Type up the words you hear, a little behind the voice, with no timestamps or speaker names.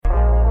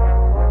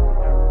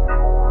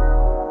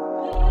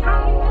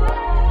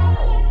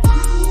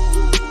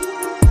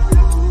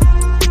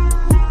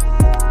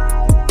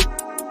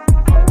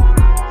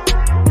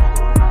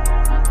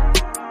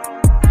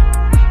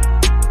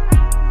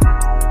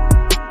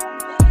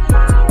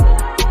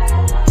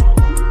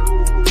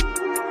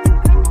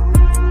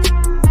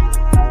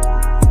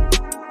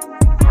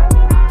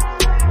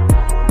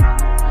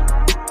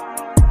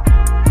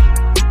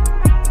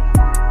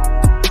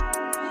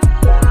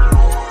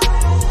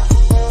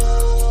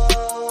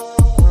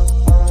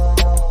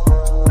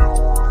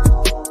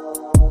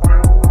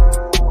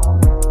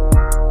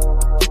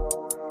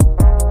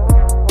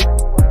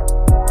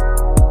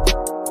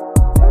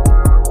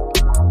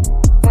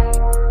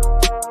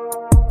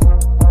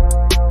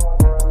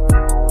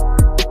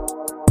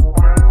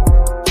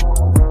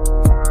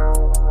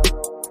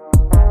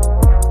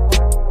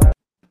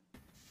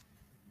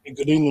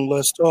Good evening.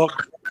 Let's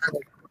talk.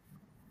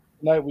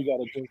 Tonight we got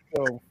a good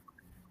show.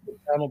 The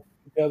panel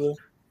put together.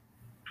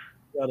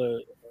 We got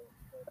a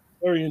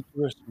very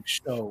interesting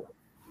show.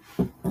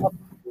 A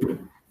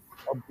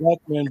black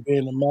man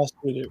being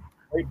emasculated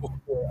right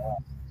before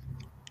us.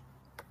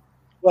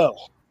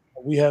 Well,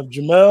 we have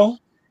Jamel,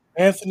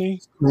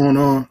 Anthony, Going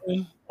on.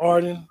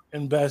 Arden,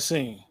 and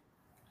Bassine,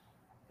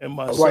 and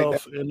All right, now,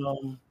 myself.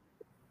 And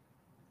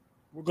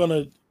we're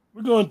gonna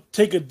we're gonna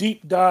take a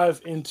deep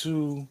dive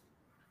into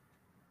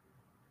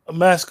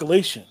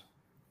emasculation.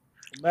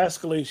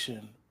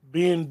 Emasculation,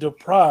 being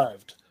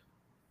deprived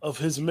of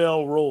his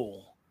male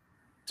role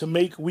to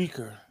make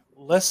weaker,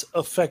 less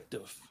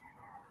effective,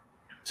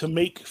 to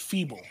make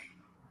feeble.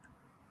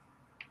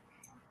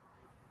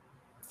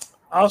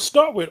 I'll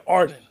start with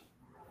Arden.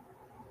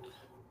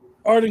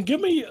 Arden, give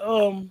me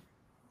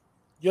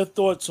your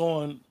thoughts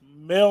on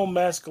male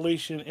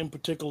masculation, in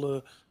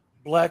particular,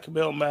 black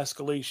male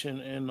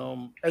masculation,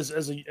 and as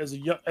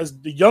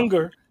the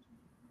younger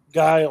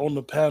guy on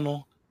the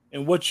panel,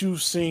 and what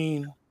you've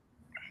seen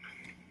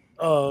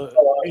uh,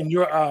 in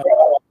your eye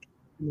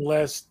in the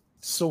last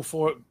so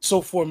far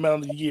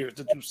amount of years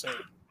that you've seen.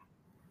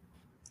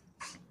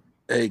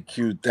 Hey,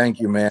 Q,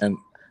 thank you, man.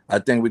 I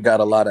think we got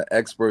a lot of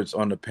experts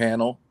on the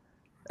panel,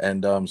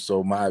 and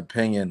so my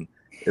opinion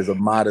is a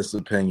modest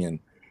opinion,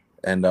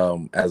 and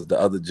as the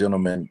other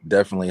gentlemen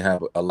definitely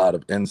have a lot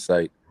of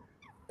insight,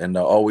 and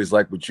I always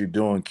like what you're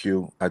doing,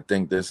 Q. I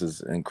think this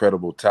is an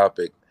incredible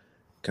topic,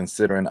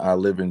 considering I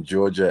live in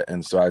Georgia,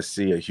 and so I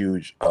see a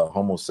huge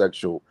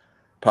homosexual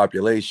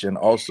population.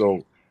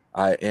 Also,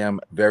 I am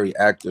very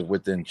active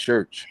within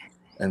church,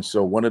 and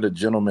so one of the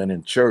gentlemen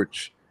in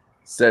church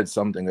said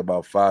something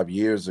about 5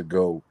 years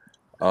ago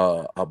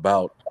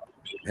about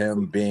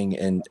him being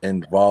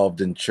involved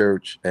in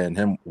church and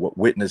him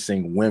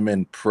witnessing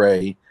women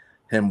pray,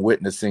 him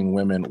witnessing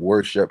women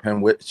worship,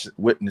 him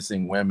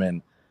witnessing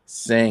women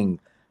sing,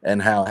 and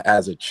how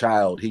as a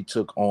child he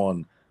took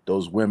on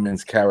those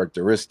women's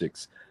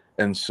characteristics.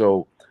 And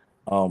so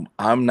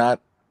I'm not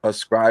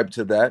ascribed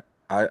to that.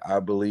 I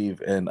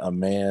believe in a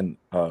man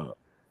uh,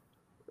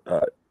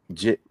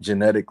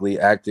 genetically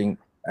acting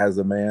as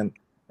a man,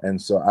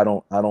 and so I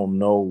don't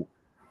know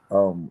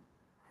um,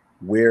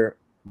 where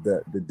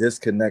the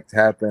disconnect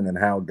happened and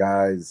how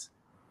guys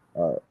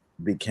uh,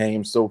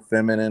 became so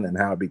feminine and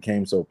how it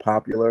became so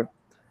popular.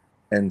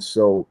 And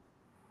so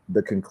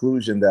the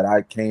conclusion that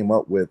I came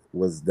up with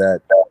was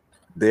that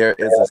there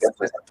is a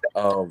sense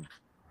of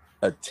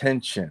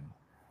attention.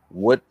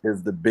 What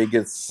is the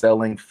biggest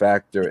selling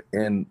factor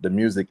in the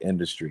music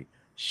industry?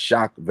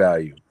 Shock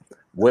value.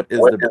 What is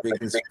the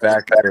biggest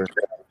factor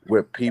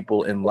with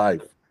people in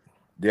life?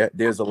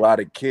 There's a lot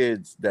of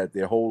kids that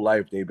their whole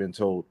life they've been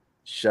told,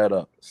 shut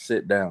up,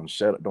 sit down,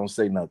 shut up, don't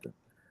say nothing.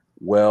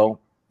 Well,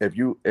 if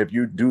you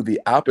do the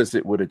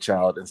opposite with a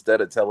child,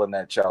 instead of telling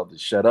that child to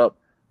shut up,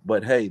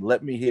 but hey,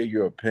 let me hear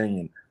your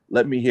opinion,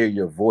 let me hear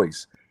your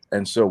voice.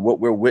 And so what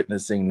we're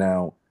witnessing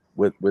now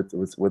with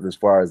as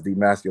far as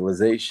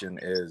demasculization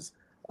is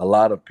a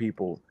lot of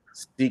people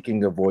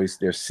seeking a voice,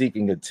 they're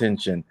seeking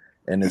attention,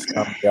 and it's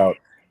coming out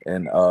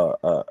in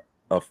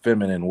a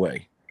feminine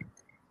way.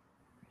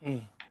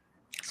 Mm,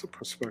 it's a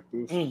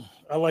perspective.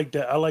 I like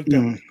that. I like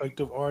that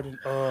perspective, Arden.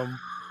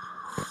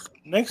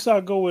 Next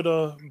I'll go with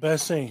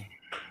Bassine.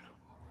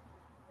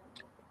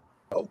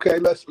 Okay,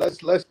 let's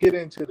get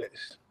into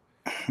this.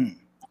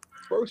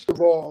 First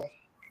of all,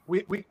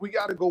 we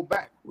got to go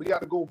back. We got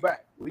to go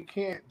back. We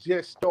can't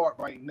just start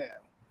right now.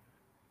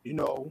 You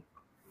know,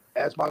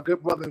 as my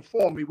good brother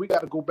informed me, we got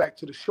to go back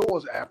to the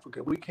shores of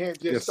Africa. We can't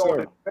just Yes,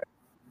 start. sir.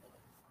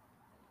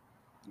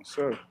 Yes,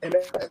 sir. And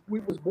as we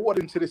was brought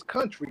into this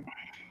country,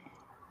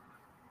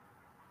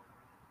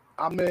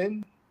 our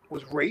men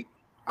was raped,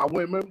 our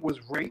women was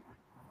raped,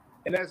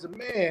 and as a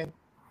man,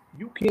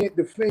 you can't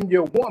defend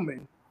your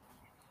woman.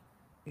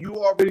 You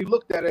already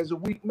looked at as a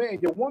weak man.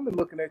 Your woman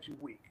looking at you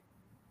weak.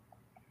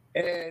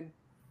 And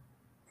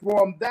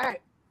from that,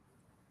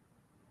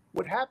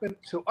 what happened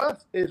to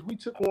us is we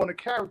took on the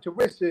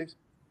characteristics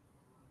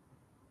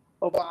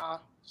of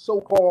our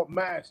so-called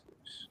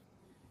masters.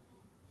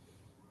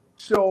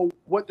 So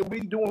what do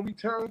we do in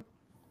return?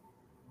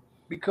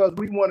 Because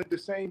we wanted the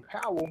same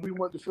power and we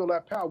wanted to feel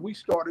that power, we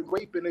started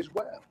raping as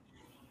well.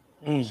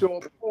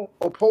 So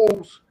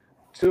opposed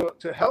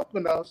to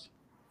helping us,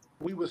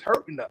 we was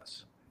hurting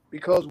us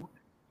because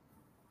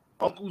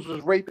uncles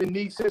was raping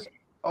nieces,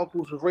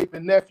 uncles was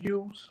raping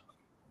nephews.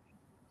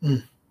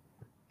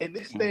 And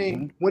this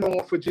thing went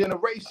on for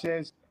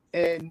generations.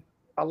 And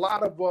a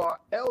lot of our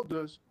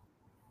elders,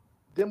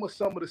 them were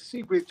some of the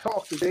secret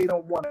talks that they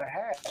don't want to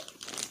have.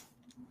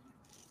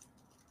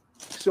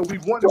 So we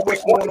wonder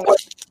what's going on.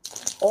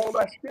 All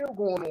that's still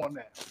going on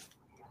now.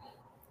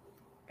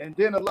 And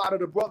then a lot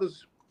of the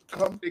brothers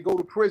come, they go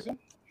to prison.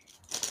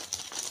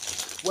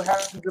 What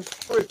happens in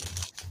prison?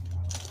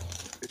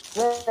 The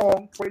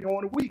strong prey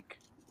on the weak.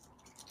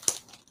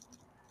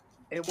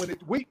 And when the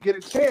weak get a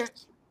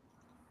chance,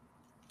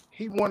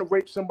 he want to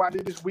rape somebody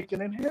that's weaker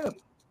than him.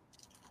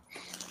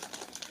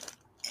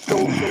 So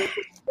the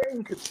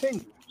thing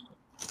continues.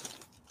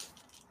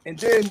 And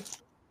then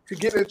to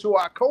get into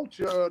our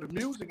culture, the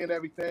music and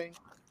everything,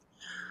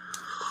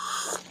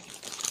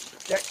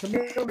 that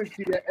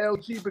community, that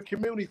LGBT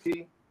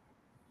community,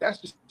 that's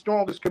the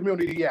strongest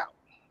community out.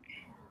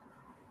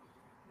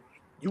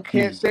 You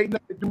can't say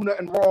nothing, do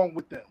nothing wrong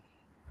with them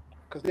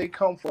because they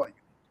come for you.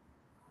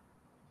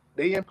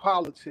 They in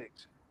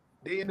politics.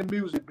 They in the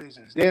music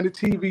business. They in the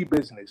TV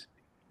business.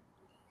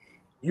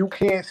 You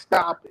can't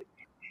stop it.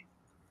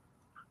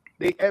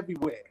 They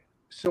everywhere.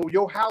 So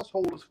your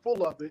household is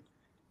full of it,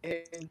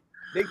 and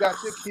they got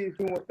your kids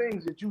doing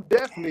things that you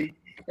definitely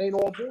ain't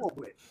on board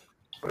with.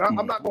 But I'm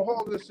not gonna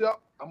hold this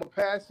up. I'm gonna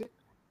pass it,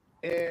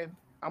 and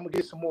I'm gonna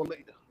get some more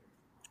later.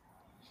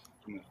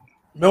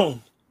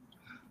 Milton.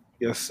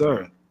 Yes,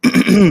 sir.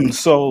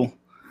 So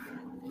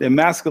the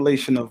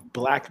emasculation of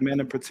black men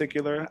in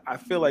particular, I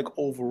feel like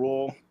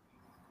overall,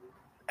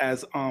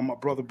 as my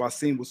brother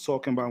Basim was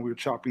talking about, we were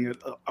chopping it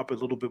up a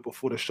little bit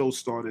before the show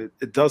started.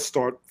 It does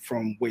start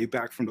from way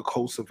back from the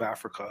coast of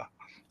Africa,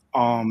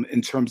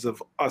 in terms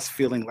of us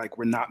feeling like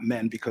we're not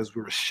men because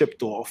we were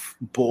shipped off,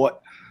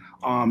 bought,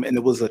 and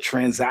it was a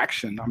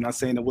transaction. I'm not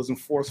saying it wasn't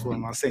forceful.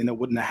 I'm not saying it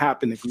wouldn't have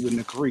happened if we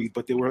wouldn't agree,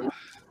 but they were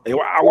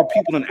our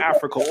people in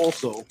Africa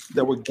also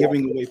that were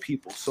giving away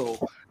people.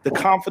 So the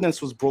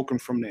confidence was broken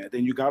from there.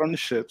 Then you got on the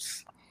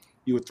ships,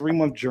 you were a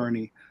 3-month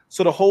journey.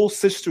 So the whole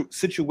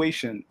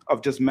situation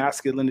of just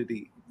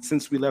masculinity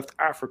since we left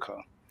Africa.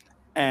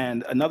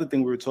 And another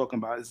thing we were talking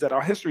about is that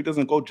our history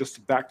doesn't go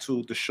just back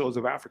to the shores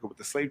of Africa with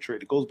the slave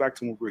trade. It goes back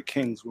to when we were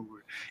kings, when we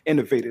were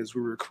innovators,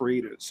 we were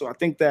creators. So I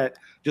think that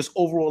just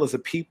overall as a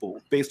people,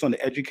 based on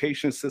the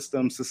education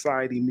system,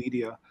 society,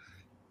 media,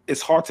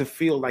 it's hard to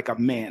feel like a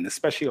man,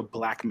 especially a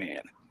black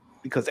man,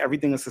 because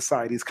everything in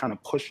society is kind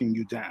of pushing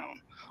you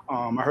down.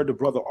 I heard the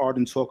brother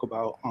Arden talk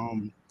about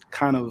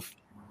kind of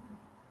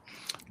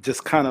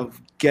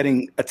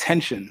getting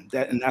attention,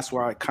 and that's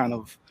why I kind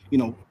of,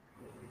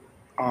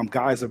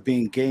 guys are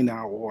being gay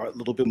now or a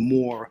little bit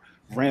more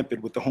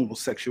rampant with the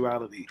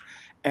homosexuality.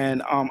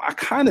 And I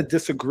kind of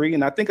disagree,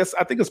 and I think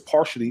it's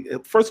partially.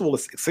 First of all,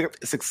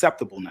 it's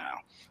acceptable now.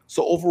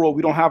 So overall,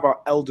 we don't have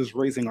our elders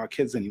raising our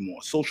kids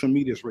anymore. Social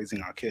media is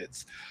raising our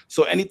kids.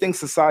 So anything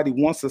society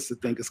wants us to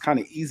think is kind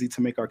of easy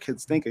to make our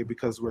kids think it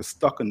because we're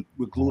stuck and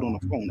we're glued on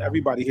the phone.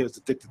 Everybody here is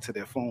addicted to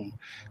their phone.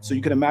 So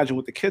you can imagine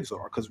what the kids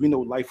are, because we know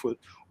life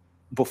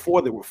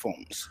before there were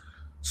phones.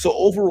 So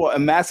overall,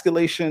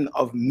 emasculation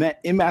of men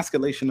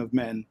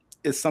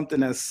is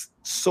something that's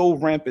so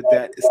rampant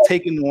that it's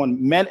taken on.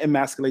 Men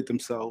emasculate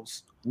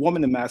themselves,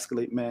 women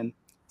emasculate men,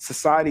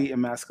 society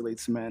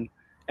emasculates men.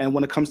 And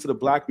when it comes to the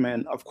black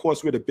men, of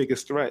course, we're the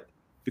biggest threat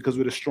because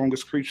we're the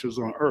strongest creatures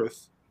on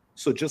earth.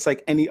 So just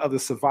like any other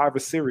Survivor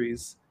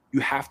series, you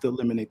have to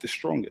eliminate the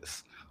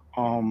strongest.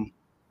 I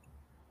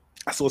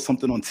saw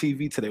something on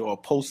TV today or a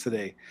post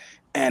today,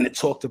 and it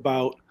talked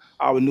about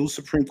our new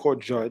Supreme Court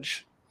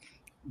judge,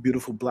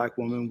 beautiful black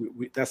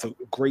woman. That's a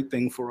great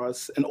thing for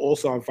us. And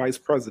also our vice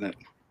president,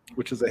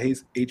 which is a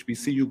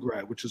HBCU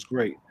grad, which is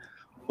great.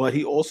 But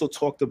he also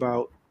talked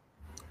about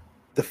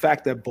the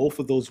fact that both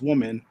of those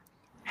women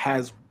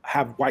have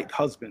white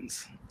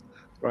husbands,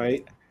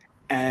 right?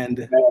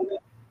 And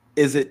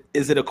is it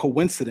a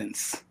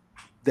coincidence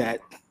that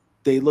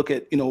they look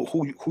at,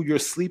 who you're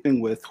sleeping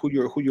with, who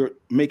you're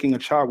making a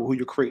child with, who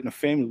you're creating a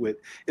family with,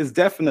 is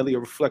definitely a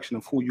reflection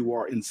of who you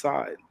are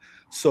inside.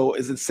 So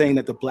is it saying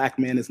that the black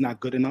man is not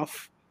good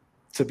enough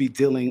to be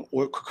dealing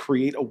or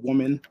create a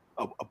woman,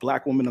 a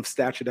black woman of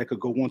stature that could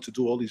go on to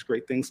do all these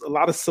great things? A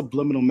lot of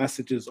subliminal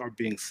messages are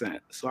being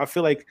sent. So I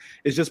feel like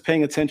it's just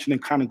paying attention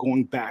and kind of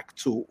going back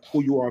to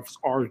who you are of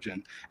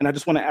origin. And I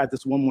just want to add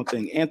this one more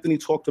thing. Anthony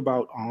talked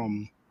about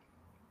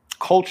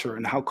culture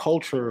and how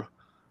culture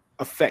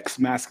affects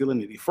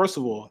masculinity. First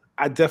of all,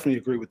 I definitely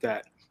agree with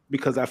that,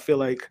 because I feel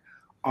like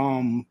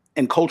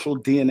in cultural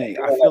DNA,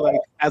 I feel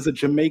like as a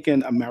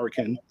Jamaican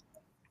American,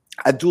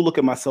 I do look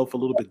at myself a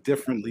little bit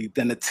differently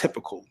than the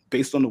typical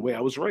based on the way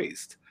I was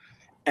raised.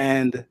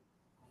 And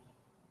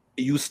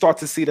you start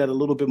to see that a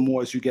little bit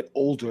more as you get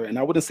older. And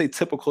I wouldn't say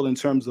typical in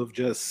terms of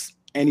just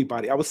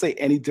anybody. I would say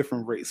any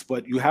different race,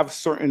 but you have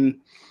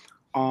certain,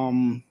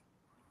 I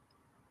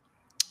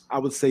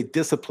would say,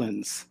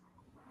 disciplines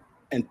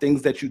and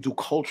things that you do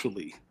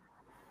culturally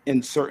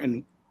in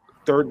certain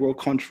third world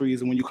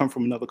countries. And when you come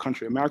from another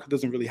country, America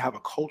doesn't really have a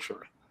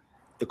culture.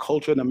 The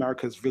culture in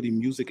America is really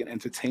music and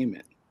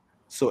entertainment.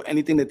 So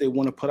anything that they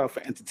want to put out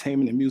for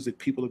entertainment and music,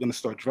 people are going to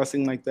start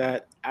dressing like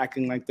that,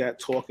 acting like that,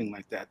 talking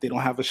like that. They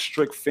don't have a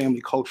strict family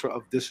culture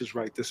of this is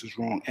right, this is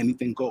wrong,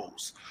 anything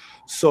goes.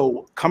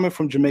 So coming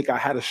from Jamaica, I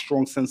had a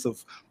strong sense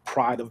of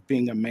pride of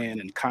being a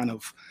man and kind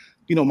of,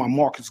 my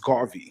Marcus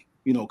Garvey,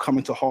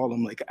 coming to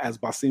Harlem, like as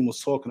Basim was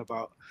talking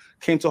about,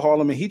 came to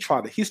Harlem and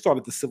he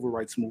started the civil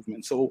rights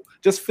movement. So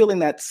just feeling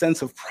that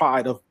sense of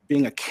pride of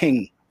being a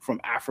king from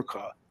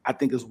Africa, I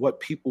think is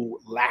what people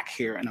lack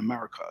here in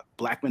America.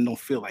 Black men don't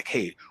feel like,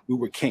 hey, we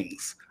were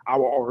kings.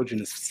 Our origin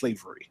is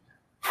slavery,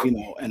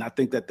 and I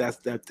think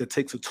that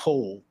takes a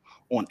toll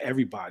on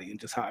everybody and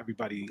just how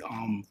everybody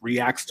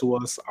reacts to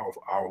us,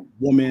 our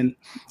women,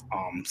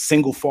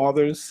 single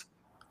fathers.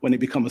 when they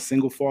become a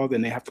single father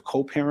and they have to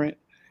co-parent,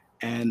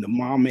 and the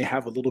mom may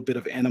have a little bit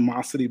of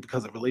animosity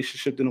because the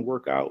relationship didn't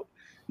work out.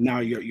 Now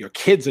your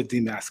kids are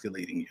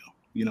demasculating you.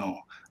 You know,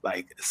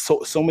 like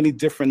so many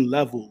different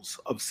levels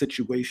of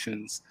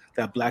situations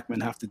that black men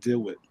have to deal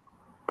with,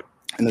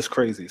 and it's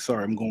crazy.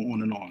 Sorry, I'm going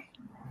on and on.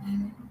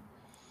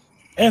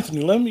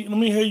 Anthony, let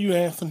me hear you,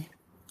 Anthony.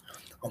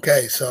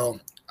 Okay, so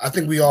I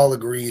think we all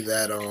agree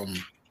that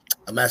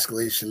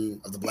emasculation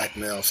of the black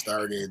male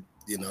started,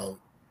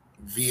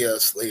 via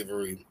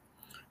slavery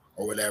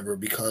or whatever,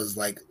 because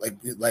like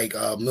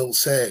Milt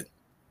said,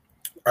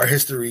 our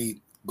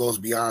history goes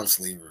beyond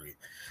slavery.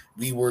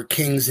 We were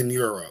kings in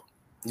Europe,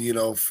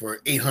 for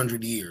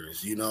 800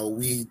 years.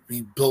 We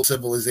built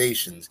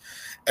civilizations.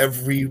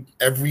 Every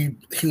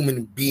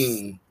human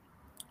being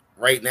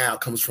right now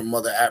comes from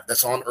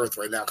that's on Earth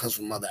right now comes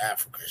from Mother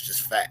Africa. It's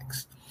just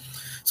facts.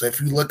 So if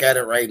you look at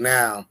it right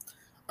now,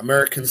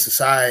 American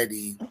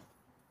society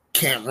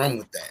can't run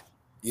with that.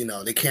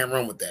 They can't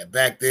run with that.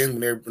 Back then,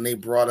 when they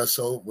brought us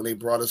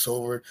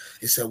over,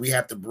 they said we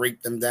have to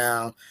break them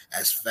down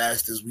as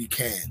fast as we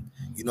can.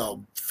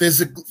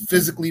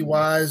 Physically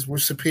wise, we're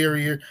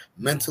superior.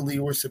 Mentally,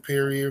 we're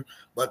superior.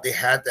 But they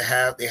had to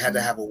have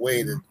a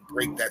way to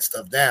break that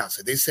stuff down.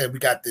 So they said we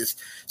got this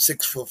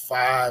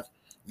 6'5",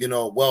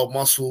 well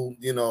muscled,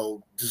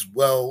 just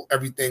well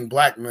everything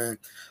black man.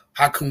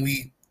 How can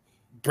we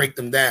break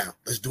them down?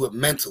 Let's do it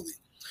mentally.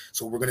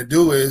 So what we're gonna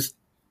do is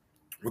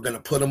we're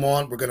gonna put them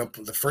on.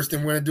 The first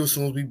thing we're gonna do as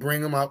soon as we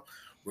bring them up,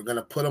 we're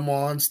gonna put them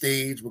on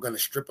stage. We're gonna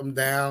strip them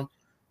down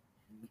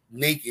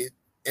naked,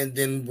 and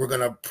then we're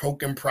gonna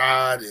poke and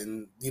prod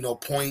and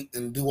point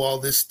and do all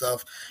this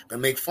stuff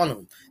and make fun of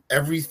them.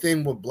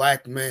 Everything with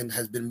black men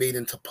has been made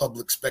into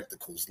public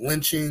spectacles.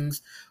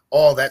 Lynchings,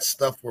 all that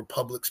stuff were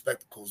public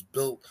spectacles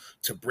built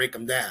to break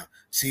them down.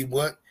 See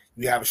what?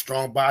 You have a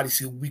strong body.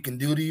 See what we can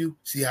do to you.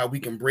 See how we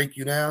can break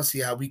you down. See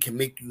how we can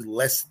make you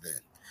less than.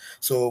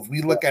 So if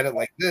we look at it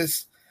like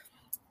this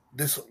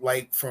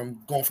like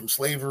from going from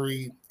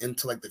slavery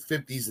into like the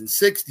 50s and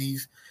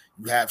 60s,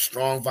 you have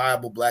strong,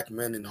 viable black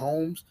men in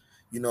homes,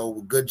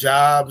 with good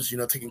jobs,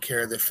 taking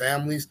care of their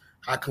families.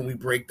 How can we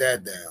break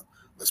that down?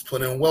 Let's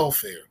put in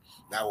welfare.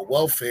 Now with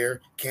welfare,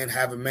 can't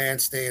have a man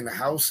stay in the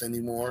house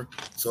anymore.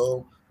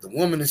 So the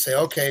woman is say,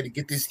 okay, to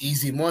get this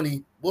easy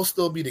money, we'll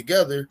still be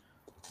together,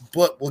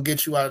 but we'll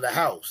get you out of the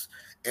house.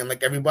 And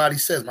like everybody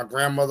says, my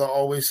grandmother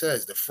always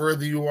says, the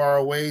further you are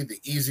away, the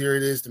easier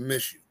it is to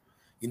miss you.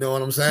 You know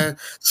what I'm saying?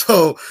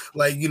 So,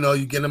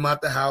 you get them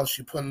out the house,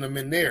 you're putting them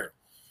in there.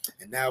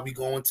 And now we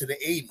go into the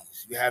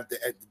 80s. You have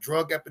the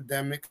drug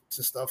epidemics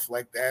and stuff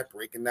like that,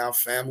 breaking down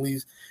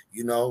families,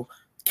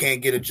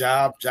 can't get a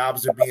job.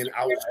 Jobs are being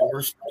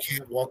outsourced. You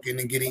can't walk in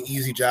and get an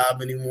easy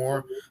job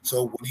anymore.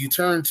 So what do you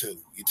turn to?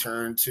 You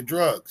turn to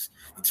drugs.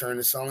 You turn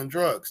to selling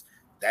drugs.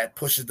 That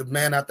pushes the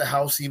man out the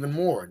house even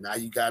more. Now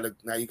you got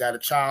a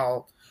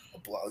child,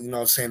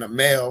 a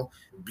male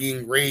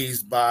being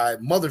raised by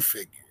mother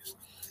figures.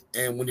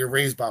 And when you're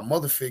raised by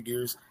mother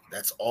figures,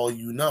 that's all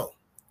you know.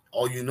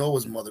 All you know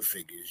is mother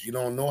figures. You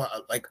don't know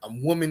how, like, a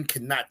woman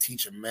cannot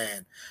teach a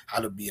man how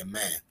to be a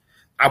man.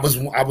 I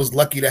was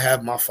lucky to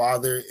have my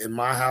father in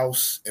my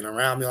house and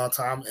around me all the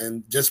time.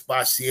 And just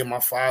by seeing my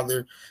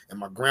father and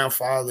my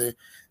grandfather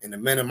and the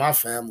men in my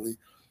family,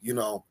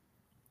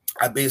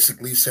 I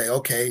basically say,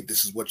 okay,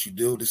 this is what you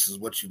do. This is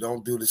what you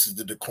don't do. This is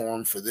the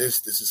decorum for this.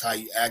 This is how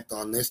you act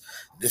on this.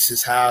 This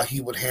is how he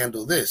would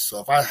handle this. So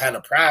if I had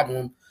a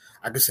problem,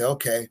 I could say,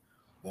 okay,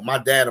 well, my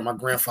dad and my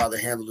grandfather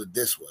handled it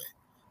this way.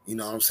 You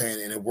know what I'm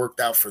saying? And it worked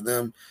out for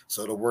them,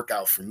 so it'll work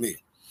out for me.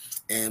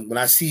 And when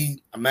I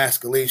see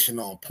emasculation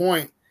on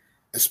point,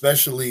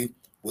 especially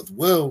with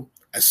Will,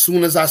 as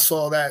soon as I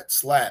saw that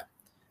slap,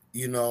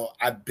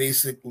 I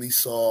basically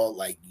saw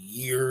like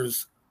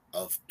years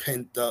of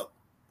pent up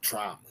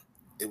trauma.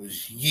 It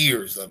was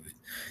years of it.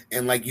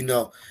 And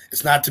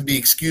it's not to be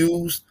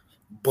excused,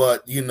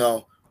 but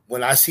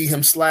when I see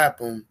him slap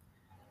him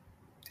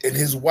and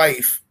his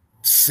wife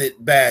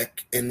sit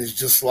back and is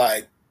just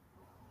like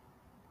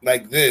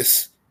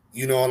this,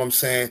 you know what I'm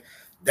saying?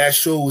 That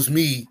shows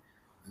me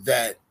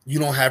that you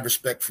don't have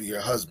respect for your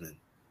husband.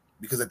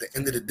 Because at the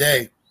end of the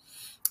day,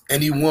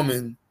 any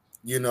woman,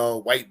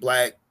 white,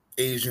 black,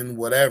 Asian,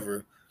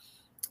 whatever,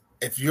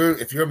 if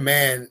your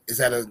man is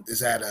at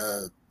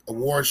a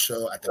award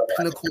show at the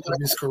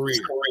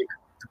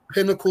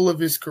pinnacle of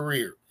his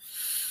career,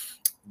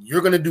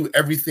 you're gonna do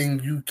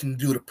everything you can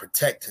do to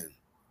protect him.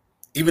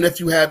 Even if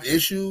you have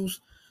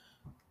issues,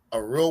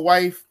 a real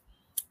wife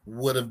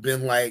would have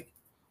been like,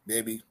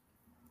 baby,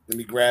 let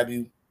me grab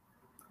you.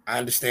 I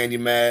understand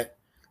you're mad.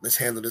 Let's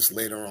handle this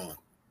later on.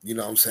 You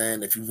know what I'm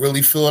saying? If you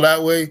really feel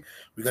that way,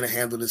 we're gonna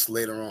handle this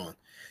later on.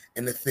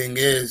 And the thing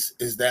is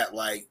that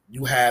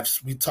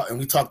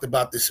we talked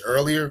about this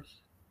earlier.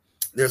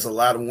 There's a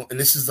lot of, and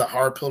this is a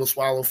hard pill to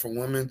swallow for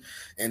women,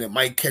 and it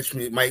might catch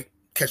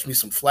me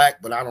some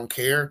flack, but I don't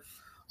care.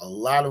 A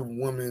lot of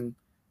women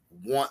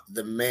want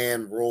the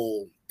man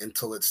role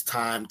until it's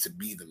time to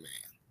be the man.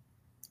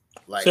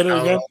 Like, I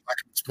don't know if I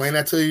can explain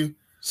that to you.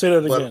 Say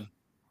that again.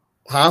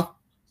 Huh?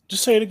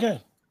 Just say it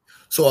again.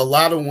 So a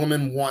lot of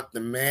women want the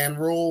man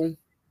role,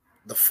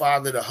 the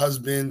father, the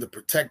husband, the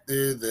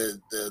protector, the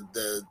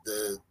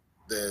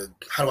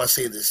how do I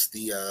say this?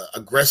 The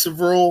aggressive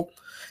role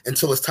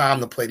until it's time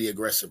to play the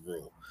aggressive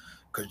role.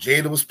 Because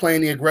Jada was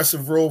playing the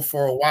aggressive role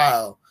for a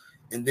while,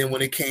 and then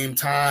when it came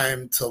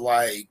time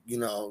to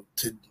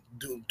to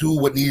do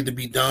what needed to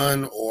be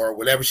done or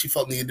whatever she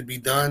felt needed to be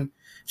done,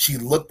 she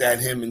looked at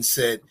him and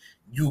said,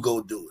 "You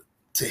go do it,"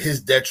 to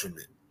his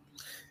detriment.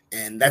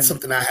 And that's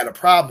something I had a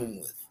problem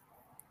with,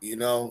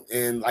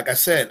 And like I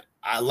said,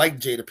 I like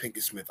Jada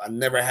Pinkett Smith. I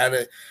never had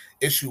an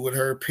issue with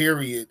her,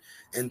 period,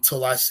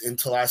 until I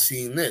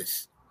seen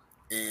this.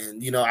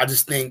 And I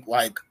just think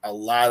like a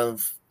lot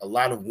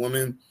of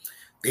women,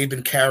 they've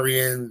been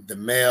carrying the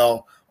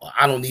male. Well,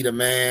 I don't need a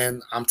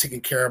man. I'm taking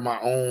care of my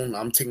own.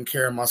 I'm taking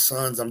care of my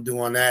sons. I'm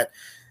doing that.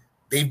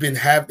 They've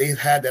had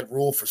that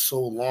role for so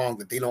long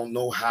that they don't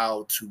know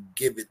how to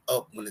give it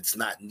up when it's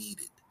not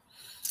needed.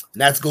 And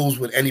that goes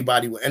with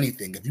anybody with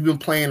anything. If you've been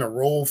playing a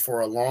role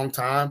for a long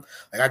time,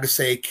 like I could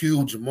say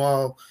Q,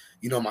 Jamal,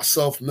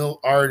 myself,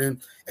 Milt,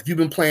 Arden, if you've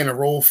been playing a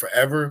role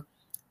forever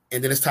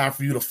and then it's time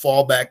for you to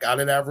fall back out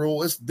of that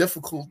role, it's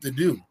difficult to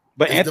do.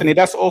 But Anthony,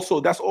 that's also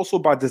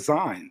by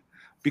design,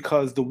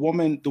 because the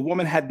woman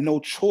had no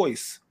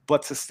choice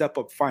but to step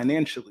up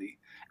financially.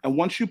 And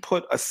once you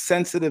put a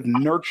sensitive,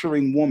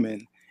 nurturing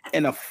woman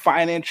in a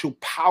financial,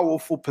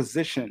 powerful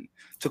position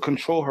to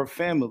control her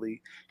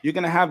family, you're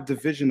going to have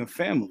division of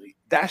family.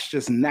 That's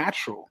just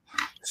natural.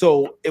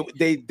 So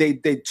they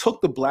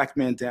took the black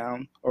man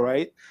down, all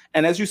right?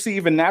 And as you see,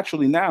 even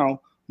naturally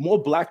now,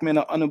 more black men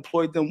are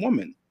unemployed than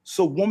women.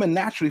 So women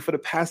naturally for the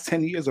past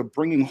 10 years are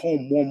bringing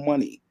home more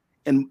money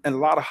in a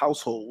lot of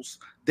households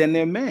than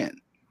their man.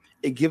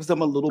 It gives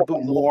them a little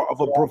bit more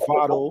of a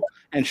bravado.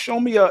 And show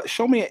me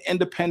an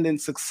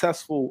independent,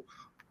 successful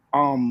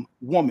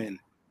woman,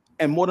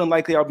 and more than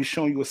likely I'll be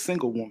showing you a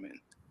single woman,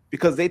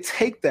 because they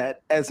take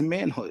that as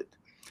manhood.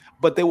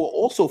 But they were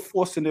also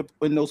forced in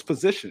those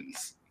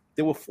positions.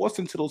 They were forced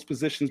into those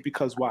positions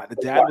because why? The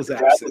dad was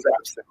absent.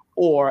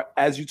 Or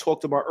as you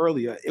talked about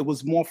earlier, it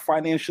was more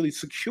financially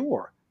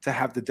secure to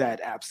have the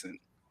dad absent.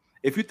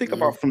 If you think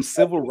about from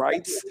civil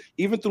rights,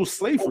 even through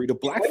slavery, the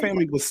black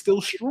family was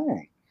still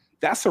strong.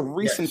 That's a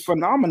recent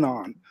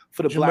phenomenon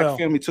for the black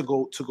family to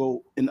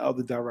go in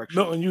other directions.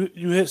 Milton,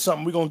 you hit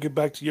something. We're gonna get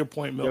back to your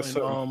point, Milton. Yes,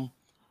 sir.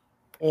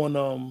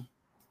 On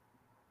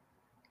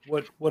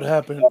what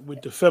happened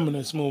with the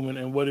feminist movement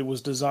and what it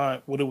was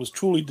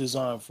truly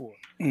designed for.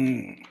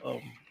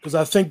 Because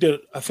I think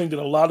that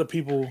a lot of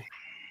people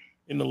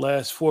in the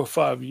last 4 or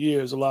 5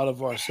 years, a lot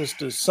of our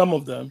sisters, some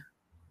of them,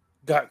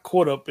 got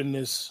caught up in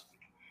this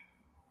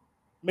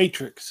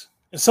matrix,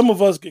 and some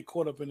of us get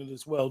caught up in it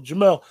as well.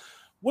 Jamel,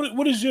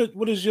 what is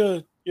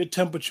your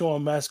temperature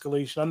on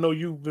masculation? I know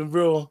you've been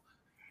real.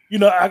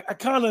 I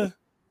kind of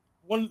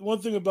one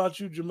thing about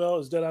you,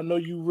 Jamel, is that I know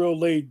you real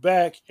laid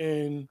back,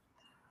 and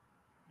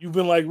you've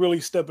been like really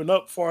stepping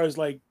up, far as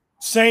like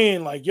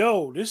saying like,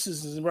 "Yo, this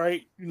isn't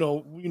right."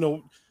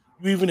 You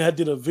even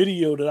did a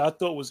video that I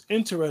thought was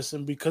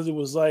interesting because it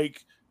was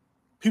like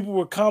people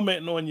were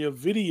commenting on your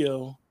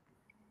video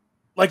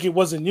like it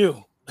wasn't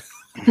you.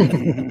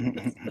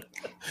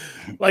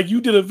 Like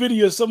you did a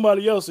video of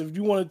somebody else. If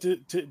you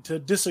wanted to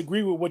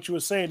disagree with what you were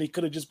saying, they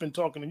could have just been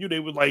talking to you. They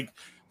were like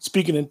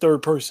speaking in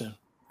third person.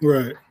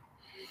 Right.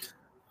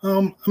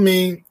 I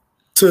mean,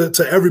 to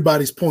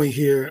everybody's point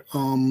here,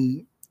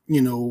 I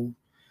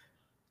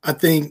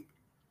think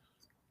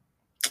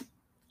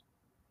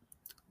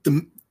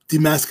the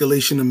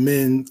demasculation of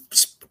men,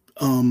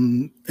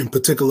 in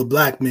particular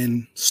black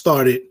men,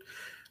 started,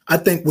 I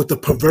think, with the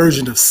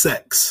perversion of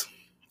sex.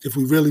 If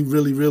we really,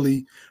 really,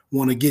 really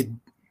want to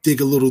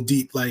dig a little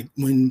deep,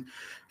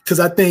 because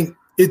I think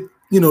the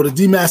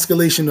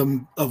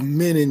demasculation of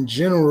men in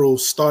general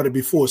started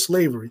before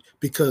slavery,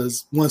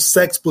 because once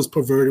sex was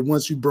perverted,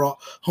 once you brought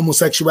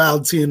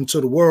homosexuality into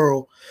the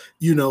world,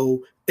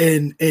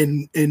 and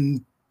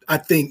I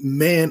think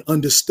man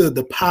understood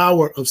the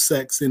power of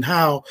sex and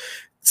how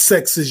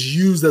sex is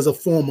used as a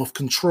form of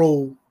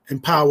control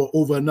and power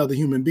over another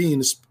human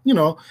being,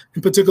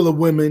 in particularly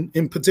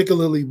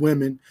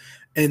women.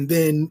 And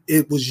then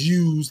it was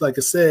used, like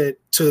I said,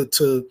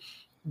 to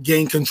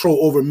gain control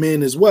over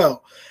men as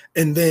well.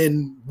 And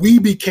then we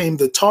became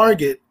the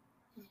target,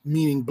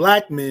 meaning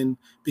black men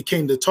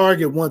became the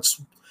target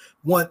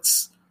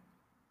once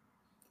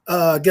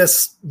I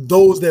guess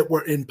those that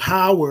were in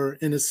power,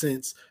 in a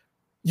sense,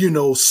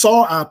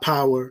 saw our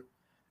power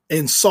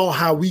and saw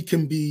how we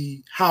can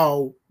be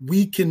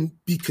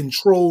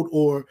controlled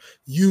or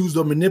used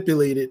or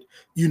manipulated,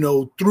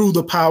 through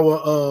the power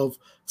of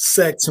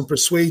sex and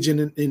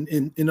persuasion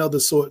and other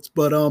sorts.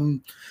 But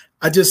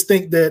I just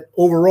think that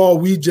overall,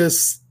 we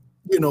just,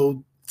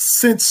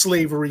 since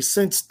slavery,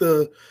 since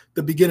the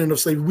beginning of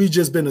slavery, we've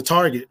just been a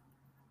target.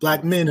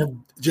 Black men have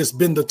just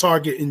been the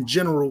target in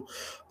general,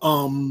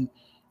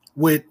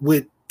 with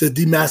the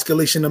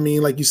demasculation. I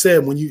mean, like you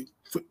said,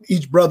 for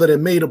each brother that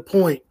made a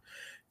point,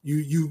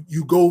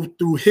 you go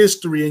through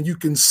history and you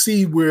can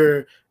see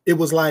where it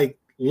was like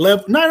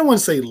level. No, I don't want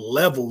to say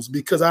levels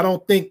because I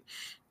don't think.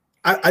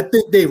 I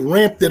think they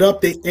ramped it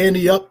up. They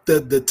ante up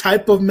the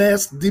type of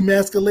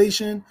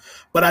demasculation,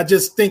 but I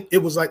just think it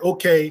was like,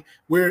 okay,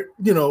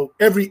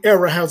 every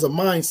era has a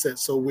mindset.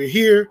 So we're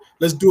here,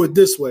 let's do it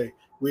this way.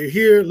 We're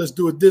here, let's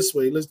do it this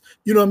way.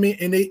 You know what I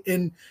mean?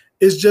 And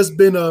it's just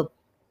been a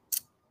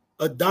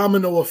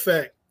domino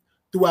effect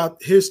throughout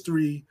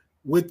history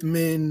with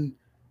men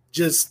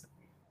just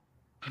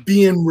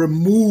being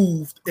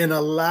removed and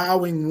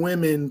allowing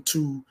women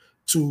to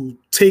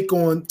take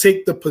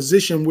the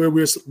position where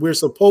we're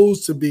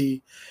supposed to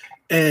be.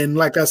 And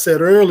like I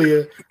said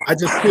earlier, I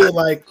just feel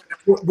like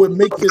what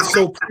makes it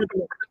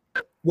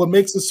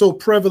so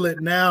prevalent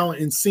now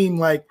and seem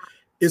like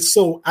it's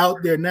so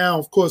out there now.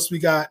 Of course, we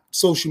got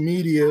social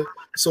media,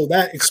 so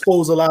that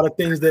exposed a lot of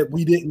things that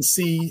we didn't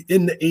see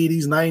in the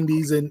 80s,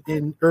 90s,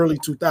 and early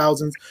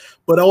 2000s.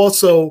 But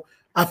also,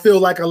 I feel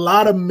like a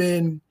lot of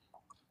men,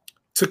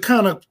 to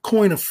kind of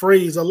coin a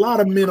phrase, a lot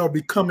of men are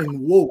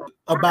becoming woke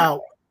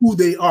about who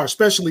they are,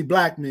 especially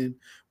black men.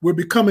 We're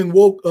becoming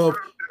woke of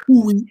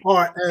who we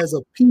are as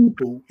a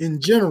people in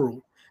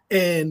general.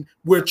 And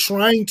we're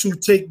trying to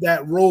take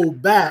that role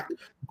back,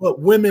 but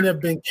women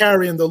have been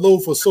carrying the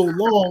load for so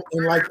long.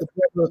 And like the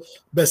brother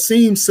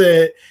Basim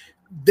said,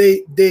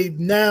 they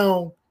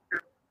now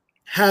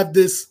have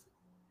this,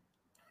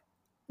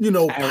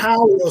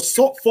 power,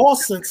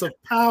 false sense of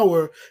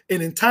power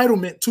and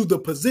entitlement to the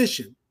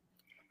position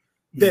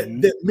that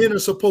men are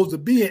supposed to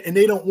be in, and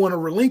they don't want to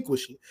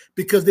relinquish it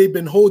because they've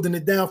been holding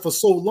it down for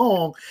so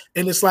long.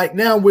 And it's like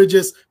now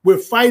we're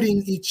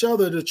fighting each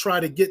other to try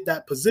to get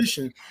that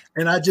position.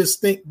 And I just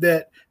think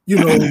that,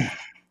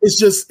 it's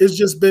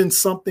just been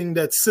something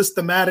that's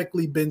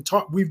systematically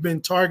we've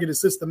been targeted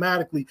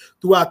systematically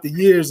throughout the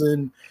years.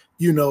 And,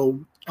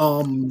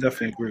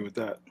 definitely agree with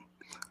that.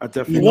 I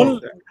definitely know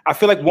that. I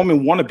feel like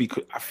women want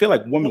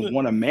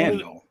a man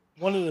though.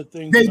 One of the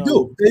things they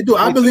do.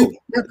 I believe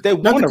they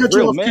want a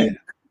real man.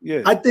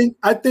 Yeah. I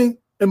think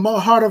in my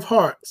heart of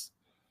hearts,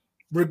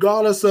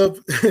 regardless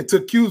of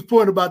to Q's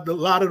point about a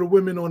lot of the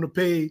women on the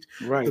page,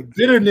 right, the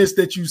bitterness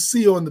that you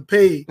see on the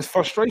page, it's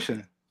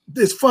frustration.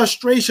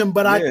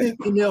 But I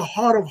think in their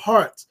heart of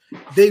hearts,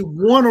 they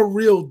want a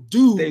real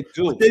dude. They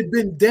do. But they've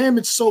been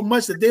damaged so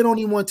much that they don't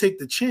even want to take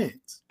the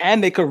chance.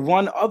 And they could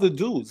run other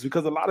dudes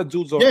because a lot of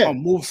dudes are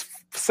moved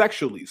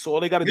sexually. So all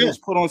they got to do is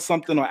put on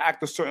something or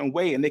act a certain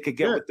way, and they could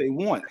get what they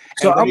want.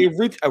 So when they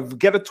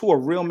get it to a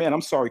real man,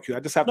 I'm sorry, Q. I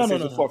just have to say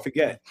before I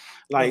forget.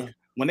 Like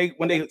when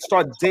they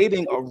start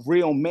dating a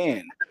real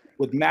man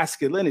with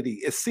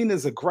masculinity, it's seen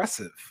as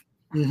aggressive.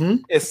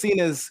 It's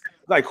seen as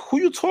like, who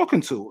you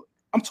talking to?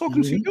 I'm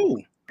talking to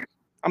you.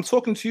 I'm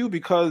talking to you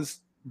because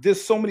there's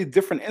so many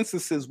different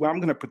instances where I'm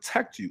going to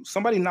protect you.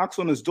 Somebody knocks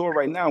on this door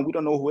right now, and we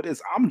don't know who it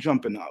is. I'm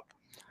jumping up.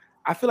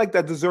 I feel like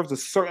that deserves a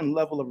certain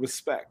level of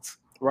respect,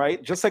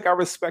 right? Just like I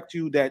respect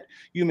you, that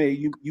you're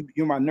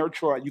my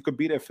nurturer, you could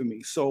be there for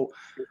me. So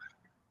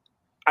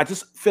I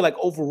just feel like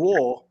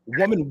overall,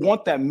 women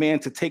want that man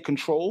to take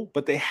control,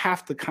 but they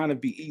have to kind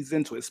of be eased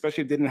into it,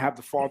 especially if they didn't have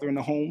the father in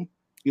the home.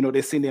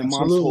 They're seeing their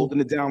moms holding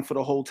it down for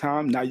the whole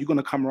time. Now you're going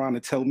to come around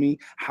and tell me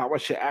how I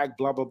should act,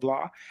 blah, blah,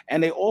 blah.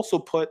 And they also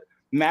put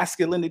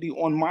masculinity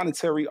on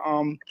monetary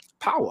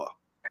power.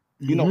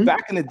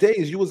 Back in the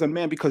days, you was a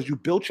man because you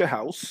built your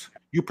house,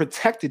 you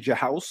protected your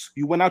house,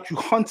 you went out, you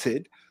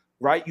hunted,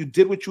 right? You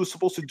did what you were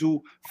supposed to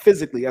do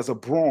physically as a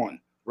brawn,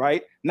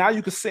 right? Now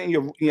you can sit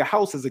in your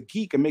house as a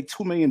geek and make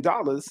 $2 million,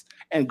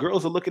 and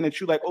girls are looking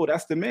at you like, oh,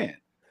 that's the man,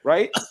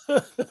 right?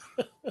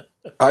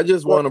 I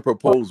just want to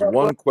propose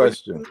one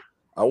question.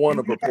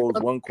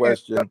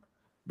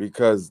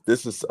 Because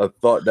this is a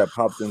thought that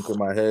popped into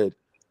my head.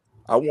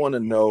 I want to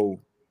know,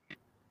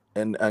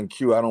 and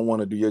Q, I don't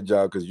want to do your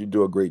job because you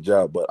do a great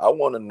job, but I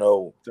want to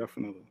know,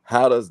 definitely,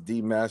 how does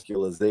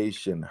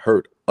demasculization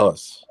hurt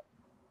us?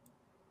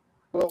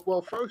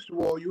 Well, first of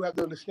all, you have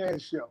to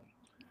understand, Shell.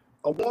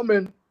 A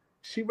woman,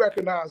 she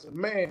recognizes a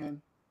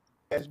man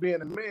as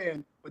being a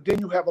man, but then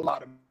you have a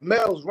lot of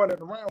males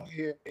running around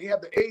here. They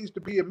have the age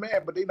to be a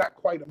man, but they're not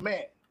quite a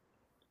man.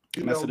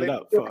 Messing it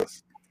up for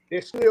us.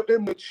 They're still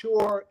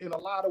immature in a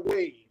lot of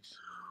ways.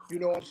 You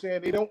know what I'm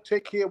saying? They don't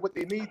take care of what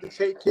they need to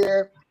take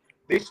care of.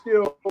 They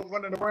still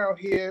running around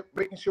here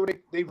making sure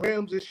they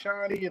rims is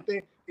shiny and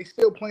things. They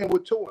still playing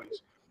with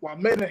toys while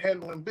men are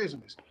handling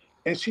business.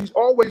 And she's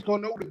always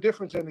gonna know the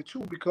difference in the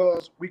two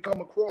because we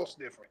come across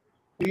different.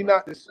 We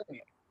not the same.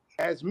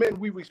 As men,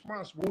 we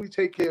responsible. We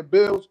take care of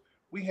bills.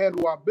 We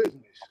handle our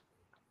business.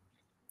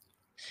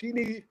 She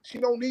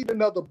don't need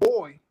another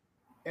boy,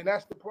 and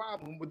that's the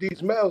problem with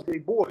these males. They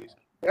boys.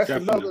 That's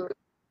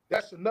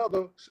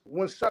another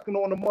one sucking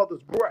on the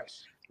mother's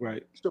breast.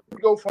 Right. So we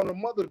go from the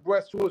mother's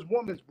breast to his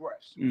woman's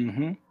breast.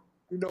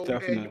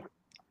 Definitely. And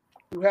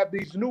you have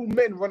these new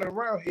men running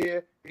around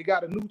here. They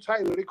got a new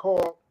title they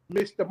call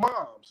Mr.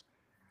 Moms,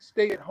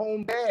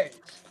 stay-at-home dads.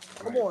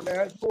 Come on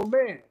now, you're a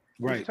man.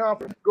 Right. It's time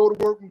for you to go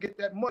to work and get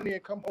that money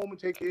and come home and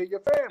take care of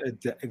your family.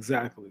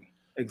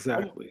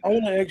 Exactly. I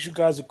want to ask you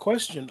guys a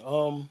question.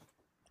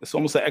 It's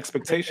almost an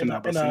expectation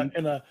now.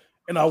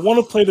 And and I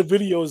want to play the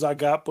videos I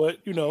got, but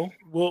you know,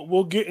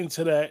 we'll get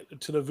into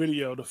that to the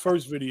video, the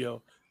first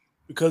video,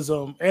 because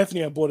Anthony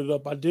had brought it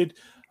up. I did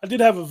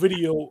have a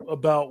video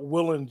about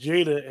Will and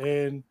Jada,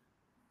 and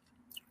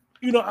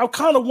you know, I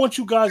kind of want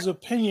you guys'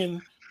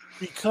 opinion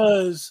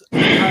because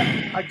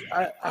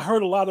I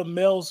heard a lot of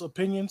males'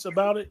 opinions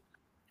about it,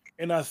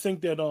 and I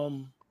think that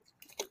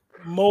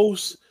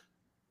most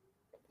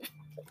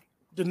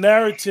the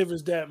narrative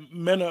is that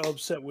men are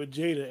upset with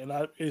Jada,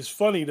 and it's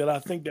funny that I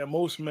think that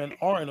most men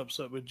aren't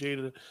upset with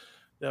Jada,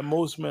 that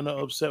most men are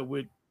upset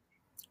with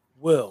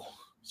Will.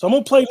 So I'm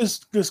gonna play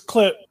this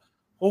clip.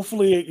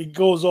 Hopefully it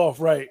goes off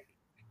right.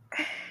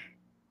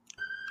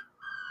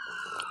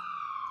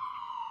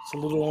 It's a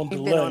little on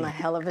delay. You've been on a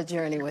hell of a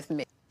journey with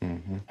me.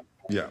 Mm-hmm.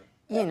 Yeah.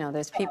 You know,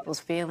 there's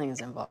people's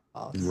feelings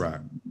involved. Right.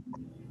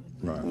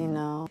 Right. You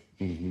know,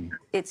 Mm-hmm.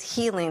 it's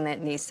healing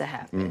that needs to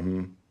happen.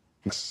 Mm-hmm.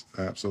 Yes,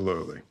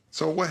 absolutely.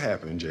 So what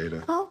happened,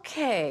 Jada?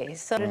 Okay,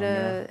 so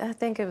I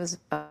think it was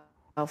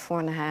about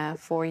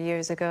 4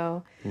 years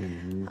ago.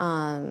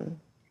 Mm-hmm.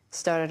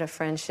 Started a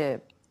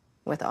friendship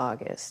with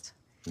August.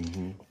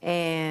 Mm-hmm.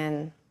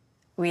 And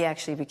we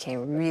actually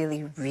became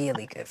really,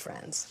 really good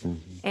friends.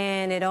 Mm-hmm.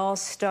 And it all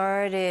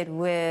started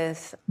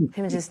with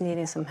him just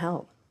needing some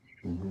help.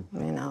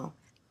 Mm-hmm. You know,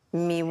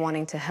 me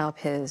wanting to help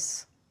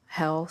his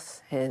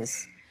health,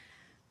 his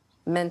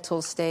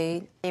mental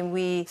state. And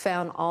we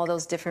found all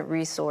those different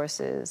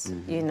resources,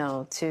 you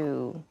know,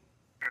 to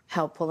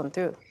help pull him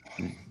through.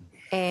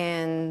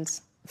 And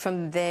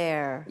from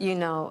there, you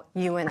know,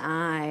 you and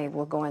I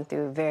were going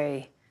through a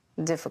very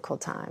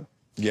difficult time.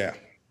 Yeah.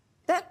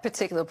 That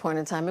particular point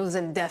in time, it was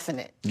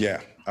indefinite.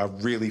 Yeah. I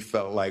really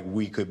felt like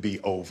we could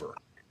be over.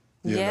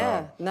 You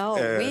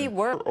know? We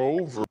were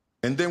over.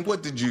 And then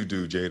what did you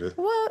do, Jada?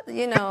 Well,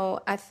 you know,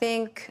 I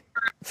think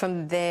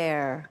from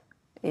there,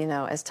 you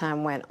know, as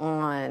time went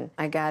on,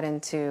 I got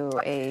into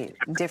a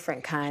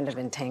different kind of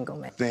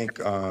entanglement. I think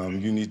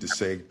you need to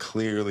say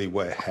clearly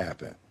what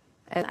happened.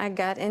 And I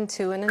got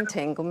into an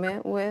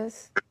entanglement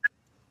with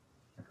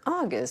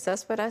August.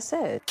 That's what I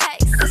said. Hey,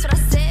 that's what I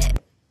said.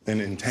 An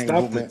Stop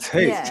the entanglement?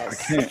 tape.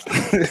 Yes. I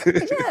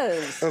can't.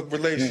 Yes. A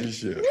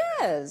relationship.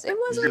 Yes, it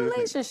was a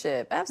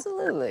relationship.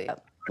 Absolutely.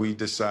 We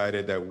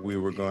decided that we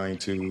were going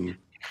to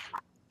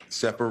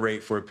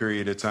separate for a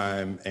period of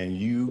time and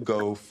you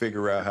go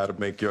figure out how to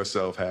make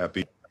yourself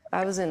happy.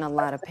 I was in a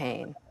lot of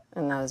pain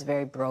and I was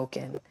very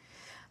broken.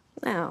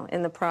 Now,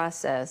 in the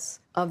process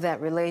of that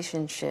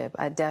relationship,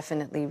 I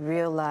definitely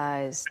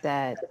realized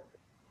that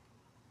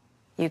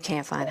you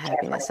can't find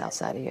happiness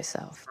outside of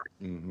yourself.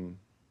 Mm-hmm.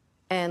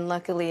 And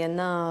luckily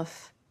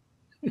enough,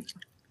 you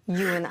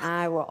and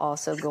I were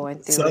also going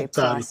through a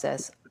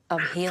process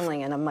of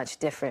healing in a much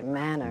different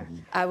manner.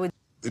 I would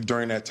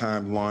During that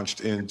time,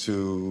 launched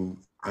into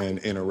an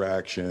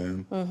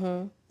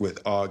interaction with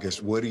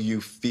August. What do you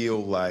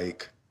feel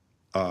like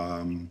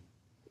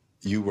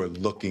you were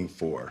looking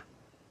for?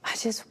 I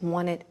just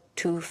wanted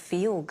to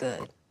feel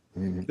good.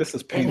 This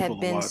is It painful had to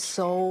been watch.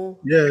 so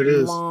Yeah, it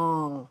is.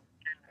 long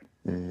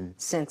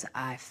since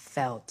I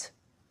felt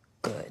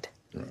good.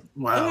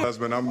 Wow.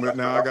 Husband,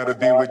 now I got to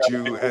be with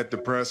you at the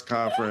press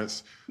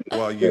conference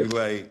while you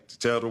like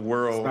tell the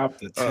world Stop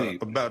the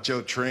tape. about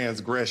your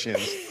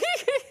transgressions.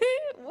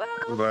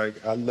 Well,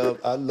 Like I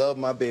love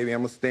my baby.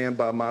 I'm gonna stand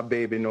by my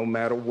baby no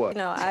matter what.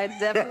 no, I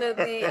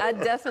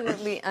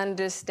definitely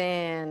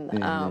understand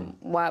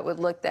why it would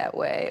look that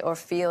way or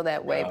feel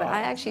that way, but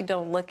I actually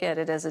don't look at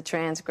it as a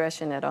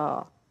transgression at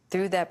all.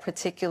 Through that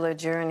particular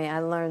journey, I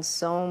learned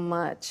so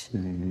much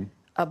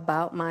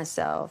about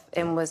myself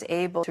and was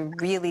able to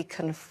really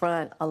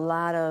confront a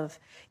lot of.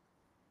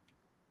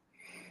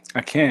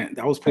 I can't.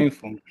 That was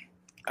painful.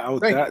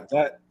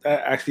 That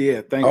actually,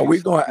 yeah. Thank Are you.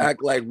 we gonna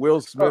act like Will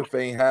Smith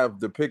ain't have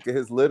the pick of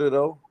his litter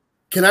though?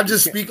 Can I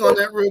just speak on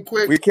that real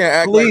quick? We can't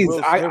act Please,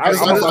 like Will I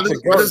Smith I'm ain't about have to the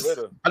go. pick of his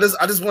litter.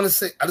 I just want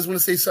to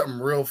say something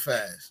real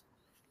fast.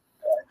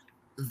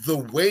 The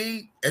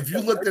way, if you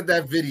looked at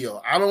that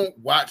video, I don't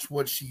watch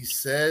what she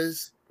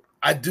says.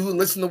 I do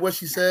listen to what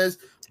she says,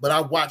 but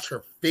I watch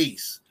her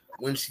face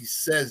when she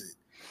says it.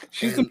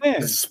 She's And the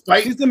man.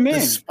 She's the the man.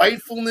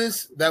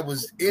 spitefulness that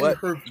was in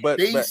her But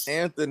face.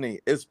 Anthony,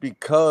 it's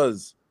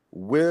because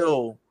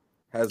Will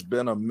has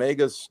been a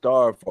mega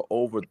star for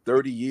over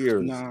 30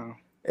 years. Nah.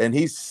 And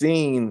he's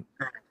seen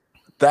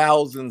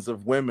thousands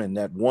of women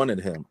that wanted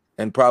him,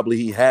 and probably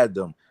he had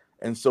them.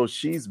 And so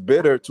she's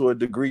bitter to a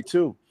degree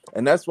too.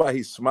 And that's why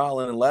he's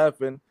smiling and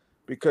laughing,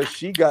 because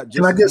she got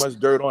just as much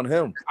dirt on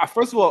him.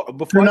 First of all,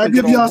 before Can I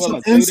give y'all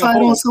some insight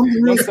on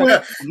something real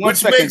quick?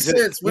 Which makes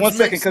sense. One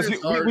second, because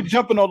we're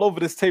jumping all over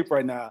this tape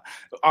right now.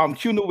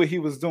 Q knew what he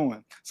was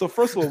doing. So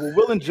first of all, with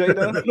Will and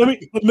Jada,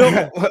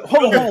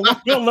 hold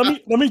on.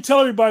 Let me tell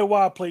everybody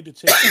why I played the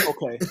tape.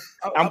 Okay,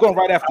 I'm going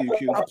right after you,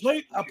 Q.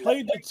 I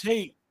played the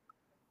tape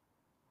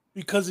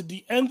because at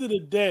the end of the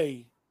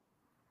day,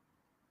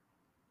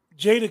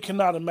 Jada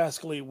cannot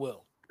emasculate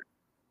Will.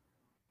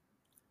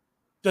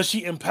 Does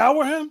she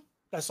empower him?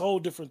 That's a whole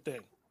different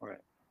thing. Right.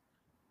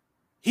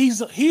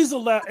 He's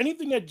allowed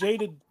anything that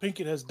Jada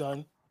Pinkett has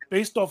done.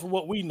 based off of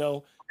what we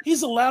know,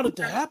 he's allowed it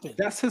to happen.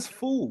 That's his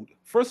food.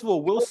 First of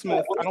all, Will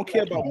Smith, I don't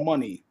care about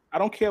money. I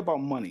don't care about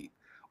money.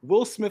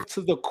 Will Smith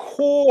to the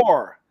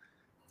core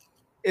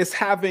is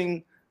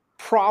having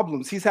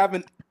problems. He's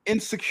having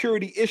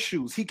insecurity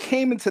issues. He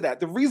came into that.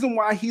 The reason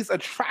why he's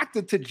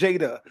attracted to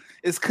Jada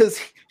is because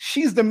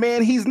she's the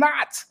man he's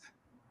not.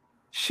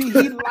 He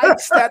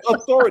likes that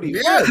authority.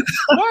 Yeah.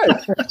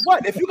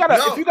 What? If you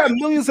got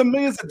millions and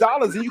millions of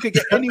dollars and you can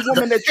get any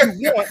woman that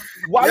you want,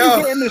 why are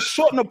you getting this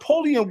short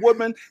Napoleon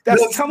woman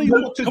that's telling you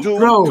what to do?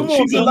 Bro,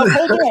 She's in love.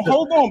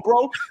 Hold on,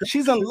 bro.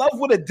 She's in love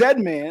with a dead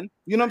man.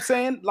 You know what I'm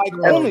saying? Like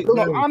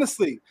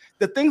honestly,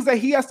 the things that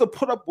he has to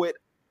put up with,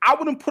 I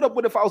wouldn't put up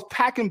with if I was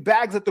packing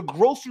bags at the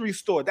grocery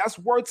store. That's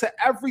word to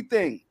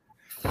everything.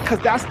 Because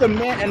that's the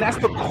man, and that's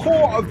the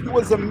core of you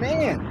as a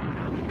man.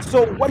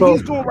 So what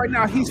he's doing right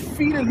now, he's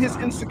feeding his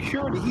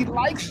insecurity. He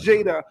likes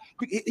Jada.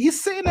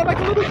 He's saying that like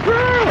a little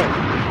girl.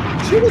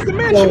 She was the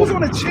man. She was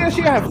on a chair.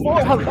 She had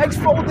her legs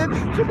folded.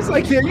 She was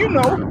like, yeah, you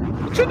know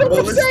what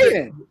I'm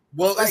saying.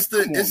 Well, like, it's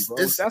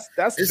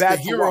the bad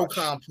hero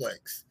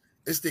complex.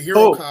 It's the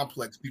hero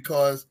complex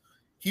because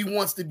he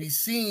wants to be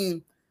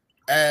seen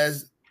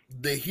as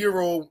the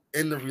hero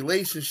in the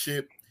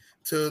relationship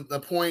to the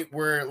point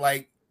where,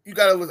 like, you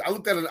gotta look.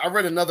 I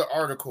read another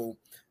article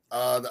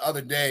the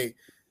other day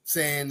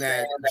saying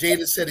that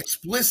Jada said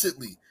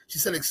explicitly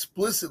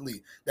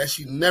that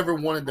she never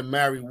wanted to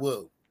marry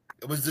Will.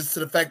 It was just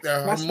to the fact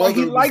that her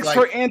mother likes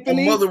her,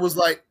 Anthony. Her mother was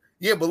like,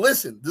 yeah, but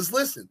listen.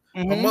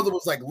 Mm-hmm. Her mother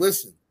was like,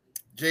 listen,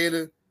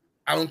 Jada,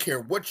 I don't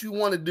care what you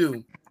want to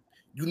do.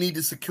 You need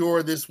to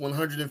secure this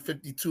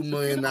 $152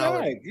 million.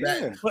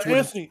 But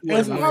Anthony,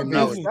 that's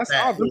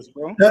obvious,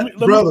 bro.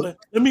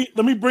 Let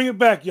me bring it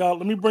back, y'all.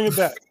 Let me bring it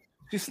back.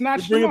 Just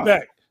snatch bring it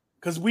back.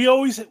 Because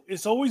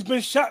it's always been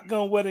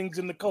shotgun weddings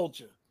in the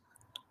culture.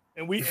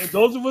 And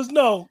those of us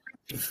know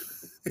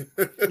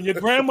when your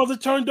grandmother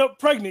turned up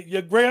pregnant,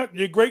 your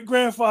great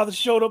grandfather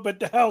showed up at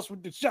the house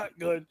with the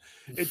shotgun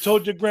and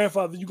told your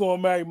grandfather, "You're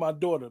gonna marry my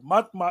daughter."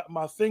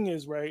 My thing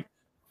is, right,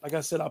 like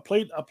I said, I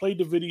played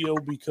the video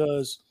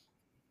because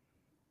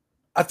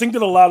I think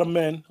that a lot of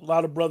men, a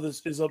lot of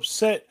brothers is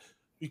upset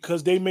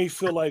because they may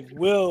feel like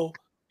Will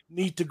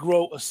need to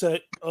grow a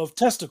set of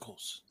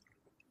testicles.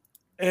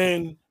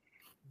 And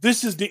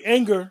this is the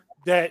anger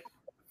that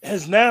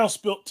has now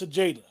spilt to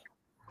Jada.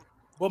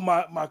 But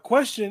my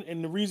question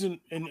and the reason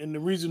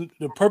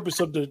the purpose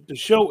of the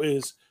show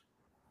is,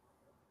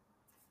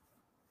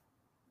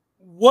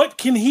 what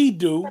can he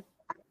do?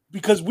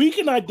 Because we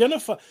can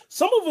identify,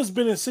 some of us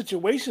been in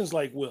situations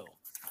like Will,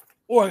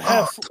 or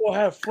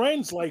have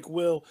friends like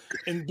Will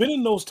and been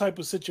in those type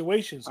of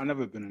situations. I've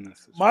never been in that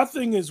situation. My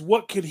thing is,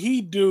 what could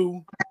he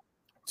do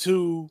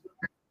to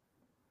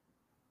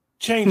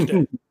change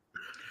that?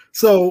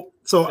 So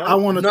I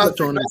want to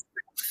touch on this.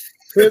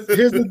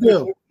 Here's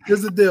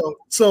the deal.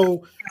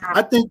 So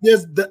I think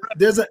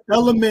there's an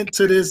element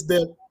to this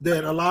that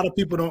a lot of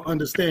people don't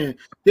understand.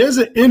 There's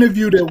an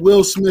interview that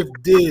Will Smith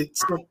did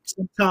some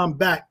time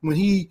back when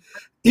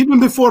even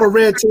before the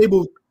Red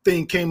Table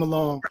thing came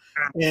along,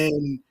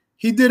 and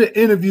he did an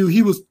interview.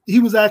 He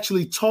was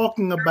actually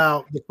talking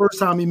about the first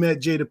time he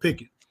met Jada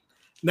Pinkett.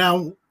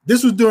 Now,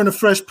 this was during the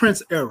Fresh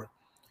Prince era.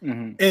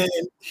 Mm-hmm.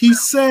 And he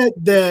said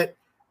that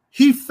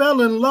he fell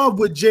in love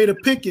with Jada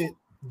Pinkett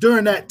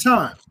during that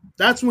time.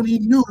 That's when he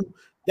knew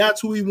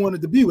that's who he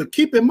wanted to be with.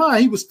 Keep in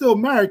mind, he was still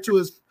married to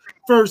his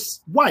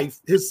first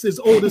wife,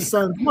 his oldest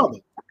son's mother.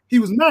 He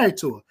was married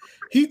to her.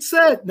 He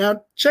said,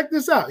 now check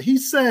this out. He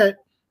said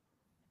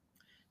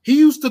he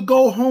used to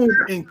go home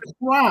and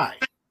cry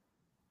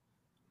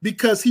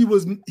because he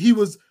was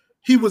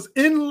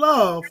in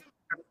love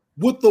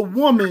with the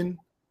woman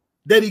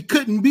that he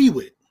couldn't be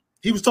with.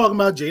 He was talking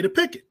about Jada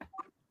Pinkett,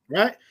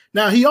 right?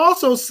 Now, he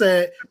also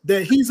said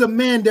that he's a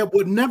man that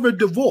would never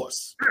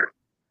divorce.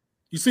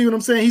 You see what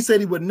I'm saying? He said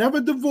he would never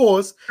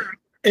divorce.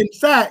 In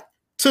fact,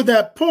 to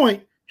that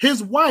point,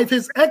 his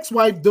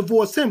ex-wife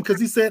divorced him because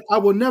he said, I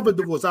will never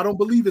divorce. I don't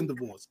believe in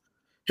divorce.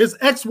 His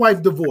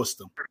ex-wife divorced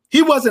him.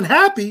 He wasn't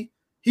happy.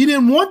 He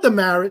didn't want the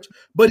marriage,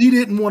 but he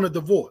didn't want a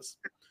divorce.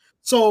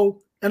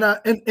 So, to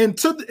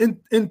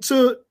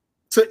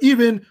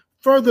even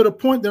further the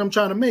point that I'm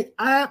trying to make,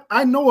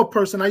 I know a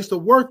person I used to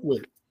work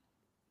with.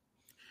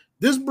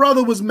 This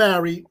brother was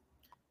married.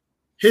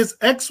 His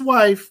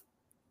ex-wife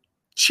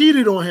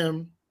cheated on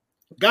him,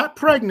 got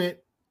pregnant,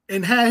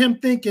 and had him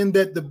thinking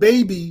that the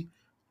baby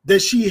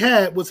that she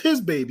had was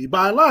his baby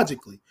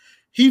biologically.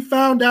 He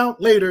found out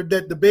later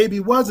that the baby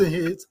wasn't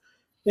his,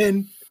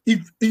 and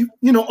he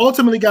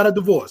ultimately got a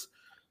divorce.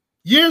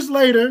 Years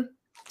later,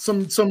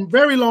 some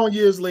very long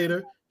years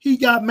later, he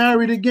got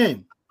married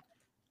again.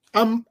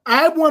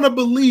 I want to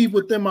believe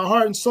within my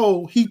heart and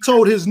soul he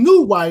told his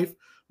new wife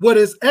what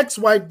his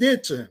ex-wife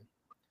did to him.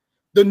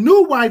 The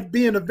new wife,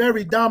 being a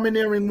very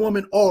domineering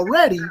woman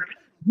already,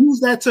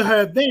 used that to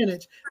her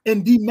advantage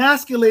and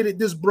demasculated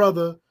this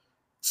brother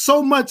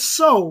so much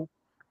so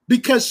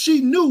because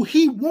she knew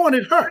he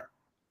wanted her.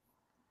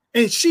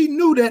 And she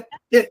knew that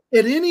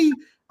at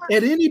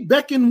any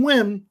beck and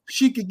whim,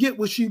 she could get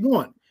what she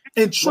wanted.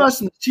 And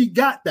trust me, she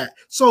got that.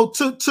 So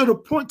to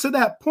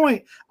that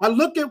point, I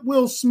look at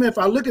Will Smith,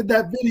 I look at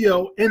that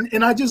video,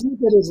 and I just look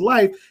at his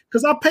life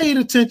because I paid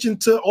attention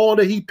to all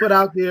that he put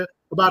out there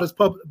about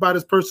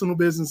his personal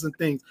business and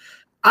things.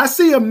 I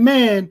see a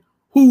man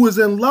who was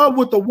in love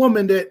with a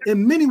woman that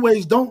in many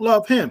ways don't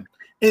love him.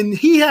 And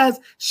she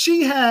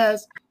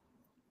has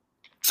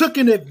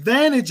taken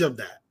advantage of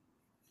that.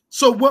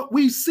 So what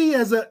we see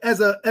as a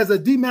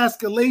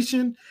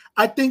demasculation,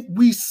 I think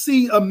we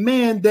see a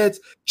man that's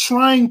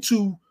trying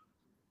to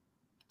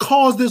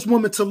cause this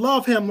woman to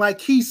love him like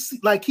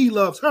he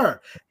loves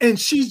her, and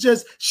she's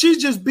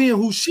just being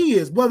who she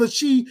is. Whether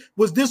she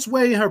was this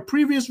way in her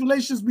previous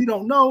relations, we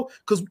don't know,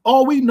 because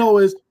all we know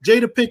is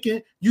Jada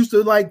Pinkett used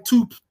to like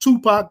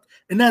Tupac,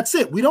 and that's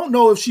it. We don't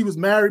know if she was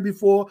married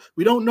before.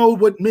 We don't know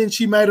what men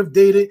she might have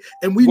dated,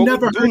 and we what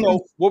never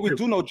we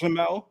do know,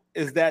 Jamel,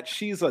 is that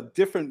she's a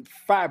different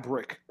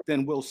fabric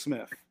than Will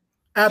Smith.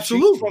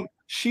 Absolutely.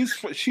 She's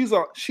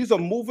a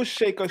mover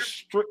shaker,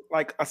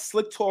 like a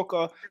slick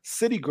talker,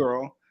 city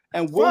girl.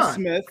 And Will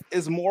Smith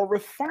is more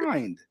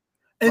refined,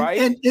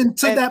 right? And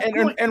to that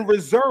point, and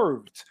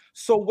reserved.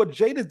 So what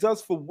Jada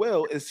does for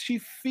Will is she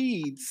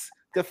feeds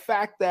the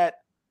fact that,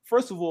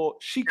 first of all,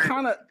 she's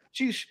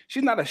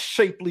not a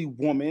shapely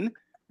woman.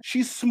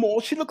 She's small.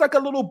 She looked like a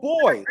little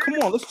boy. Come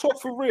on, let's talk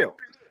for real.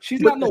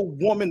 She's not no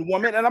woman.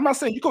 And I'm not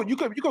saying you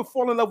could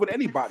fall in love with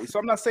anybody. So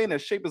I'm not saying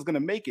that shape is gonna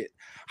make it.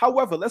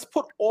 However, let's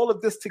put all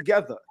of this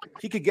together.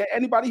 He could get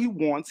anybody he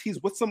wants. He's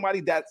with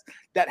somebody that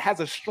has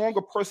a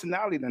stronger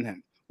personality than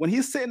him. When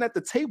he's sitting at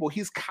the table,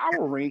 he's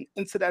cowering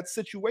into that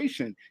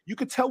situation. You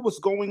could tell what's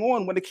going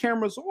on when the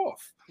camera's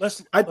off. I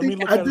have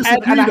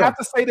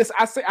to say this.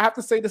 I have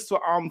to say this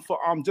for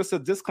just a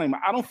disclaimer.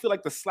 I don't feel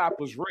like the slap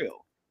was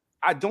real.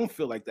 I don't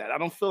feel like that.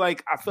 I feel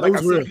like I've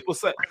seen people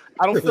say.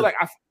 I don't feel like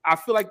I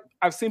feel like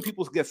I've seen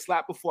people get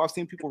slapped before. I've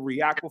seen people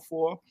react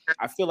before.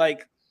 I feel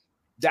like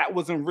that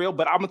wasn't real.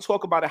 But I'm gonna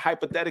talk about it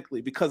hypothetically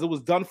because it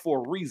was done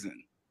for a reason.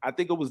 I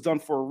think it was done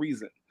for a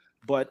reason.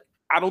 But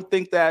I don't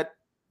think that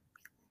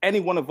any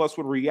one of us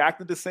would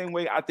react the same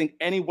way. I think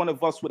any one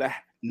of us would have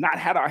not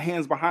had our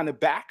hands behind the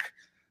back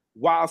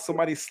while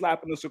somebody's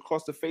slapping us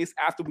across the face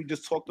after we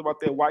just talked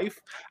about their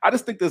wife. I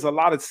just think there's a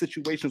lot of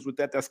situations with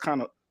that's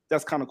kind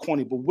of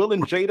corny. But Will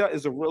and Jada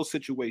is a real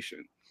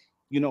situation,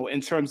 in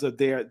terms of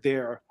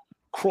their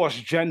cross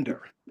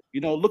gender.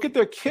 Look at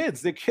their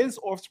kids. Their kids'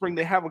 offspring,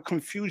 they have a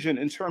confusion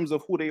in terms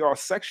of who they are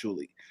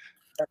sexually.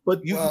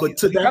 But you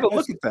gotta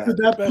look at that. To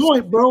that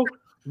point, bro.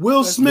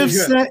 Will Smith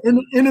said in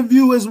an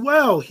interview as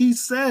well. He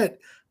said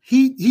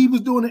he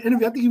was doing an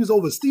interview. I think he was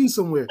overseas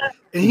somewhere,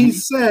 and he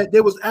said they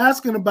was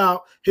asking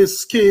about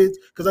his kids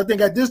because I think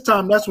at this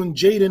time that's when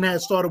Jaden had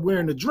started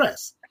wearing the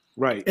dress,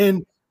 right?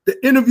 And the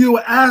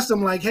interviewer asked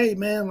him like, "Hey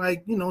man,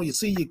 like you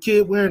see your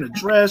kid wearing a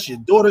dress, your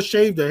daughter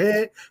shaved her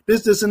head,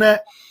 this and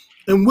that."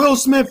 And Will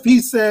Smith, he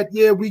said,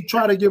 "Yeah, we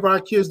try to give our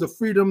kids the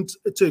freedom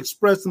to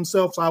express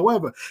themselves.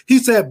 However, he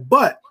said,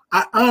 but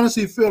I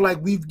honestly feel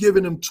like we've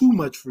given them too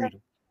much freedom."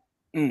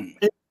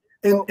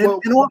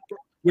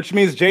 Which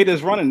means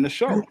Jada's running the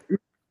show.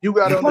 You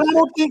got to.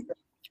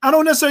 I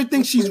don't necessarily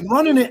think she's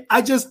running it.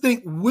 I just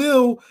think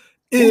Will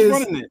is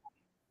running it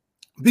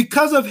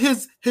because of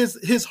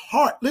his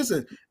heart.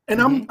 Listen, and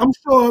I'm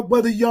sure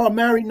whether y'all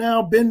married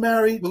now, been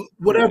married,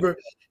 whatever.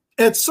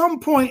 At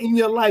some point in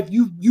your life,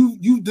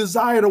 you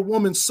desired a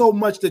woman so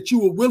much that you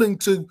were willing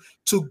to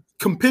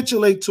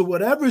capitulate to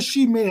whatever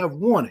she may have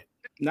wanted.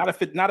 Not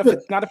if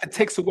it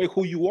takes away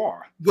who you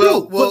are.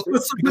 Well,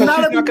 because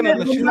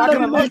she's not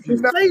gonna love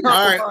you.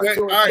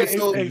 All right.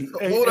 So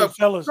hold up,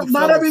 fellas.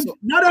 Not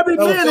every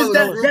man is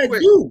that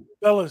you,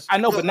 fellas. I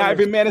know, but not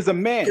every man is a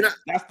man.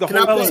 That's the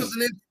whole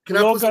thing. Can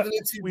I put something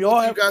into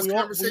you guys'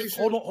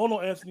 conversation? Hold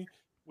on, Anthony.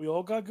 We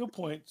all got good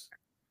points.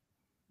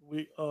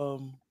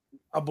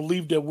 I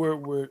believe that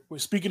we're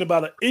speaking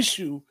about an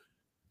issue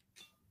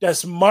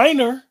that's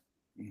minor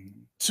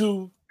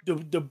to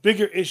the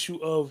bigger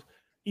issue of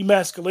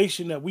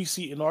emasculation that we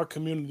see in our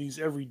communities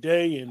every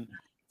day and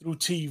through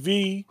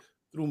TV,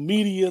 through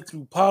media,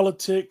 through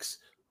politics,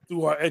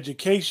 through our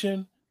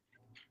education.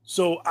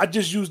 So I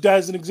just use that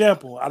as an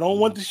example. I don't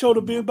want the show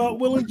to be about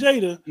Will and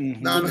Jada.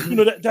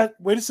 That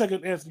wait a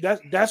second, Anthony.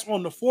 That's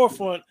on the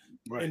forefront,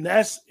 right, and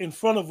that's in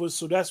front of us.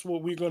 So that's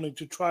what we're going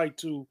to try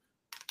to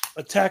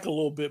attack a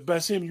little bit.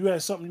 Basim, you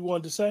had something you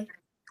wanted to say?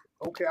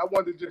 Okay, I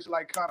wanted to just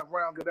kind of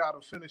round it out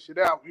and finish it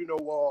out.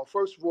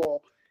 First of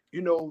all,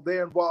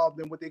 they're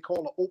involved in what they call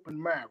an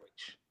open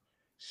marriage.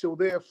 So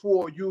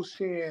therefore, you're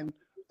seeing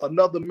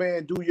another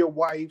man do your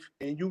wife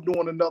and you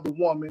doing another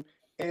woman.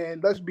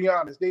 And let's be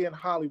honest, they in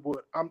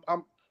Hollywood.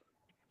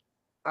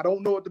 I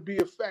don't know it to be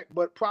a fact,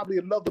 but probably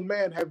another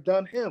man have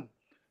done him.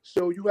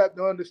 So you have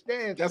to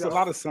understand. There's a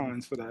lot of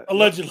signs for that.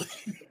 Allegedly.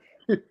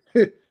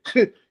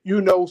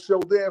 So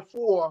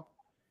therefore,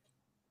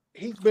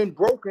 he's been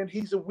broken.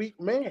 He's a weak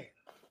man.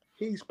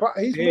 He's more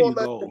or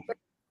less.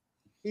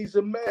 He's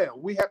a male.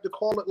 We have to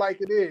call it like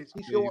it is.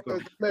 He's showing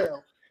us a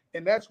male.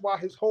 And that's why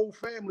his whole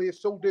family is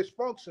so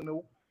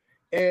dysfunctional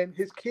and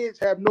his kids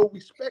have no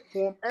respect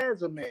for him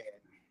as a man.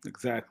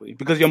 Exactly.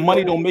 Because your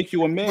money don't make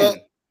you a man.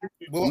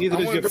 Well, Neither I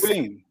does your wanted to say,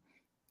 fame.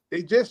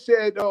 They just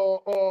said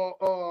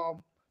the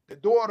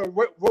daughter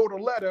wrote a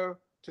letter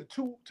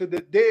to the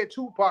dead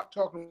Tupac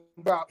talking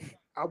about,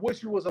 I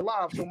wish you was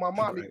alive so my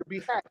mommy Right. could be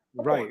happy.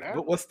 Come Right. on, man.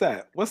 But what's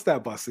that? What's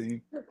that,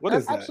 Bussy? What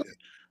is that? Absolutely.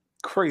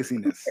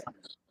 Craziness.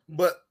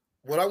 but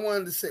what I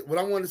wanted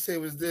to say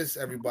was this,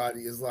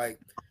 everybody, is like,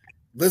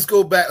 let's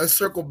go back, let's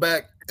circle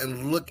back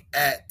and look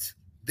at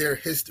their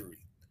history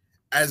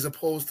as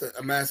opposed to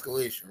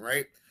emasculation,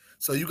 right?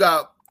 So you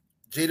got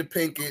Jada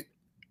Pinkett,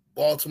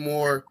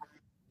 Baltimore,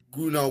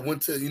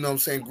 went to, what I'm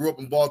saying, grew up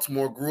in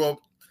Baltimore, grew up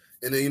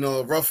in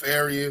a, rough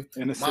area.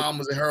 Mom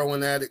was a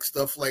heroin addict,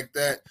 stuff like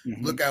that.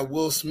 Mm-hmm. Look at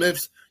Will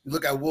Smith's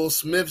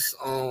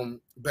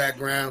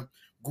background,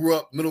 grew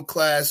up middle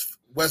class,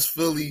 West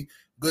Philly,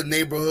 good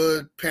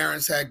neighborhood.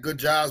 Parents had good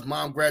jobs.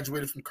 Mom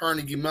graduated from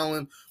Carnegie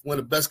Mellon, one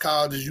of the best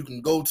colleges you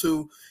can go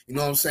to. You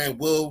know what I'm saying?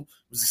 Will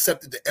was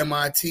accepted to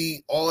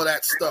MIT, all of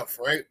that stuff,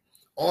 right?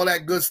 All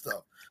that good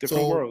stuff.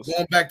 Different so worlds.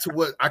 Going back to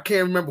what I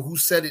can't remember who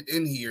said it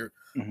in here,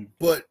 mm-hmm.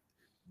 but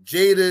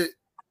Jada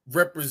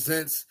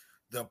represents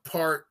the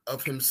part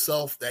of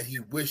himself that he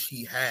wished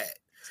he had.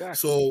 Exactly.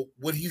 So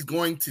what he's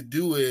going to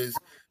do is,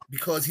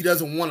 because he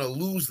doesn't want to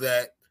lose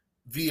that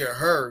via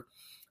her,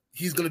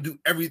 he's going to do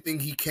everything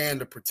he can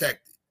to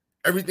protect it.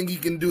 Everything he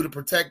can do to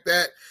protect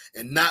that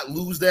and not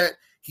lose that,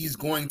 he's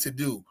going to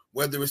do,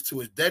 whether it's to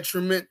his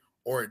detriment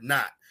or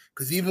not.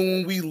 Because even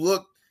when we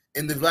look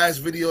in the last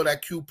video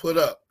that Q put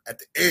up, at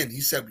the end,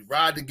 he said, we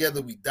ride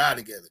together, we die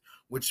together,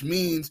 which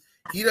means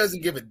he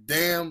doesn't give a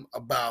damn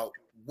about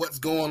what's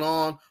going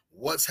on,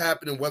 what's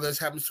happening, whether it's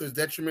happening to his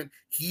detriment.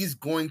 He's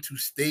going to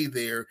stay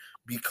there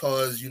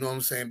because,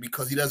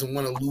 because he doesn't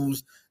want to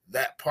lose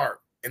that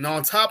part. And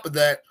on top of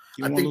that,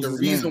 I think the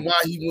reason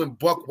why he went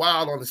buck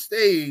wild on the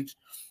stage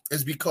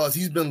is because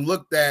he's been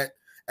looked at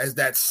as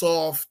that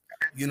soft,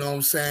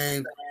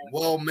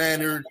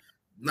 well-mannered,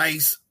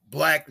 nice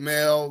black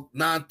male,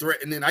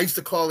 non-threatening. I used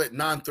to call it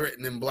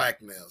non-threatening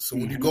black male. So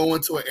when you go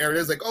into an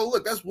area, it's like, oh,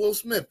 look, that's Will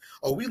Smith.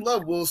 Oh, we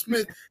love Will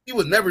Smith. He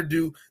would never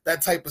do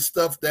that type of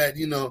stuff that,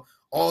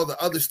 all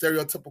the other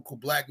stereotypical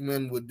black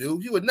men would do.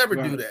 He would never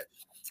do that.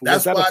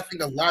 That's why I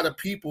think a lot of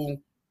people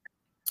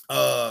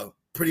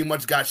pretty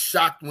much got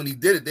shocked when he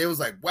did it. They was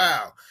like,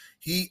 wow,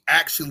 he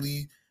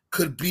actually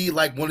could be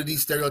like one of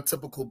these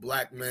stereotypical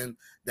black men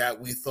that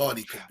we thought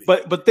he could be.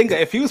 But think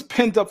if he was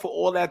pinned up for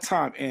all that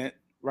time, and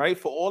right,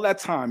 for all that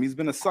time, he's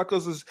been a sucker.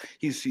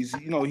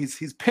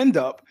 He's pinned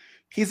up.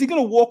 Is he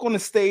gonna walk on the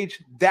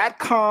stage that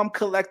calm,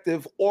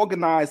 collective,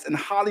 organized in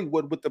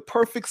Hollywood with the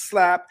perfect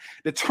slap,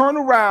 to turn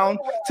around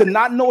to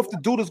not know if the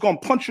dude is gonna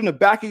punch you in the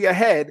back of your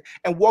head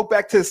and walk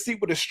back to his seat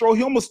with a straw?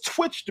 He almost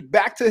twitched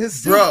back to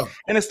his seat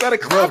and it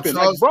started clapping.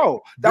 That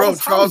was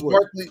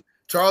Hollywood.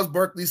 Charles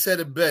Barkley said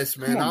it best,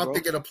 man. I don't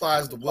think it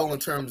applies to Will in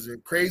terms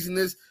of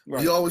craziness.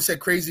 Right. He always said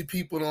crazy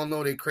people don't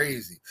know they're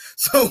crazy.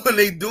 So when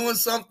they doing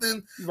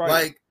something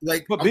like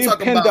but I'm being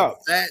talking pinned about up.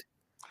 that.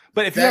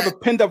 But if you have a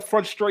pinned up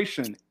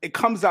frustration, it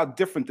comes out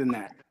different than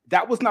that.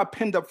 That was not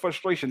pinned up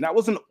frustration. That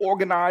wasn't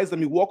organized.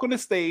 Walk on the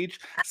stage,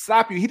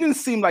 slap you. He didn't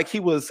seem like he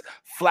was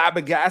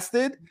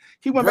flabbergasted.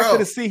 He went back to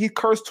the seat. He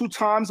cursed 2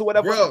 times or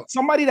whatever.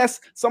 Somebody that's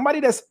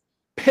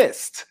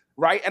pissed,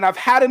 right? And I've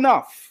had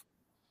enough.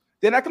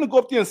 They're not going to go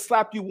up there and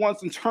slap you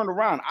once and turn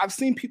around. I've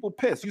seen people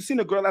pissed. You've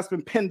seen a girl that's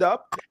been pinned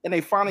up and they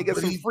finally get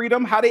some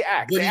freedom. How they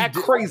act? They act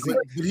crazy.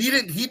 But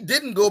he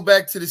didn't go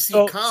back to the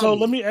seat. So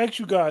let me ask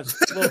you guys.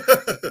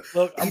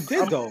 Look, I'm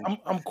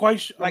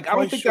quite sure. I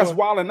don't think that's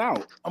wilding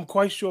out. I'm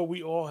quite sure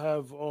we all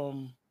have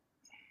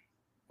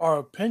our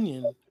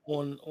opinion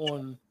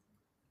on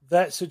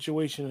that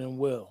situation in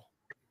Will,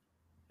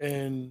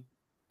 and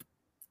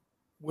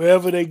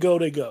wherever they go,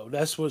 they go.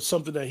 That's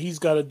something that he's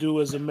got to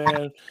do as a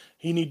man.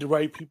 He need the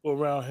right people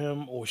around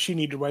him, or she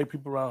need the right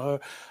people around her.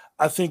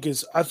 I think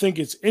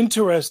it's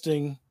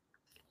interesting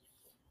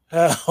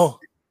how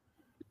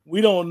we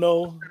don't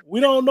know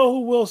who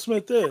Will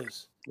Smith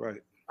is.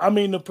 Right.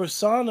 The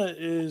persona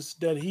is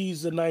that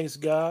he's a nice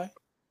guy,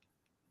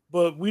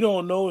 but we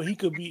don't know. He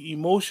could be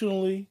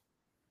emotionally,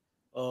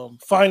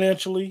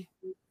 financially,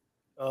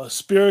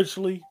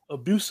 spiritually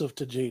abusive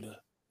to Jada.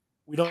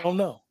 We don't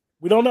know.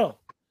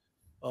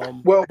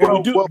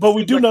 But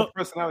we do know.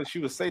 Personality, she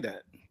would say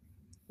that.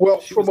 Well,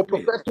 from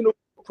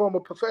a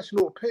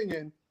professional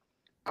opinion,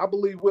 I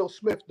believe Will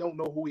Smith don't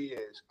know who he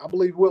is. I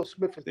believe Will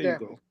Smith is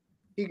damaged.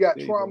 He got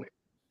trauma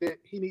that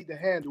he need to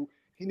handle.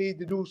 He need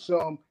to do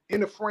some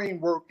inner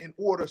framework in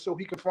order so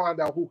he can find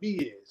out who he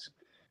is.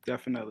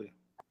 Definitely,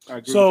 I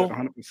agree with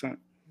that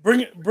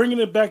 100%. Bringing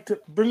it back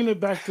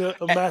to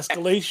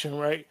emasculation,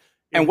 right?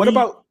 And what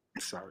about?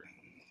 Sorry,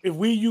 if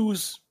we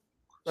use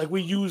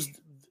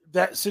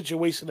that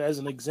situation as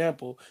an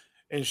example,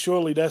 and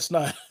surely that's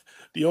not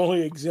the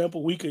only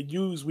example we could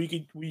use. We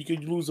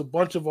could use a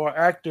bunch of our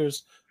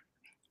actors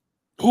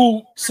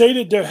who say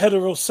that they're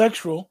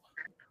heterosexual,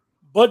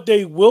 but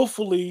they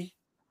willfully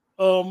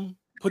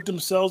put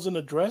themselves in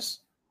a dress.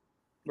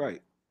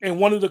 Right. And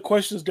one of the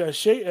questions that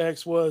Shay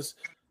asked was,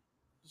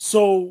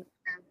 so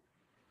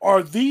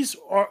are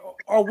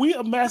are we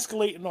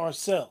emasculating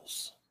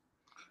ourselves?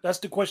 That's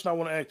the question I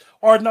want to ask.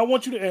 Arden, I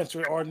want you to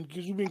answer it, Arden,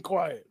 because you've been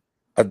quiet.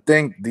 I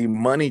think the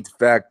money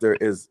factor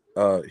is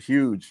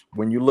huge.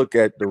 When you look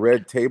at the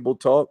red table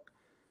talk,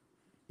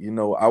 you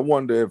know, I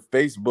wonder if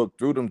Facebook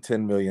threw them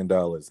 $10 million,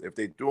 if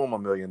they threw them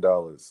 $1 million.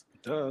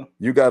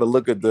 You got to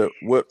look at the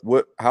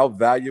how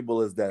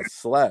valuable is that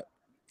slap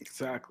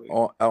Exactly.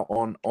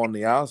 on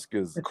the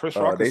Oscars. And Chris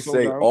Rock They is sold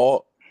say out.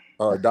 all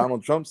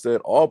Donald Trump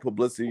said all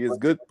publicity is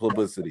good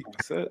publicity.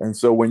 That's it. And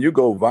so when you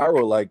go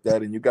viral like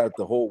that and you got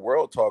the whole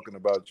world talking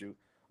about you,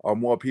 are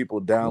more people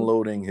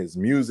downloading his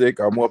music?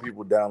 Are more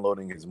people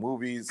downloading his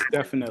movies?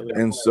 Definitely.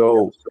 And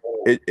so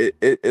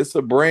it's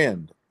a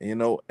brand, you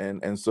know,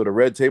 and so the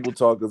red table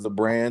talk is a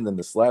brand and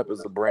the slap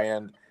is a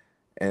brand.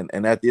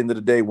 And at the end of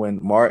the day, when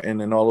Martin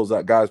and all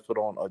those guys put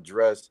on a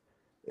dress,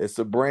 it's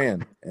a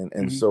brand.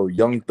 And so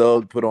Young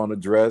Thug put on a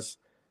dress.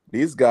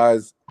 These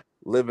guys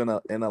live in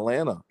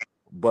Atlanta,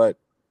 but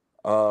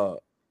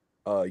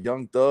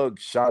Young Thug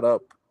shot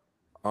up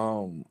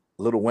Lil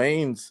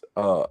Wayne's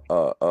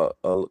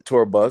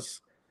tour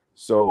bus.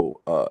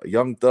 So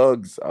Young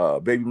Thug's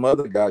baby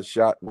mother got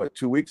shot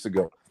 2 weeks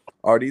ago.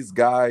 Are these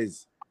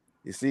guys?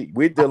 You see,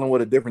 we're dealing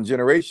with a different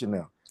generation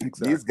now.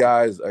 Exactly. These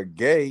guys are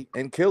gay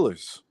and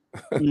killers.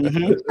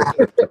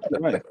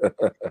 Right.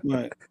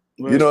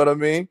 You know what I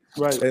mean?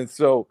 Right. And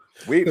so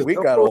we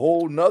got a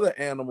whole nother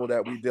animal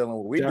that we dealing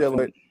with. We dealing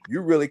with,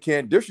 you really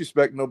can't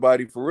disrespect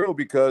nobody for real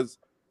because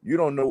you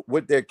don't know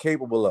what they're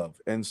capable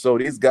of. And so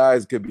these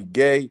guys could be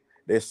gay.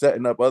 They're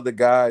setting up other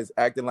guys,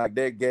 acting like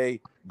they're gay,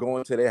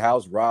 going to their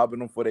house, robbing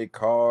them for their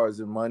cars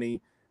and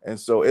money. And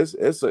so it's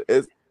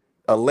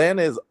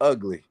Atlanta is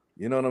ugly.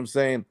 You know what I'm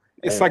saying?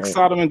 It's like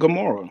Sodom and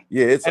Gomorrah.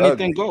 Yeah, it's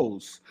anything ugly.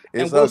 goes.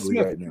 It's and Will ugly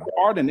Smith, right now.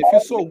 Arden, if you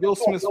saw Will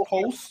Smith's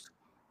post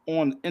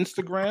on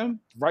Instagram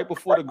right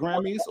before the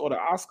Grammys or the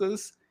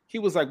Oscars, he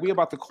was like, "We're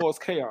about to cause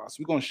chaos.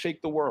 We're gonna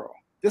shake the world."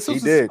 This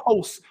was his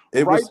post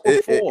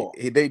before.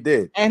 They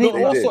did. And he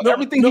also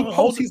everything he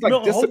posts, he's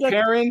like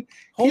disappearing.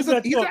 He's an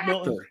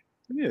actor.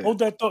 Yeah. Hold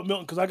that thought,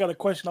 Milton, because I got a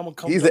question. I'm gonna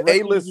come. He's an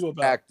A-list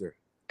actor.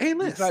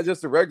 A-list. He's not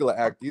just a regular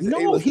actor. He's an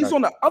A-list he's actor.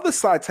 on the other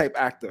side type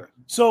actor.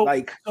 So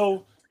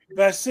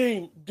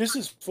Basim, this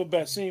is for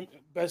Basim,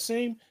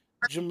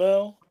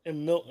 Jamel,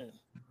 and Milton.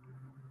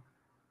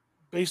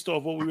 Based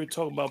off what we were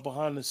talking about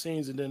behind the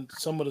scenes, and then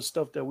some of the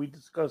stuff that we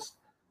discussed,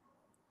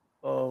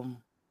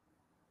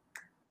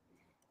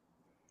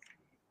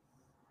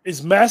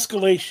 is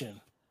masculation.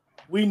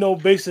 We know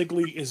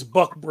basically is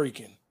buck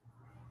breaking.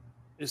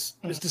 It's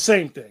the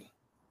same thing.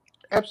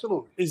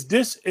 Absolutely. Is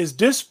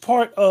this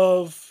part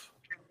of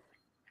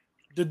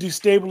the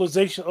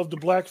destabilization of the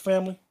black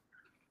family?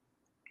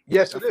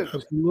 Yes, it is.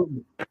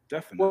 Absolutely.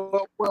 Definitely.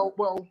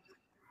 Well.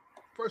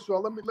 First of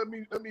all,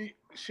 let me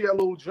share a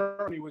little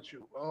journey with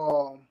you.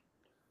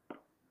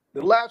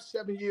 The last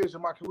 7 years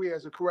of my career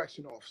as a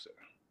correction officer,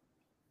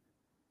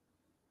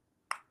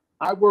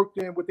 I worked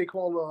in what they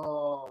call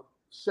a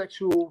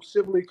sexual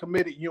civilly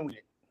committed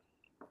unit,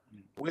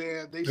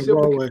 where they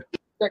civilly commit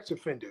sex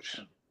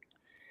offenders.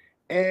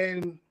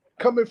 And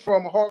coming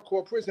from a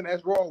hardcore prison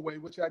as Broadway,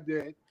 which I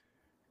did,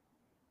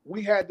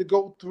 we had to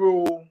go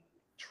through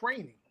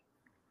training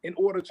in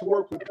order to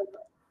work with them.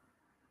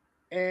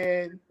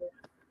 And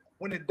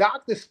when the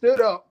doctor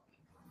stood up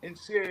and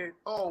said,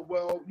 "Oh,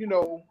 well, you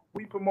know,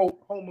 we promote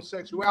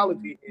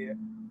homosexuality here,"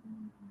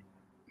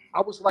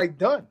 I was like,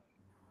 done.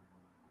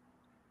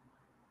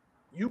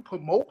 You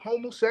promote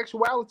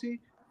homosexuality?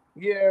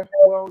 Yeah,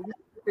 well,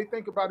 they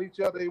think about each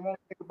other. They won't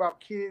think about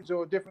kids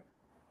or different.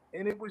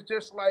 And it was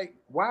just like,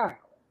 wow.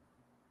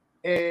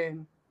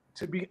 And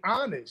to be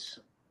honest,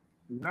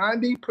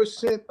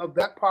 90% of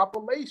that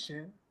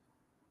population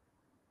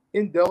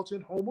indulge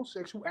in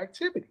homosexual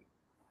activity.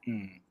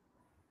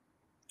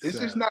 This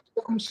is not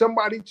something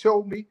somebody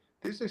told me.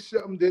 This is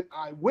something that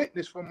I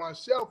witnessed for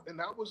myself.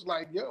 And I was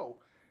like, yo,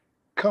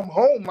 come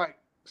home, like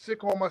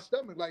sick on my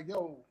stomach, like,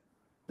 yo,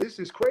 this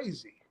is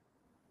crazy.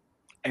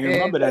 And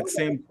remember, that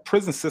same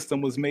prison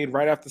system was made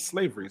right after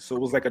slavery. So it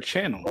was like a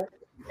channel.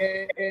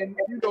 And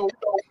you know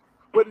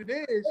what it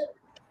is?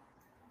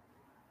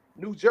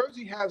 New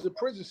Jersey has a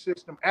prison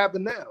system,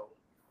 Avenel,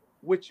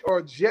 which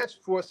are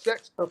just for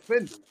sex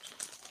offenders.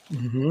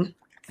 Mm-hmm.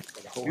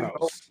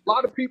 A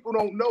lot of people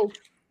don't know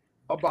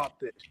about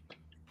this.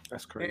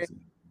 That's crazy. And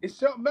it's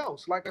something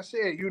else. Like I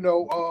said, you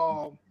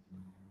know,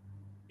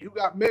 you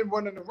got men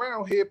running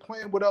around here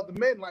playing with other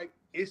men like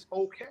it's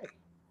okay.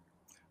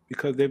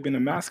 Because they've been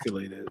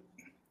emasculated.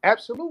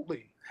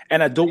 Absolutely.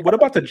 And what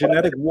about the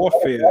genetic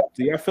warfare?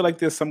 Do y'all feel like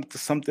there's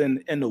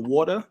something in the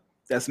water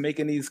that's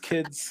making these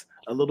kids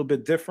a little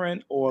bit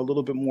different or a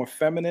little bit more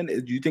feminine?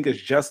 Do you think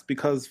it's just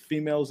because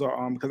females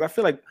are because I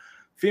feel like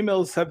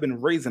females have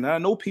been raised, and I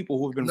know people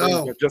who have been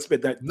raised with just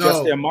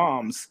their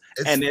moms,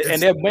 and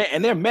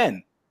they're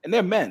men.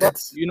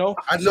 You know,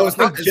 I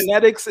think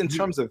genetics in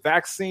terms of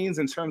vaccines,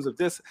 in terms of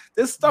this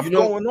stuff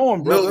going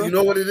on, brother. You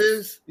know what it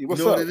is?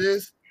 What's up? What it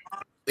is?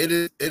 It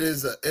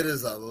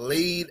is a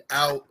laid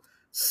out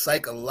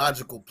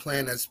psychological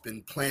plan that's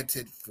been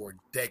planted for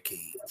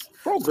decades.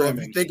 Programming.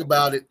 So if you think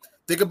about it,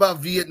 Think about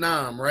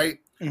Vietnam, right?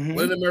 Mhm.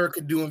 What did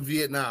America do in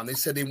Vietnam? They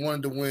said they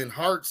wanted to win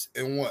hearts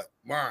and what?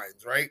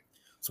 Minds, right?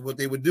 So what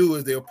they would do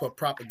is they would put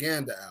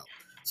propaganda out.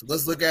 So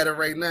let's look at it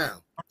right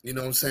now. You know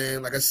what I'm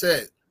saying? Like I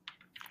said,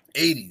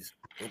 80s,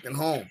 broken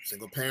home,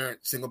 single parent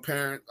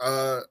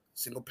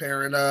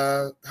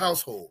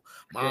household,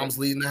 mom's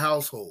leading the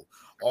household.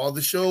 All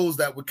the shows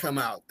that would come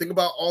out. Think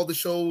about all the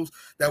shows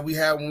that we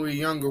had when we were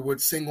younger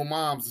with single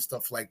moms and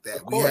stuff like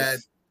that.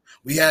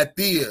 We had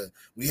Thea,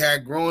 we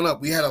had Growing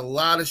Up, we had a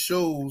lot of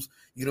shows,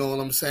 you know what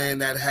I'm saying,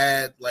 that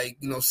had like,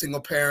 you know, single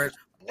parent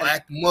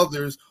black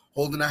mothers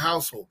holding a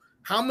household.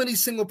 How many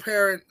single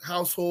parent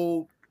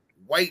household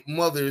white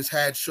mothers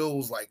had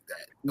shows like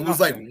that? It was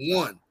like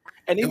one.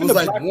 And It even was the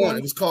like black one. ones,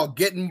 It was called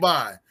Getting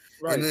By.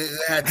 right? And it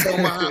had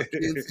Thelma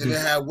Hopkins and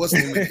it had what's the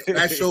name?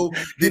 That show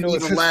didn't know,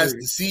 it's even last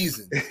history. the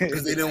season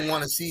because they didn't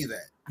want to see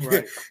that.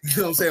 Right. You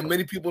know what I'm saying?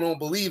 Many people don't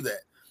believe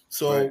that.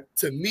 So Right.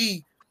 to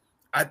me,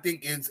 I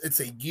think it's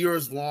a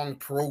years-long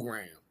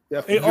program.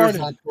 Definitely.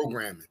 Years-long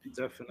programming.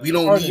 Definitely. We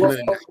don't Arden, need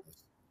millennials. let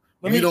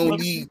We me- don't let-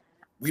 need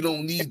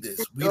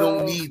this. We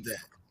don't need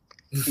that.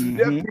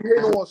 Definitely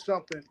hit on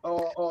something.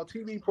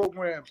 TV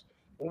programs.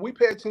 When we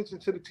pay attention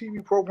to the TV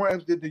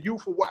programs that the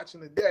youth are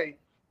watching today,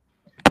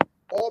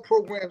 all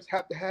programs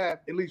have to have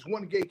at least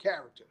one gay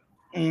character.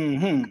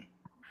 Mm-hmm.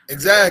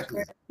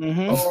 Exactly.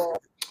 Mm-hmm. Uh,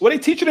 What they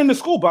teach it in the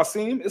school,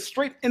 Basim, it's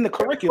straight in the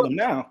curriculum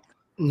now.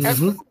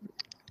 Mhm.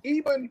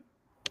 even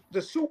the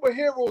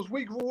superheroes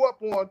we grew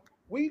up on,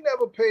 we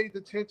never paid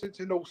attention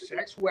to no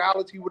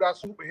sexuality with our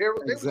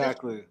superheroes. They were just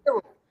Exactly.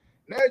 heroes.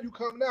 Now you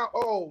coming out,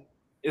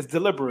 It's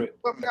deliberate.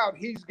 coming out,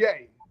 he's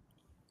gay.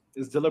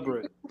 It's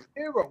deliberate.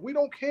 Hero. We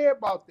don't care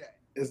about that.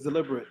 It's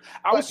deliberate.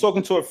 I was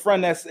talking to a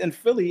friend that's in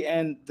Philly,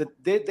 and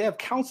they have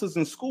counselors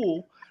in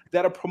school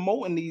that are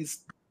promoting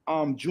these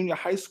junior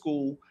high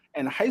school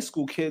and high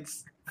school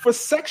kids for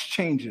sex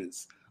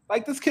changes.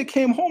 Like this kid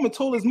came home and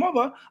told his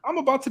mother, "I'm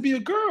about to be a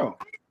girl,"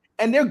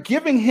 and they're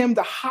giving him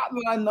the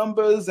hotline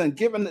numbers and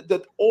giving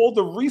all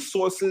the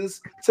resources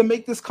to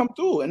make this come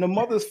through. And the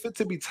mother's fit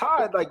to be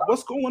tied. Like,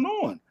 what's going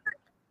on?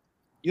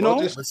 You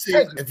know? But see,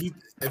 if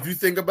you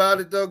think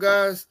about it though,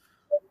 guys,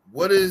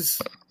 what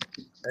is,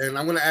 and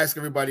I'm going to ask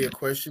everybody a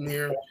question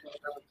here.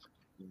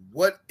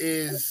 What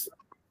is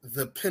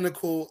the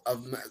pinnacle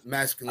of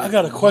masculinity? I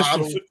got a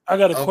question. Model I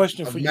got a of-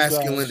 question of for you guys.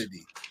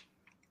 masculinity.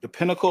 The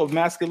pinnacle of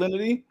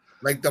masculinity.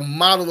 Like the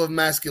model of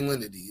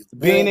masculinity.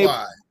 Being able-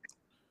 worldwide.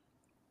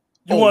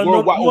 You Oh, want to know?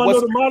 worldwide. You want to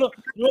What's- know the model?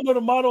 You want to know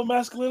the model of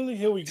masculinity?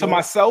 Here we go. To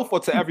myself or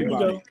to Here we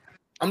everybody? go.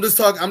 I'm just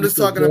talking This is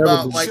about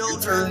terrible. like in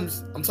Children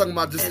terms. I'm talking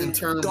about just in and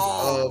terms of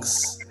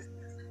dogs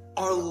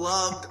are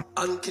loved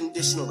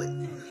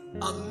unconditionally.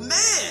 A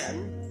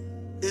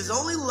man is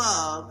only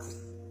loved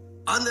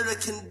under the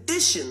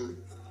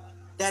condition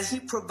that he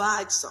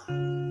provides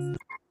something.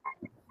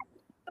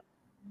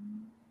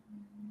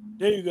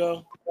 There you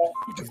go.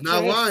 he's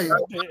not lying.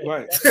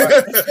 Right.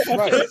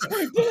 Right.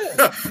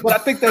 But I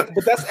think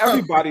but that's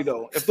everybody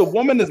though. If the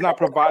woman is not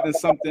providing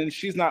something,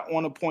 she's not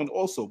on a point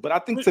also. But I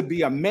think to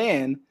be a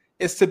man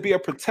is to be a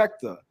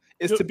protector,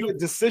 is to be a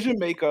decision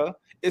maker,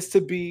 is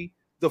to be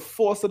the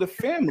force of the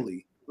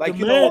family. Like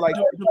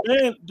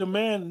the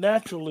man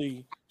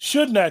naturally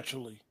should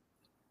naturally.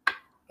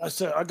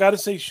 I gotta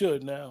say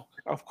should now.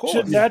 Of course.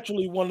 Should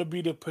naturally want to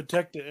be the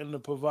protector and the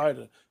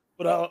provider.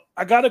 But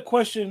I got a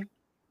question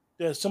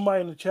that somebody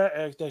in the chat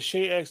asked, that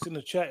Shay asked in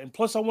the chat, and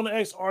plus I want to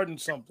ask Arden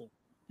something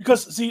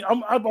because see, I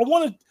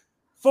want to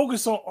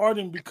focus on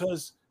Arden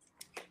because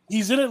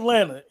he's in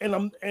Atlanta,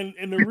 and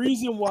the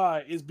reason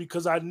why is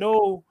because I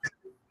know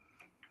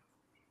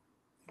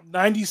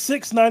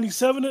 96,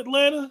 97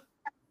 Atlanta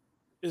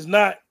is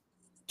not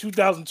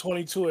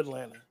 2022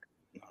 Atlanta.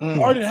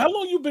 Arden, how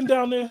long you been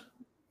down there?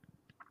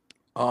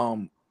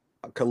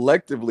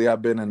 Collectively,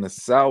 I've been in the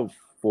South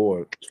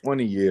for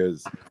 20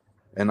 years,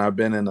 and I've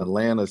been in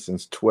Atlanta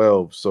since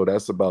 12, so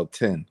that's about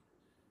 10.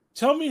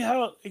 Tell me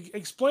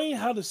explain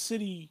how the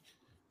city,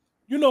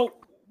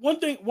 one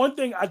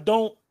thing I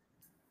don't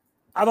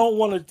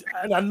want to,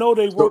 and I know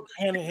they work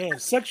hand in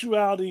hand.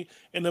 Sexuality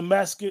and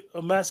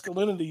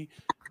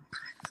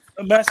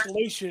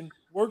emasculation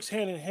works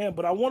hand in hand,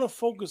 but I want to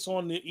focus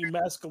on the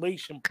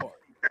emasculation part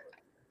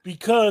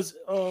because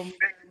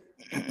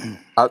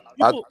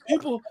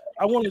people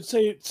I want to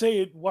say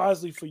it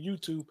wisely for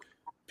YouTube.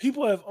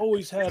 People have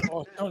always had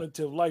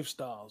alternative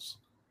lifestyles.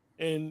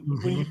 And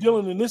when you're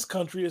dealing in this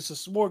country, it's a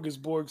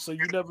smorgasbord, so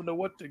you never know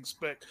what to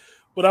expect.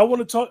 But I want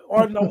to talk,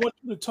 Arden, I want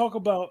you to talk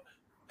about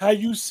how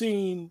you've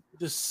seen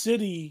the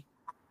city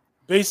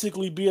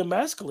basically be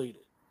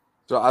emasculated.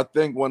 So I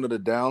think one of the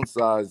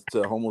downsides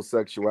to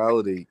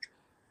homosexuality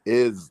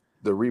is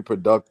the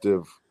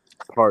reproductive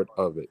part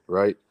of it,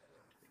 right?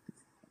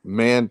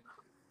 Men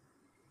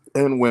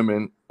and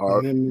women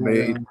are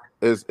made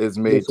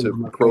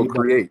to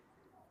procreate.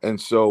 And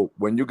so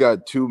when you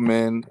got two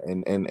men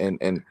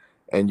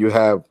and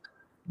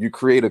you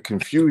create a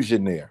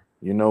confusion there,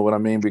 you know what I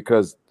mean?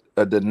 Because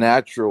the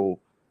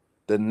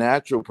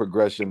natural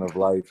progression of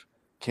life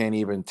can't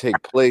even take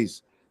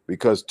place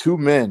because two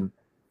men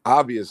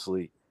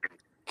obviously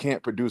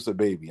can't produce a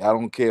baby. I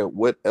don't care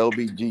what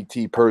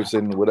LBGT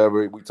person,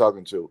 whatever we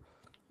talking to.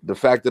 The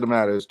fact of the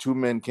matter is 2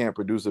 men can't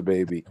produce a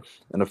baby,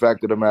 and the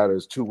fact of the matter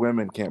is 2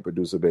 women can't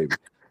produce a baby.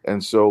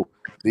 And so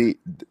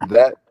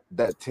that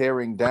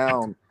tearing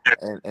down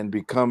and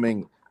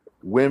becoming,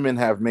 women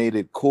have made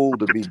it cool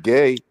to be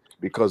gay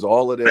because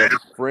all of their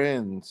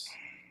friends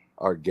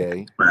are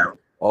gay.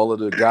 All of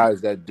the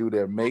guys that do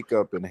their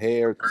makeup and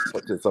hair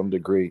to some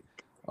degree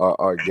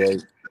are gay.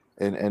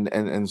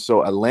 And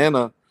so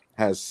Atlanta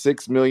has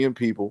 6 million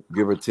people,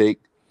 give or take.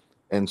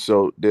 And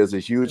so there's a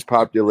huge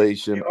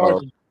population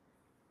of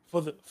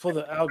for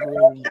the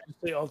algorithm,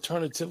 say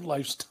alternative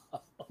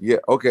lifestyle. Yeah.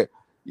 Okay.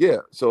 Yeah.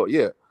 So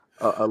yeah,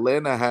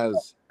 Atlanta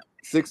has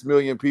 6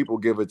 million people,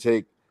 give or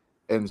take,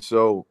 and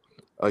so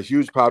a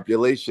huge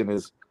population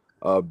is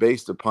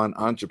based upon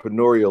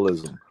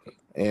entrepreneurialism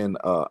and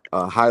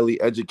highly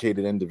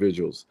educated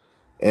individuals,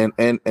 and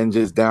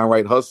just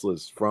downright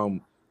hustlers, from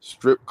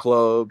strip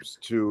clubs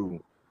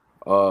to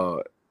uh,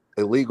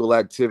 illegal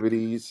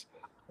activities,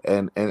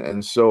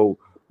 and so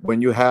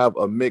when you have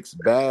a mixed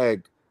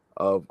bag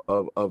of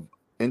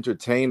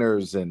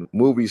entertainers and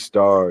movie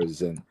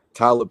stars and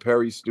Tyler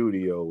Perry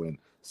Studio and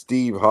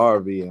Steve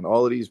Harvey and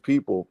all of these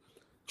people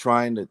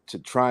trying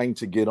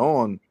to get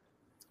on,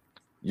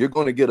 you're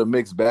going to get a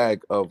mixed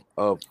bag of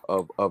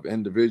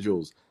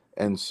individuals.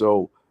 And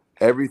so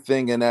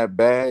everything in that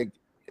bag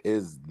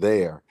is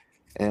there.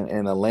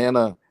 And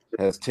Atlanta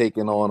has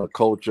taken on a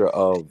culture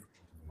of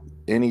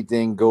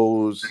anything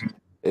goes.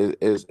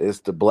 It's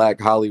the Black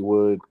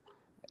Hollywood.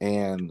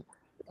 And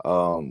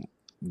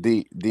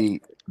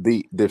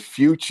the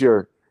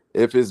future,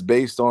 if it's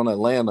based on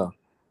Atlanta,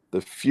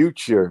 the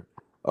future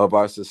of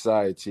our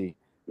society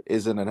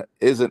is not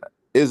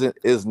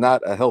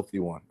a healthy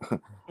one.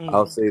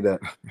 I'll say that.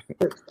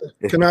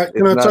 Can I It's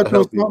not a touch on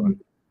healthy something? one.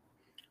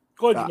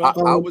 Go ahead,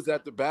 Jamel. I was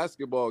at the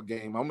basketball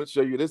game. I'm gonna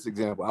show you this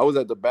example. I was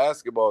at the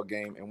basketball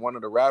game and one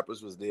of the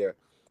rappers was there,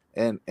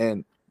 and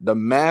the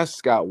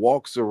mascot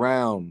walks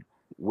around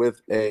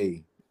with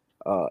a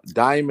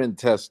diamond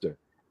tester,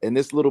 and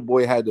this little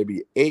boy had to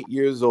be 8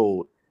 years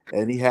old,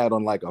 and he had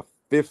on like a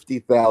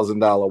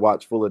 $50,000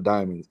 watch full of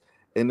diamonds,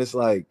 and it's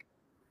like,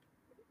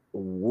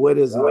 what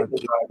is our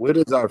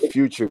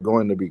future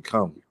going to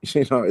become?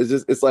 You know,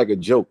 it's like a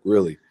joke,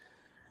 really.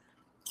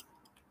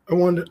 I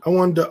wanted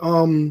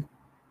to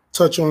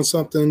touch on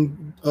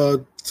something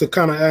to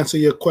kind of answer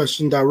your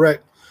question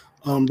direct,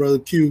 brother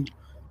Q.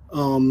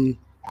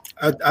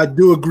 I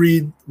do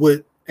agree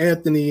with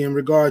Anthony in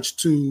regards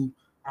to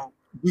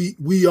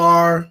we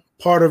are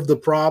part of the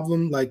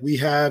problem. Like, we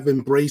have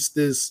embraced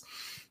this,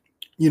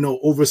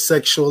 over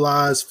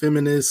sexualized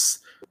feminist,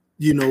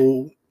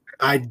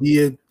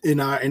 idea in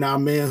our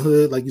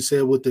manhood, like you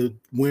said, with the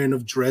wearing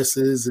of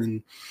dresses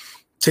and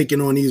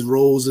taking on these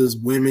roles as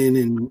women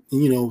and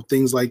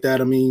things like that.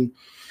 I mean,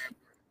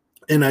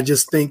 and I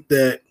just think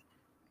that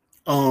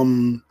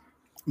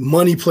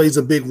money plays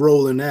a big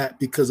role in that,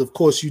 because of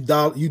course you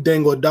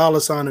dangle a dollar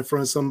sign in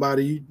front of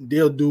somebody,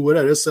 they'll do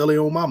whatever. They'll sell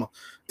their own mama.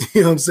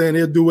 You know what I'm saying?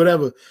 They'll do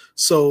whatever.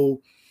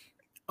 So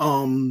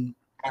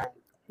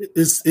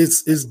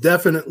it's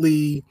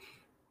definitely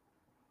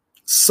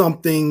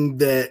something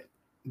that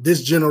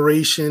this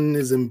generation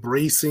is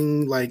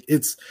embracing. Like,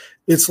 it's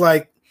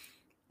like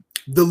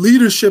the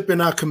leadership in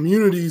our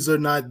communities are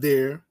not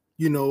there.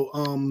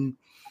 When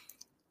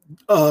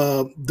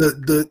I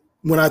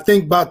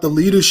think about the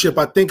leadership,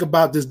 I think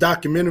about this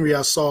documentary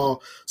I saw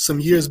some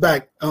years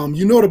back.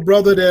 The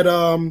brother that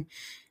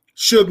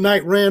Suge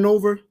Knight ran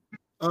over,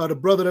 the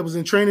brother that was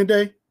in Training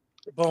Day?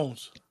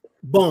 Bones.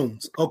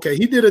 Okay.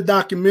 He did a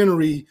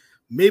documentary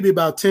maybe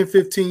about 10,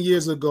 15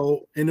 years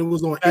ago, and it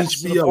was on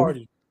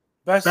HBO.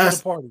 Bastard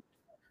the Party.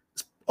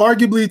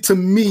 Arguably, to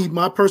me,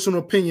 my personal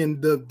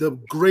opinion, the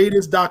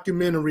greatest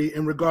documentary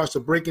in regards to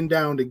breaking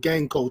down the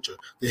gang culture,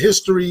 the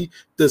history,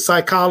 the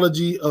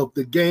psychology of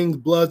the gangs,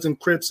 Bloods and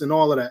Crips, and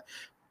all of that.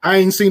 I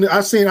ain't seen it.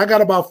 I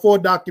got about 4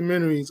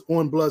 documentaries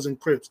on Bloods and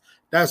Crips.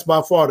 That's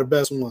by far the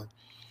best one.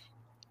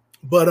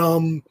 But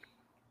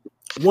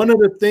one of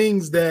the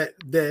things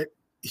that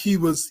he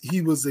was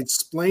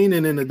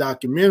explaining in the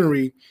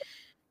documentary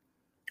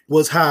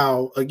was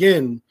how,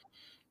 again,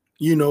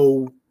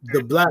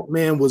 the black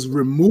man was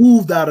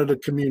removed out of the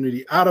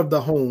community, out of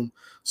the home.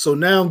 So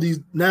now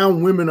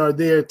women are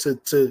there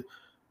to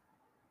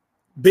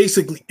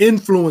basically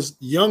influence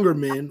younger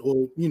men,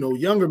 or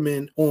younger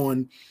men,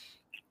 on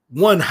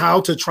one,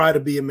 how to try to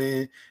be a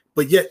man,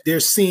 but yet they're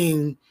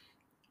seeing,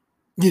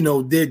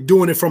 they're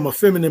doing it from a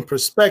feminine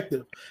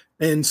perspective.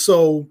 And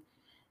so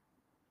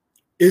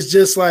it's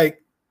just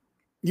like,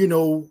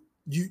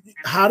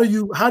 how do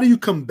you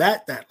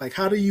combat that? Like,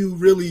 how can you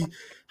really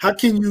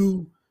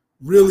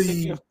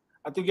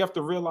I think you have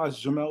to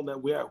realize, Jamel,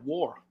 that we're at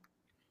war.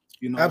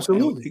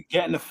 Absolutely.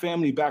 Getting the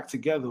family back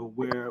together,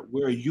 where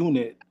we're a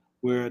unit,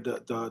 where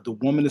the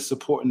woman is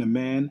supporting the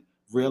man,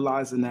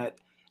 realizing that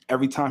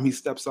every time he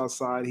steps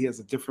outside, he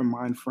has a different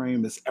mind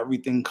frame. It's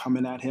everything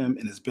coming at him,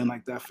 and it's been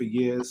like that for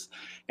years,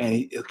 and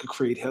it could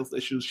create health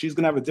issues. She's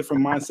gonna have a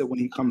different mindset when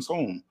he comes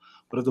home.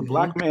 But if the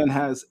black man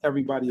has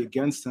everybody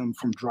against him,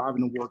 from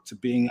driving to work to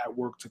being at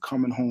work to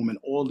coming home, and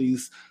all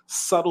these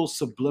subtle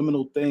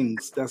subliminal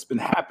things that's been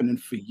happening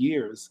for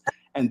years,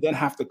 and then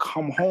have to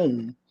come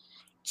home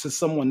to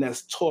someone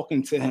that's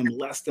talking to him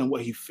less than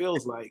what he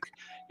feels like,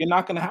 you're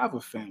not going to have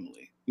a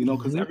family, you know,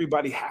 because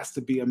everybody has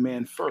to be a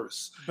man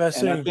first.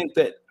 And I think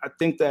that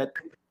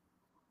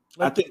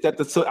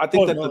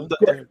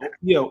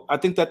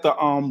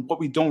what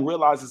we don't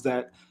realize is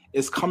that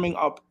it's coming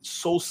up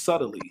so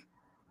subtly,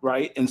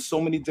 right? And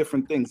so many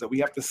different things that we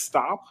have to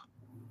stop,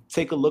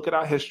 take a look at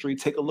our history,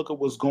 take a look at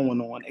what's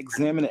going on,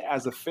 examine it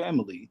as a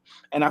family.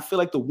 And I feel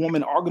like the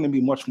women are going to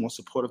be much more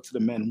supportive to the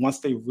men once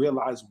they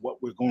realize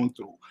what we're going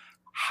through,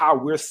 how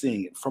we're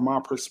seeing it from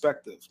our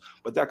perspective.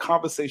 But that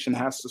conversation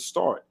has to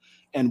start.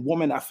 And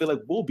women, I feel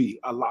like, will be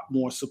a lot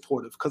more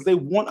supportive because they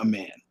want a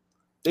man.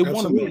 They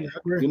want a man,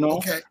 you know?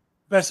 Okay.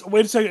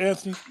 Wait a second,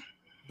 Anthony.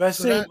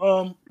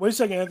 Basim, wait a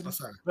second, Anthony.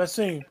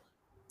 Basim,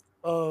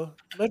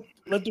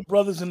 let the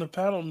brothers in the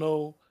panel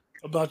know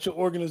about your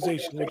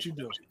organization, what you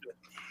do.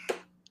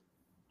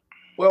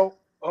 Well,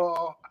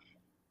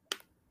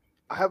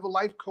 I have a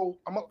life coach.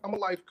 I'm a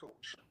life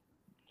coach,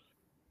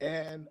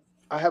 and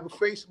I have a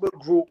Facebook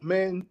group,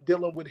 Men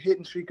Dealing with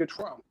Hidden Secret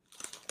Trauma,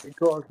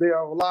 because there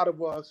are a lot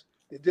of us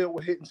that deal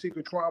with hidden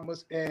secret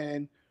traumas,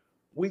 and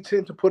we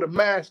tend to put a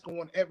mask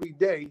on every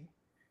day,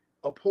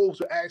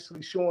 opposed to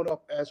actually showing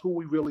up as who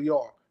we really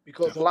are,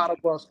 because a lot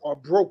of us are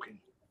broken.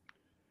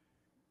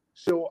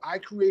 So I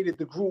created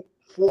the group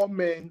for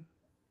men,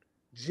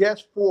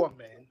 just for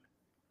men.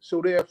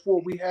 So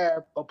therefore, we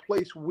have a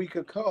place where we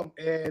can come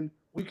and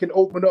we can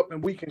open up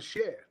and we can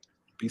share.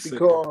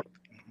 Because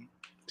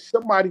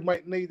somebody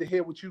might need to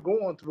hear what you're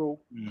going through,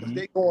 because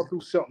they're going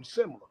through something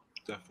similar.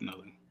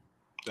 Definitely.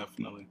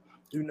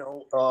 You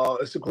know,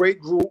 it's a great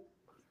group.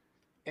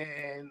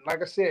 And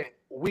like I said,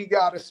 we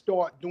got to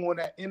start doing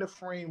that inner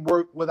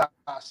framework with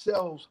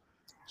ourselves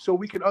so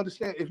we can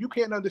understand. If you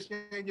can't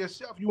understand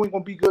yourself, you ain't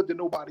going to be good to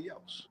nobody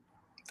else.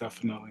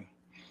 Definitely.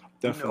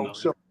 You know,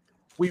 so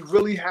we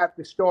really have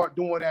to start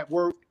doing that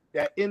work,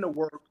 that inner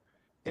work,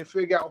 and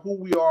figure out who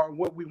we are and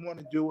what we want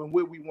to do and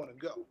where we want to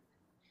go.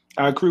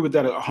 I agree with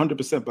that 100%,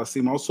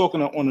 Basim. I was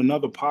talking on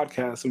another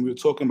podcast, and we were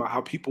talking about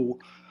how people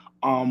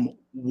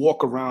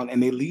walk around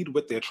and they lead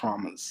with their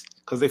traumas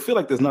because they feel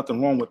like there's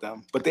nothing wrong with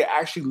them, but they're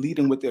actually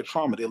leading with their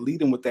trauma. They're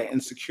leading with that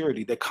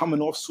insecurity. They're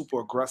coming off super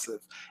aggressive,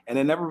 and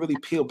they never really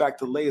peel back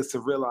the layers to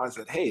realize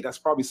that, hey, that's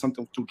probably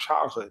something through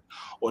childhood,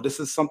 or this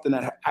is something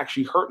that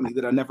actually hurt me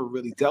that I never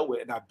really dealt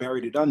with, and I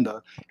buried it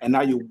under. And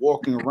now you're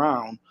walking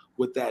around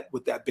with that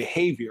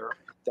behavior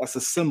that's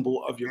a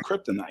symbol of your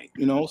kryptonite,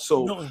 you know?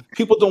 So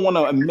people don't want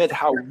to admit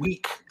how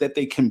weak that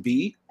they can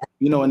be,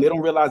 you know, and they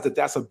don't realize that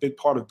that's a big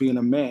part of being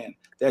a man,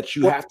 that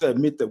you have to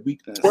admit the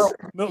weakness. Well,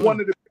 one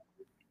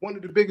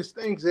of the biggest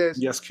things is,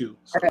 yes, Q.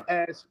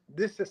 As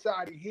this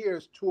society here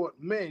is toward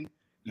men,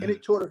 and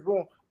it toward us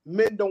wrong,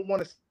 men don't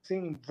want to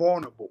seem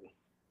vulnerable.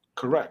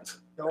 Correct.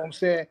 You know what I'm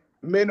saying?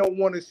 Men don't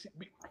want to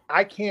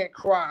I can't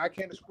cry, I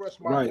can't express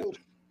my emotions.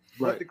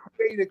 But the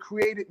Creator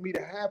created me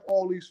to have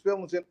all these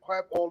feelings and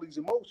have all these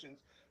emotions.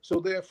 So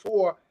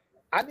therefore,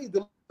 I need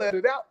to let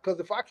it out,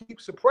 because if I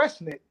keep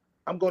suppressing it,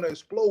 I'm going to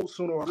explode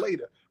sooner or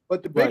later.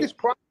 But the biggest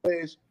problem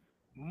is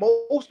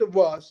most of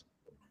us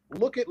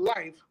look at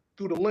life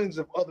through the lens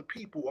of other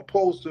people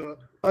opposed to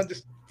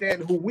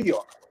understanding who we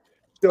are.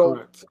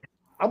 So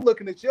I'm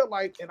looking at your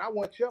life and I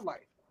want your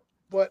life,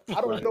 but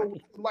I don't know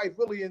what your life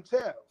really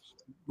entails,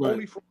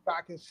 only from what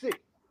I can see.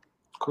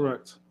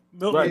 Correct.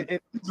 And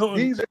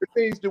these are the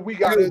things that we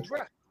got to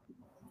address.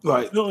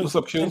 Right. What's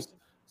up, Q?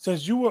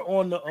 Since you were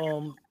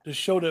on the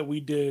show that we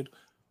did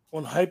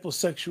on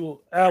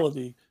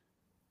hypersexuality,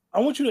 I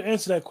want you to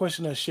answer that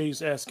question that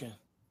Shay's asking.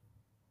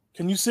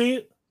 Can you see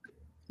it?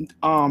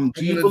 Do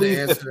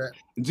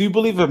you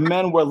believe if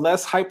men were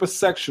less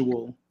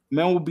hypersexual,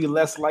 men would be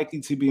less likely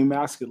to be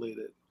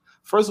emasculated?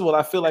 First of all,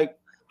 I feel like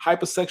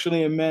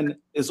hypersexuality in men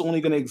is only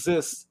going to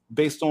exist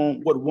based on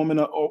what women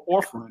are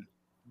offering.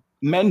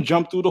 Men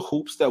jump through the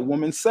hoops that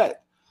women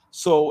set.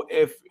 So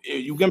if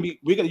you're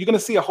gonna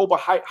see a whole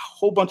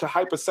bunch of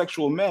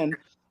hypersexual men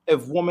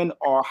if women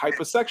are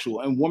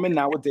hypersexual, and women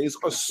nowadays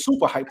are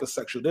super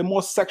hypersexual. They're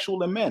more sexual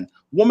than men.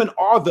 Women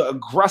are the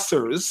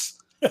aggressors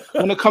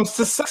when it comes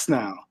to sex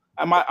now.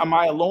 Am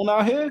I alone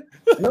out here?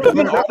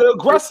 Women are the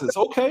aggressors.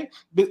 Okay,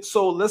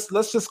 so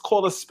let's just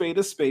call a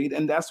spade,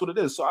 and that's what it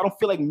is. So I don't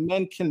feel like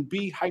men can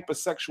be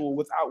hypersexual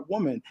without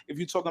women. If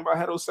you're talking about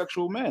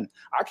heterosexual men,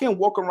 I can't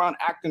walk around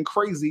acting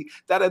crazy,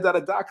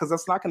 because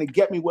that's not going to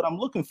get me what I'm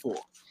looking for.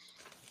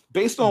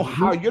 Based on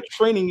how you're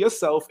training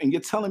yourself, and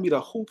you're telling me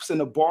the hoops and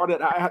the bar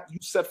that you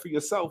set for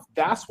yourself,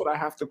 that's what I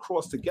have to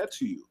cross to get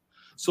to you.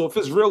 So if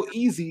it's real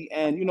easy,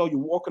 and you're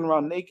walking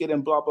around naked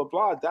and blah blah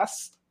blah,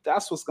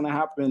 that's what's going to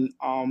happen.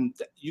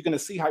 You're going to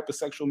see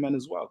hypersexual men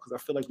as well, because I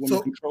feel like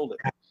women control it.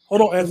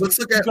 Hold on, Anthony. Let's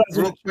look at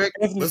real quick.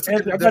 I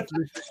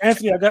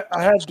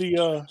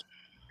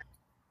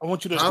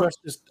want you to address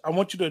this. I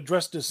want you to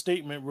address this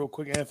statement real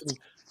quick, Anthony.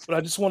 But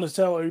I just want to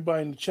tell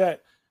everybody in the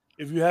chat,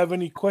 if you have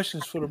any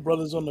questions for the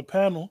brothers on the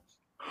panel,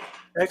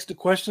 ask the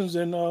questions,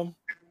 and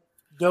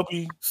they'll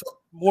be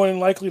more than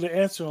likely to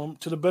answer them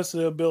to the best of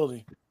their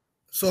ability.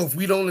 So if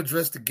we don't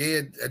address the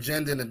gay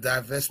agenda and the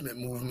divestment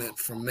movement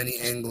from many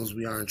angles,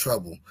 we are in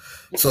trouble.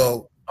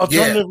 So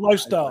alternative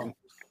lifestyle.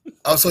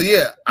 Oh, so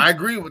yeah, I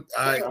agree with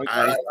I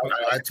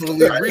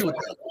totally agree with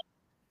that.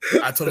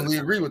 I totally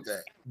agree with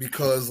that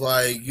because,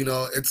 like, you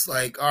know, it's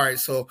like, all right,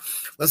 so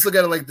let's look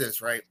at it like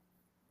this, right?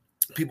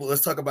 People,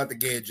 let's talk about the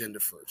gay agenda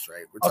first,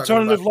 right? We're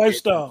alternative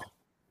lifestyle.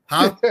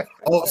 Huh?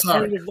 Oh,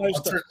 sorry. Alternative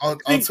lifestyle.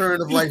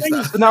 Alternative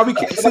lifestyle. Now we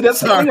can't see that's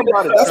the thing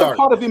about it. That's Sorry. a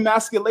part of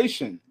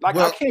emasculation. Like,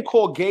 I can't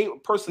call a gay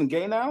person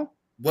gay now.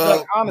 Well,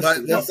 like,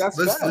 honestly, let's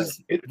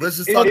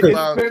just talk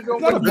about. It's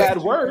not a bad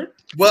word.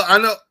 Well, I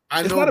know.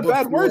 It's not a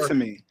bad word to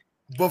me.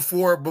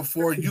 Before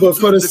YouTube, but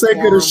for the sake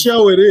of the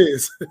show, it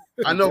is.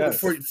 I know, but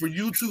for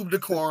YouTube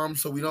decorum,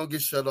 so we don't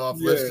get shut off.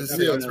 Let's just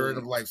say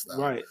alternative lifestyle.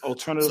 Right,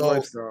 alternative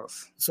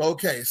lifestyles. So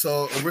okay,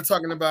 so we're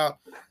talking about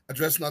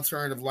addressing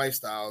alternative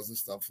lifestyles and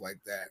stuff like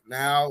that.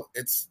 Now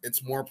it's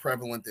more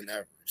prevalent than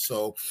ever.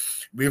 So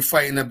we're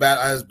fighting about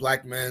as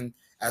black men,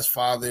 as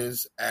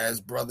fathers, as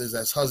brothers,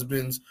 as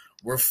husbands.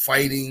 We're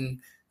fighting.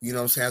 You know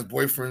what I'm saying, as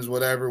boyfriends,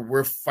 whatever,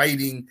 we're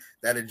fighting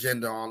that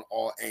agenda on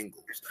all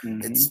angles.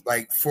 Mm-hmm. It's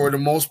like, for the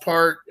most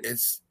part,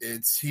 it's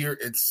here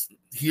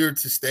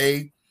to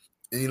stay.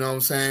 And you know what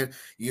I'm saying?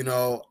 You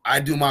know, I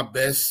do my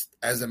best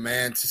as a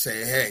man to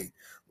say, hey,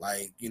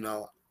 like, you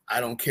know, I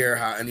don't care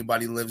how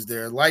anybody lives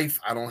their life.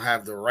 I don't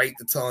have the right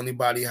to tell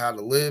anybody how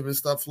to live and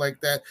stuff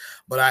like that,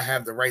 but I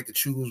have the right to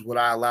choose what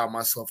I allow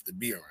myself to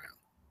be around.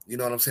 You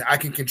know what I'm saying? I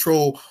can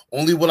control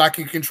only what I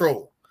can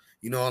control.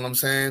 You know what I'm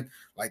saying?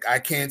 Like, I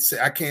can't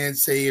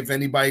say if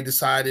anybody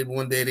decided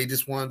one day they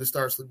just wanted to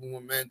start sleeping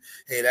with men,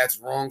 hey, that's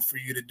wrong for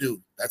you to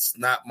do. That's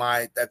not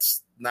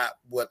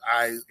what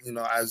I, you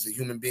know, as a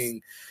human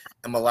being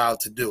am allowed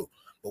to do.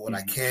 But what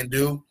I can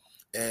do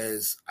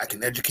is I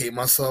can educate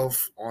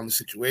myself on the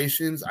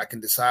situations. I can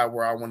decide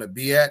where I want to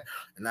be at,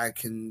 and I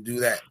can do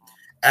that.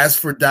 As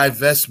for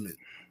divestment,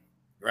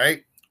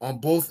 right, on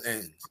both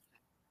ends,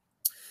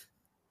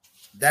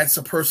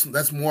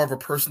 that's more of a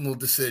personal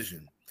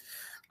decision.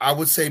 I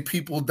would say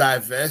people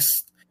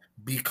divest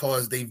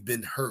because they've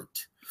been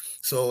hurt.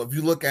 So if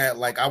you look at,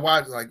 like, I'm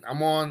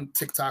on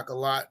TikTok a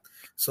lot.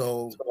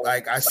 So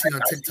like, I see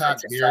on TikTok,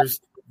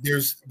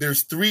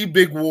 there's three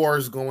big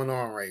wars going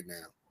on right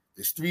now.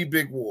 There's three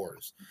big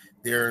wars.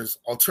 There's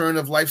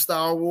alternative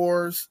lifestyle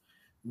wars,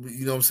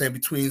 you know what I'm saying,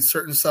 between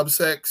certain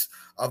subsects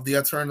of the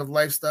alternative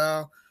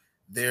lifestyle.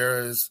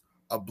 There's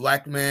a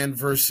black man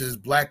versus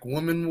black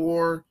woman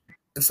war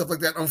and stuff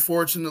like that,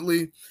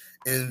 unfortunately.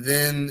 And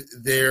then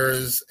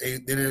there's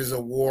a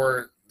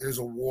war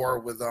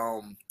with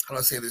how do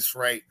I say this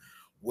right,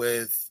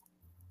 with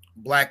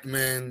black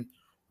men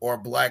or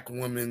black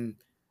women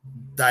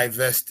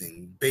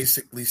divesting,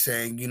 basically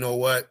saying, you know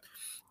what,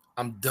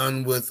 I'm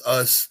done with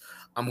us.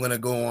 I'm gonna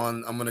go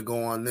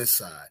on this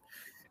side.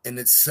 And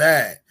it's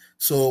sad.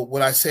 So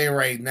what I say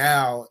right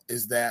now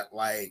is that,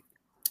 like,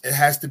 it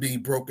has to be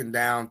broken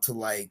down to,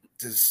 like,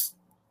 just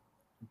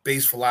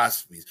base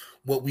philosophies.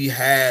 What we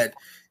had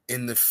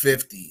in the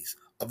 50s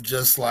of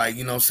just, like,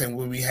 you know what I'm saying,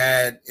 what we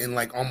had in,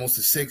 like, almost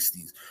the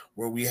 60s,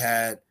 where we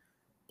had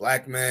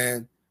black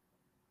men,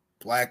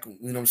 black, you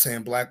know what I'm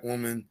saying, black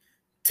women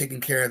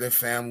taking care of their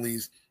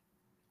families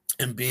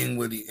and being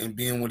with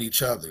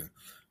each other.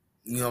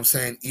 You know what I'm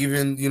saying?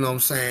 Even, you know what I'm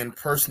saying,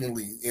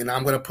 personally, and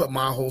I'm going to put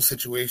my whole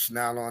situation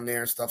out on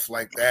there and stuff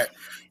like that.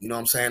 You know what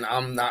I'm saying?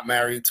 I'm not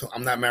married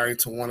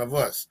to one of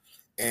us.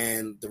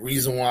 And the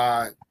reason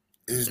why,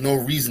 there's no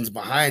reasons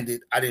behind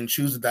it. I didn't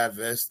choose to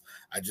divest.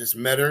 I just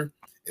met her.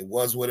 It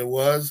was what it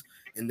was.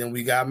 And then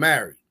we got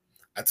married.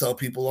 I tell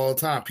people all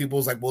the time,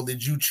 people's like, well,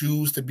 did you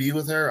choose to be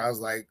with her? I was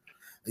like,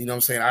 you know what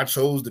I'm saying, I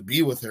chose to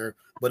be with her,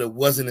 but it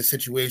wasn't a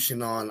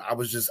situation I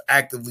was just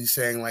actively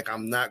saying, like,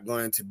 I'm not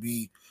going to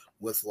be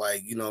with,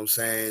 like, you know what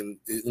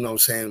I'm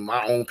saying,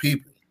 my own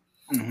people.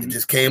 Mm-hmm. It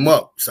just came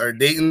up, started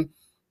dating,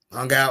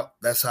 hung out.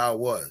 That's how it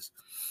was.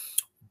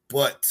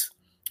 But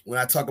when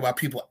I talk about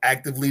people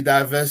actively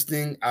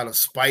divesting out of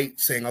spite,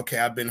 saying, okay,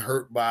 I've been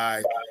hurt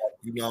by,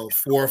 you know,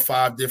 4 or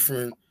 5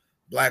 different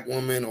black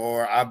women,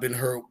 or I've been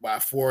hurt by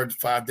 4 or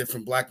 5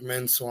 different black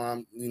men, so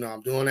I'm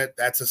doing it.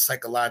 That's a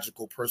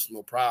psychological,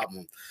 personal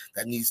problem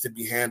that needs to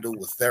be handled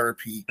with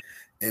therapy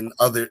and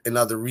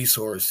other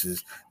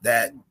resources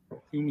that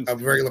a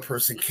regular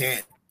person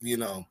can't, you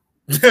know,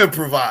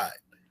 provide.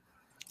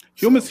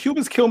 Humans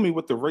kill me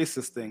with the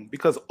racist thing,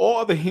 because all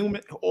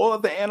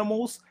other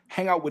animals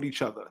hang out with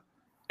each other,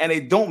 and they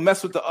don't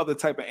mess with the other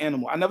type of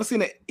animal. I never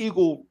seen an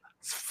eagle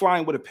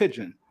flying with a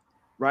pigeon,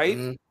 right?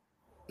 Mm-hmm.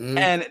 Mm-hmm.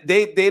 And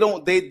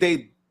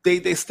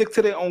they stick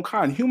to their own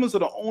kind. Humans are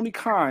the only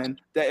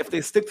kind that, if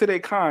they stick to their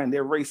kind,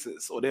 they're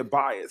racist or they're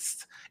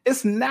biased.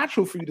 It's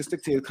natural for you to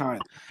stick to your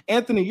kind.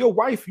 Anthony, your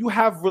wife, you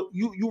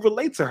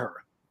relate to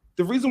her.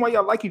 The reason why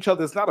y'all like each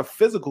other is not a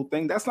physical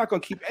thing. That's not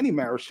going to keep any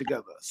marriage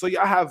together. So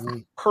y'all have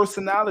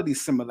personality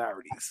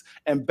similarities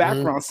and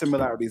background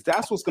similarities.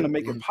 That's what's going to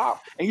make it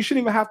pop. And you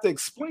shouldn't even have to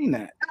explain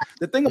that.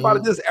 The thing about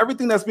it is,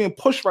 everything that's being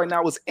pushed right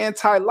now is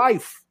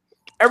anti-life.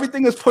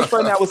 Everything is pushed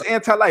right now is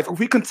anti-life. If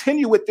we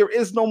continue it, there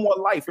is no more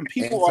life, and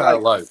people are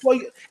like,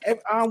 well,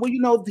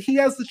 you know, he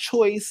has the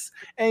choice,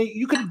 and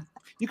you could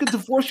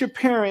divorce your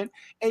parent,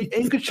 and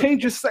you could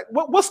change your sex.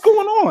 What's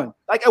going on?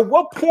 Like, at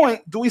what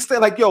point do we say,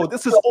 like, yo,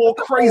 this is all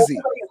crazy?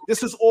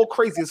 This is all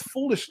crazy. It's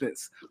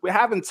foolishness. We're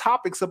having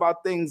topics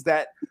about things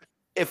that,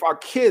 if our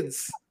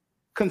kids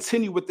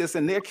continue with this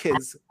and their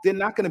kids, they're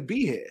not going to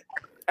be here.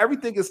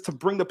 Everything is to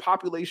bring the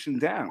population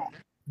down.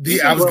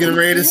 I was getting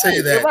ready to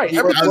say that. Right.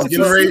 I was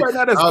getting ready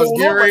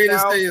to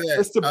say that.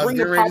 Is to bring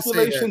the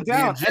population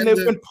down. And they've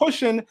been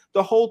pushing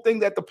the whole thing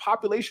that the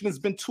population has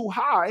been too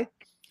high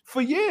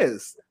for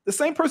years. The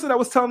same person that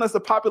was telling us the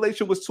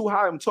population was too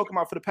high, I'm talking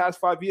about for the past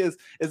 5 years,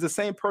 is the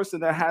same person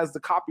that has the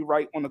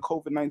copyright on the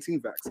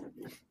COVID-19 vaccine.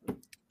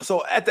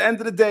 So at the end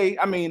of the day,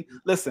 I mean,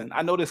 listen,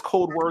 I know there's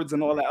code words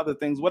and all that other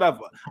things,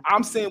 whatever.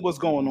 I'm seeing what's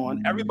going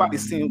on.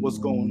 Everybody's seeing what's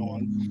going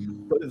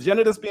on. But the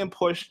agenda that's being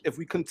pushed, if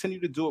we continue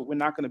to do it, we're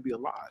not going to be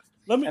alive.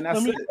 Let me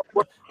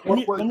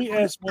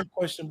ask one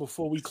question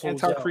before we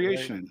close.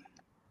 Anti-creation.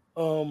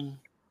 Right?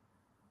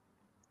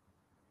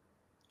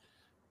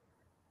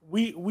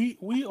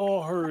 We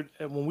all heard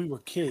when we were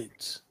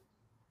kids.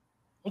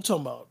 I'm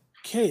talking about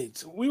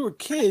kids. We were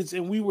kids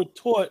and we were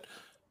taught,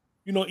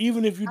 you know,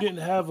 even if you didn't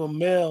have a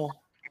male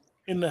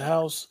in the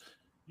house,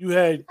 you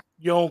had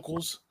your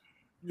uncles,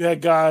 you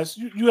had guys,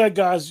 you had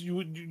guys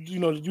you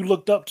know that you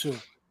looked up to.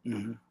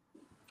 Mm-hmm.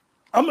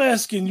 I'm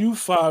asking you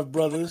 5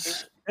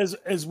 brothers,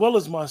 as well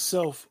as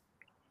myself,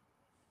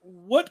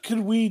 what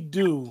could we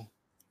do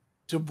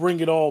to bring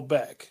it all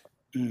back?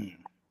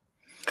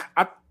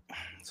 I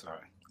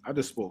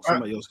just spoke.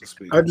 Somebody else can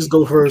speak. I just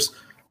go first.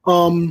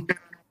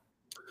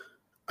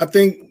 I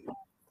think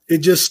it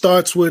just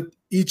starts with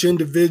each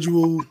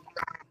individual,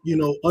 you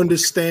know,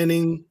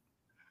 understanding,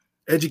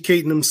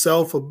 educating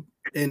himself,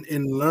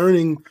 and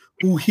learning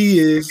who he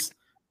is,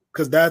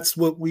 because that's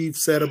what we've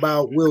said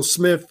about Will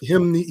Smith.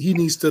 He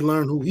needs to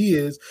learn who he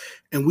is,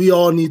 and we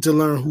all need to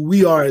learn who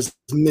we are as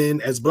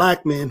men, as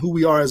black men, who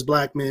we are as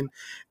black men,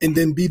 and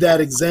then be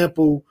that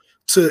example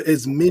to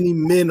as many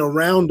men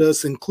around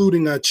us,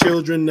 including our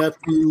children,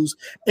 nephews,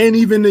 and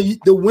even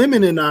the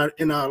women in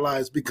our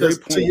lives. Because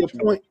to your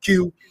point,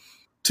 Q,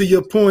 to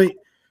your point,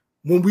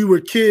 when we were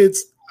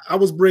kids, I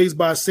was raised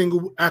by a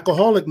single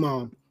alcoholic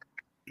mom,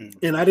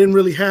 and I didn't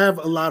really have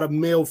a lot of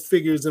male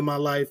figures in my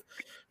life,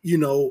 you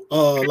know,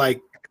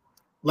 like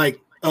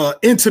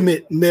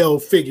intimate male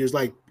figures,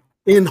 like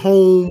in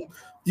home.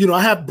 You know,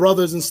 I have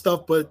brothers and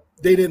stuff, but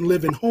they didn't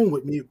live in home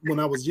with me when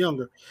I was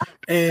younger.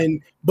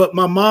 But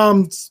my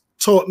mom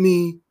taught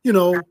me, you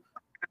know,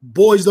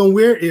 boys don't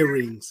wear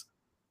earrings.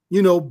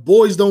 You know,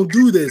 boys don't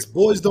do this.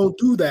 Boys don't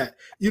do that.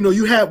 You know,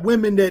 you have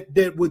women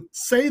that would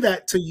say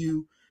that to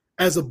you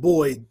as a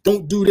boy.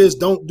 Don't do this.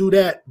 Don't do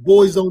that.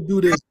 Boys don't do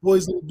this.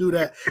 Boys don't do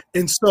that.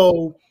 And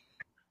so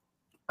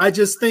I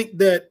just think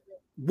that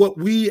what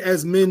we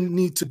as men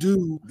need to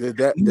do. Did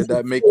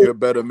that make you a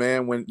better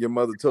man when your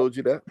mother told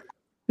you that?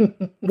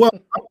 Well,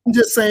 I'm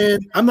just saying,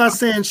 I'm not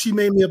saying she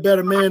made me a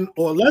better man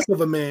or less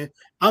of a man.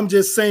 I'm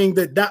just saying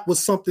that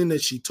was something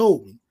that she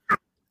told me.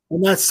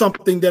 And that's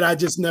something that I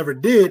just never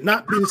did.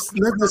 Not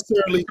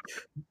necessarily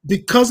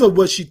because of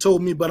what she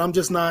told me, but I'm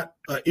just not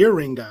an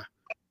earring guy.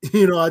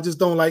 You know, I just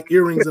don't like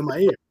earrings in my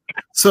ear.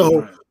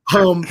 So,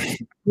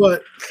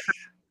 but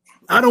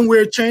I don't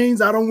wear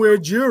chains. I don't wear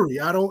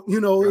jewelry. I don't,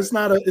 you know, it's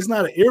not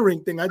an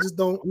earring thing. I'm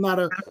not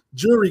a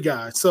jewelry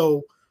guy.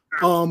 So,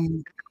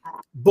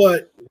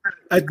 but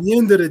at the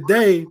end of the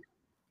day,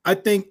 I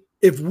think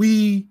if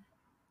we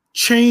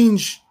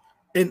change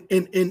and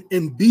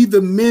be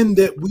the men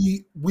that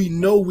we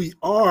know we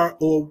are,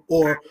 or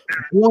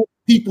want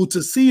people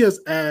to see us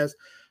as,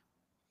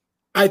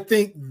 I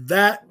think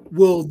that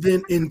will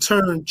then in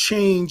turn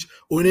change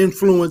or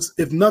influence,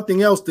 if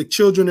nothing else, the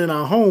children in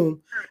our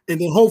home, and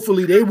then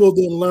hopefully they will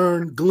then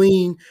learn,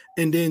 glean,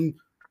 and then,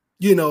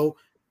 you know,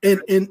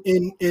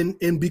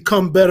 and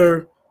become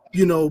better,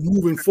 you know,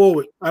 moving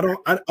forward.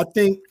 I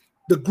think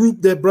the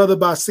group that Brother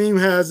Basim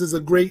has is a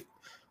great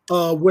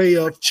way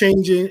of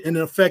changing and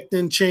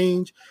affecting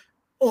change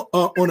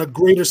on a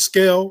greater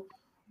scale,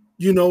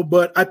 you know,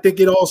 but I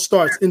think it all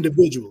starts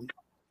individually.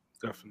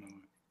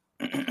 Definitely.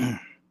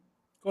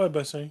 Go ahead,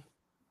 Basim.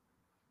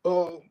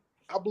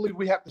 I believe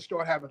we have to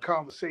start having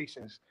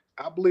conversations.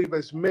 I believe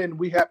as men,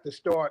 we have to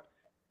start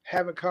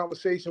having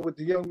conversation with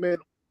the young men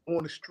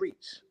on the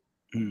streets.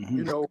 Mm-hmm.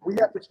 You know, we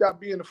have to stop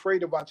being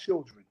afraid of our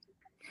children.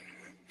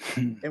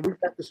 And we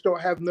have to start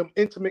having them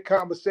intimate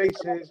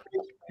conversations.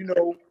 You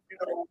know,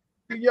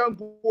 the young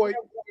boy,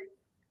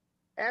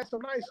 ask him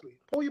nicely,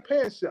 pull your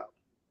pants up.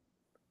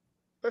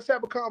 Let's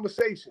have a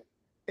conversation.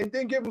 And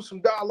then give him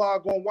some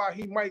dialogue on why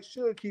he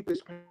should keep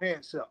his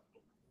pants up.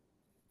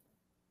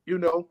 You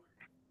know,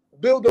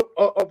 build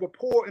a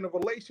rapport and a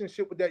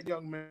relationship with that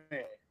young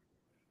man.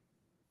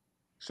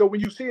 So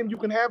when you see him, you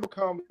can have a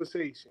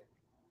conversation.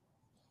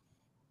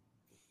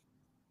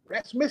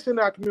 That's missing in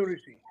our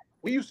community.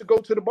 We used to go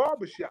to the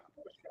barbershop,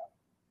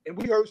 and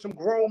we heard some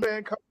grown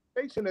man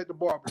conversation at the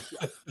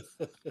barbershop.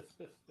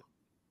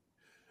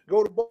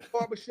 Go to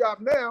barbershop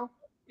now,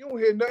 You don't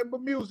hear nothing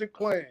but music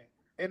playing,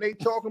 and they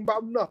talking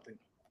about nothing.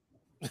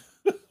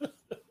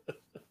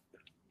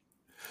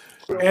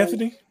 So,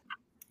 Anthony?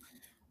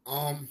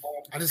 I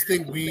just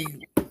think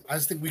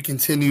we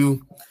continue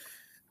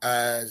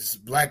as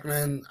black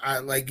men.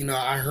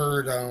 I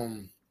heard a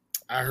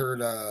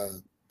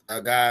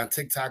guy on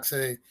TikTok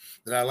say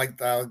that I like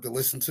to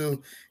listen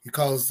to. He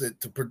calls it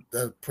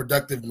the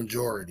productive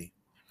majority.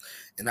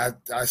 And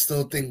I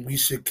still think we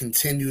should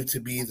continue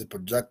to be the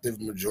productive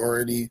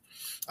majority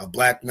of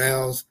black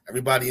males.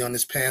 Everybody on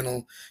this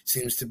panel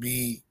seems to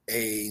be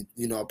a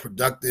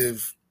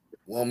productive,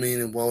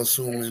 well-meaning,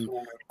 well-assuming,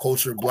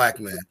 cultured black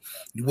man.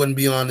 You wouldn't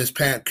be on this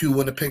panel. Q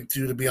wouldn't have picked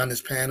you to be on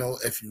this panel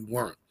if you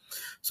weren't.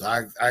 So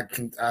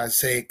I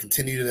say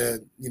continue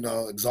to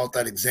exalt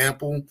that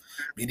example,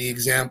 be the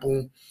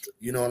example.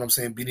 You know what I'm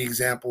saying? Be the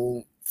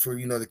example for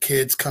the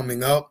kids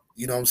coming up.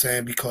 You know what I'm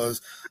saying?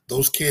 Because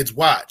those kids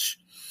watch.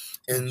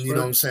 And you know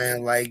what I'm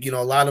saying, like, a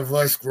lot of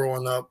us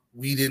growing up,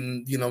 we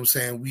didn't, what I'm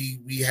saying,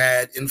 we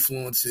had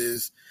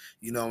influences,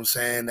 what I'm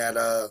saying,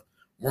 that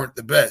weren't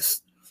the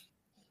best.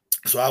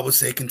 So I would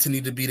say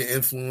continue to be the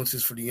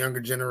influences for the younger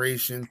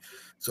generation.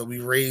 So we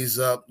raise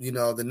up,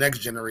 the next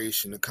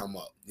generation to come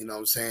up, what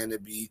I'm saying, to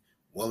be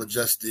well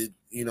adjusted,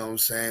 what I'm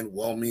saying,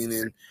 well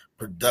meaning,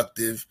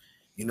 productive,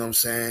 what I'm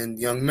saying,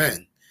 young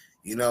men,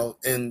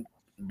 and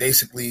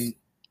basically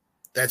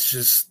that's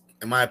just,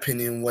 in my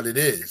opinion, what it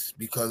is.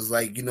 Because,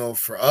 like,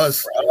 for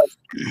us,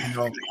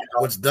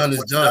 what's done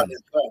is done.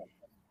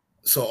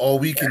 So all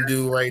we can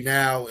do right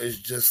now is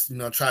just,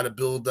 try to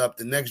build up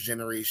the next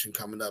generation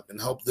coming up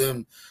and help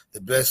them the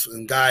best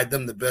and guide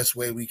them the best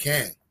way we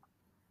can.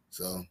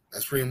 So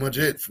that's pretty much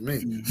it for me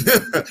in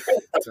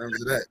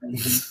terms of that.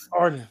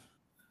 Arden.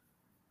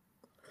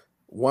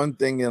 One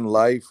thing in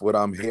life, what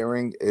I'm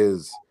hearing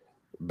is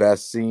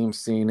Basim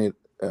seen it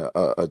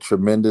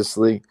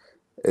tremendously,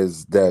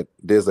 is that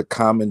there's a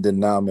common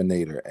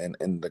denominator,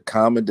 and the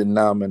common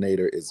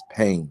denominator is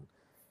pain.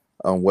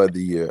 Whether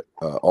you're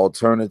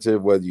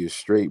alternative, whether you're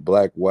straight,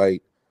 black,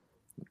 white,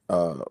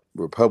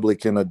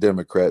 Republican or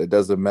Democrat, it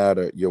doesn't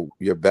matter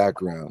your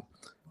background.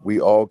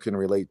 We all can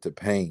relate to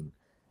pain.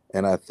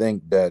 And I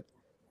think that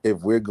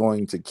if we're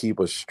going to keep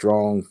a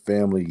strong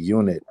family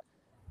unit,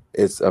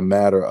 it's a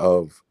matter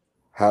of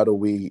how do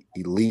we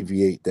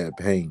alleviate that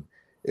pain.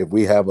 If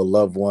we have a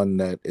loved one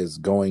that is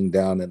going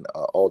down an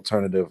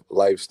alternative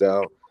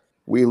lifestyle,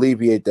 we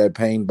alleviate that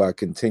pain by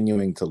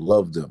continuing to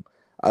love them.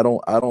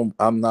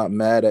 I'm not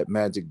mad at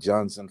Magic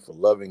Johnson for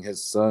loving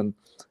his son,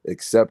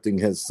 accepting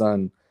his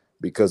son,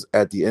 because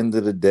at the end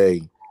of the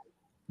day,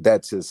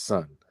 that's his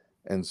son.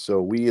 And so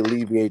we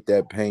alleviate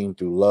that pain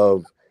through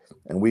love,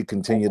 and we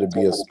continue to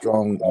be a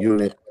strong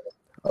unit,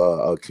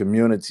 a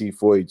community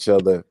for each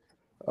other.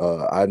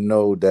 I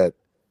know that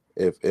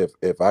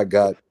if I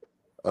got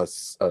a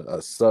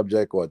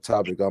subject or a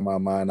topic on my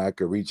mind, I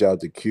could reach out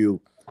to Q,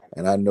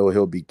 and I know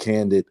he'll be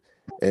candid,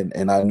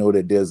 and I know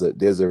that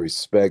there's a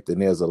respect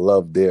and there's a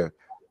love there,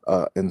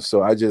 and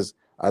so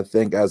I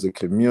think as a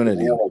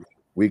community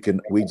we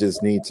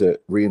just need to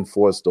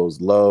reinforce those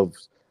love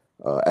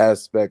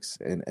aspects,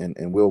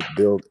 and we'll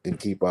build and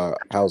keep our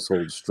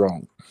household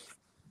strong.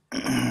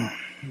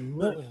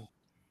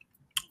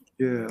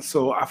 Yeah,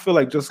 so I feel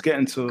like just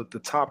getting to the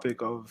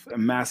topic of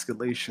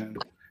emasculation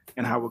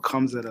and how it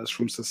comes at us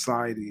from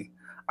society,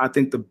 I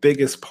think the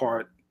biggest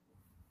part,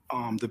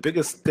 the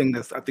biggest thing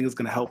that I think is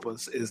going to help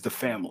us is the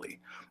family.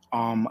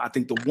 I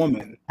think the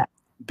woman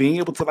being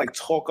able to like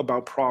talk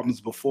about problems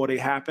before they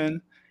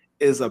happen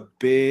is a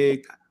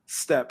big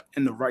step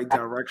in the right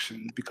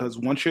direction, because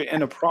once you're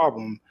in a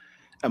problem,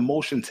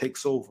 emotion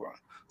takes over.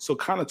 So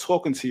kind of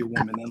talking to your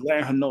woman and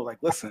letting her know, like,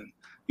 listen,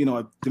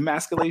 the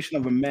emasculation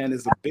of a man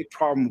is a big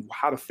problem of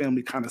how the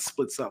family kind of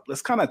splits up.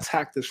 Let's kind of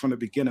attack this from the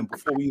beginning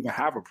before we even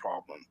have a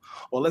problem.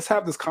 Or let's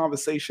have this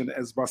conversation,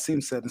 as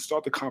Basim said, and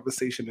start the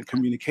conversation and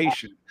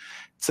communication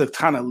to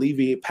kind of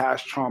alleviate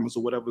past traumas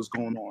or whatever's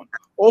going on.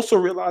 Also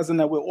realizing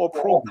that we're all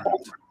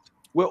programmed.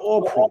 We're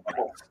all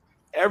programmed.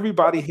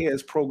 Everybody here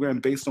is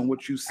programmed based on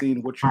what you've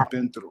seen, what you've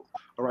been through.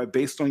 All right,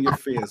 based on your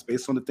fears,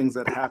 based on the things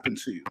that happen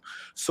to you.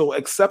 So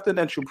accepting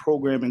that you're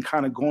programmed and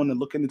kind of going and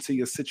looking into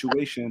your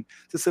situation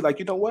to say, like,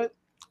 you know what?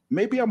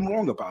 Maybe I'm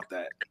wrong about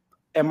that.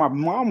 And my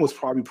mom was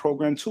probably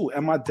programmed too.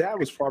 And my dad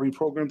was probably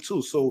programmed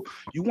too. So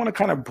you want to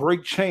kind of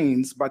break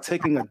chains by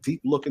taking a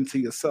deep look into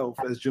yourself,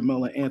 as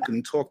Jamil and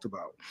Anthony talked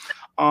about.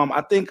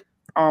 I think,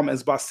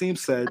 as Basim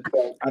said,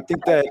 I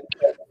think that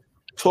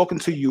talking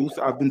to youth,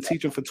 I've been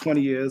teaching for 20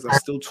 years. I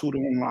still tutor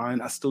online.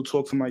 I still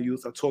talk to my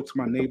youth. I talk to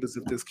my neighbors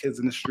if there's kids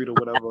in the street or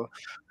whatever.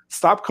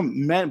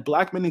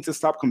 Black men need to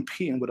stop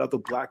competing with other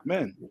black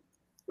men.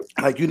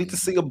 Like, you need to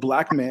see a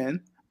black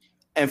man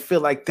and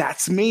feel like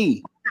that's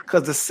me,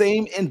 because the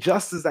same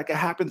injustice that can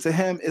happen to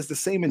him is the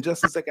same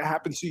injustice that can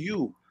happen to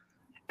you.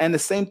 And the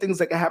same things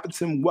that can happen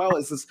to him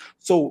is this.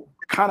 So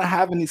kind of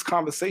having these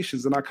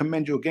conversations, and I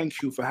commend you again,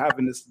 Q, for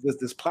having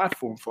this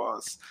platform for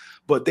us.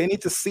 But they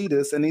need to see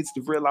this and needs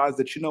to realize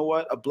that, you know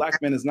what, a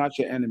black man is not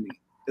your enemy.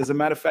 As a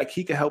matter of fact,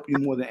 he can help you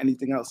more than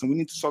anything else. And we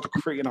need to start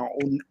creating our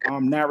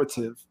own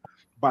narrative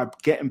by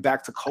getting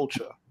back to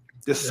culture.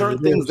 There's certain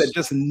things that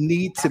just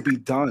need to be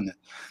done.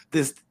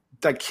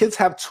 That kids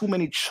have too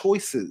many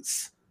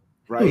choices,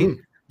 right?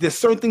 There's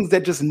certain things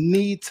that just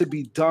need to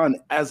be done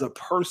as a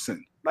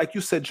person. Like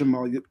you said,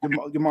 Jamal, your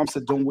mom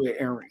said, don't wear an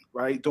earring,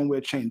 right? Don't wear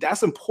a chain.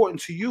 That's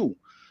important to you.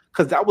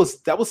 Because that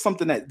was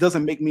something that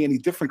doesn't make me any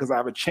different because I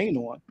have a chain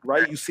on,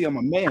 right? You see, I'm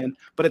a man,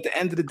 but at the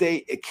end of the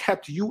day, it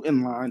kept you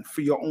in line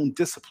for your own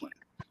discipline.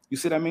 You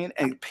see what I mean?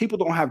 And people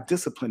don't have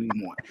discipline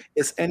anymore.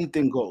 It's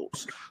anything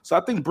goes. So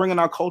I think bringing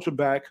our culture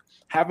back,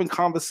 having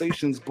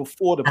conversations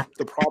before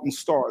the problem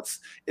starts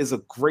is a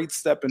great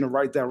step in the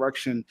right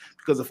direction.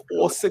 Because if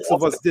all 6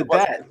 of us did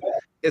that,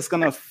 it's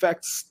going to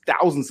affect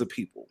thousands of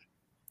people.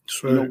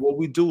 Right. You know, what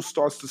we do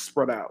starts to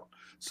spread out.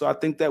 So I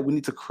think that we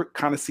need to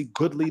kind of see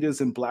good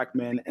leaders in Black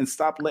men and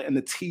stop letting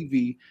the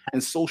TV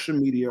and social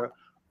media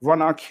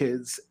run our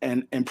kids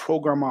and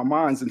program our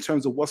minds in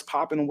terms of what's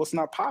popping and what's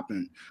not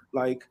popping.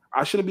 Like,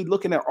 I shouldn't be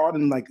looking at art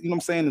and like, you know what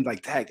I'm saying? And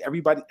like, dang,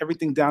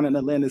 everything down in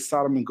Atlanta is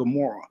Sodom and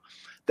Gomorrah.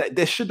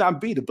 That should not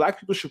be. The Black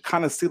people should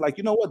kind of see like,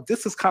 you know what,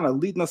 this is kind of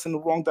leading us in the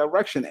wrong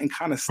direction and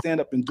kind of stand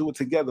up and do it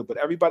together. But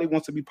everybody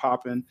wants to be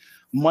popping.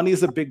 Money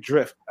is a big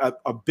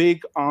a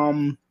big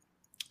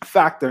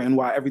factor in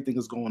why everything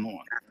is going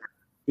on.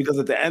 Because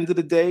at the end of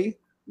the day,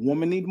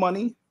 women need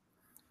money,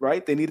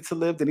 right? They need it to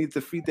live. They need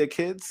to feed their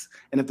kids.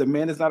 And if the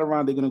man is not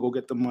around, they're going to go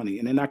get the money.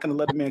 And they're not going to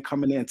let a man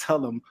come in there and tell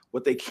them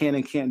what they can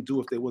and can't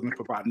do if they wasn't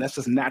providing. That's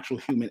just natural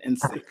human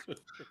instinct,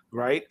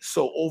 right?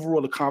 So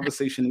overall, the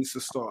conversation needs to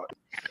start.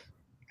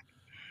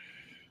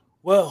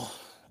 Well,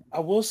 I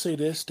will say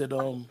this, that,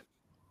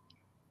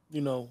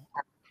 you know,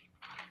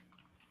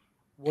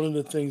 one of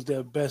the things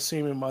that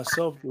Basim and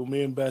myself do,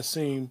 me and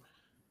Basim,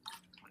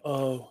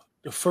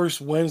 the first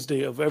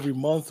Wednesday of every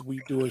month,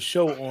 we do a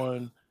show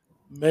on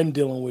men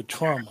dealing with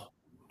trauma,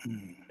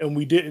 and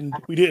we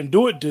didn't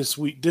do it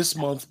this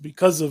month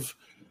because of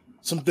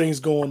some things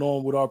going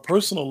on with our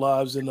personal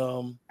lives.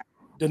 And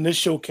then this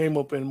show came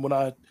up, and when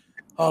I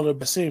hollered at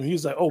Basim, he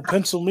was like, "Oh,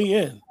 pencil me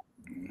in,"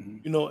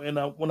 you know. And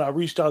when I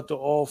reached out to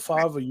all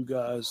 5 of you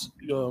guys,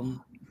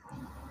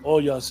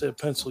 all y'all said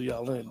pencil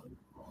y'all in.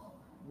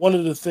 One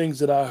of the things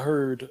that I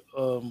heard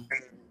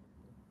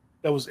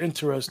that was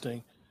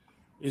interesting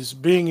is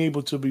being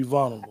able to be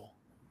vulnerable.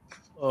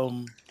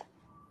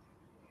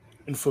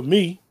 And for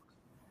me,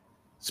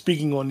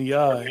 speaking on the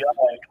eye,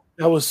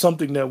 that was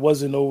something that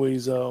wasn't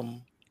always a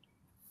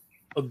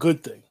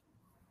good thing.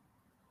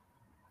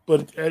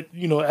 But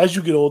you know, as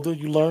you get older,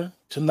 you learn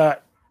to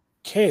not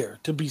care,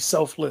 to be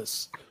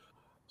selfless.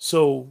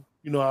 So,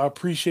 you know, I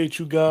appreciate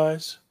you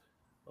guys.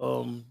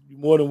 You're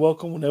more than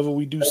welcome whenever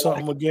we do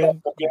something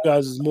again. You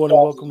guys is more than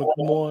welcome to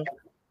come on.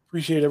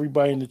 Appreciate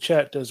everybody in the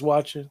chat that's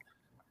watching.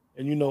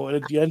 And, you know,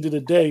 at the end of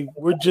the day,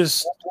 we're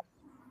just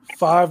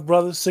 5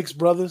 brothers, 6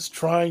 brothers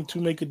trying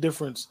to make a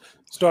difference.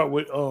 Start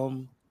with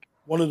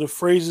one of the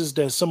phrases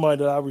that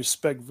somebody that I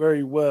respect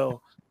very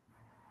well.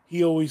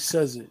 He always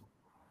says it: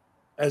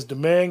 as the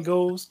man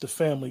goes, the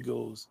family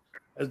goes.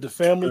 As the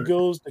family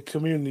goes, the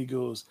community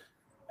goes.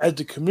 As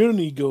the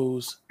community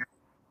goes,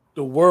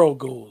 the world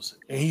goes.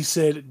 And he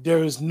said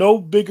there is no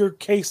bigger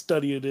case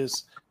study of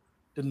this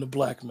than the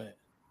Black man.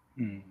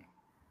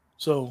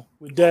 So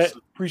with that,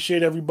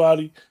 appreciate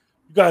everybody.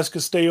 You guys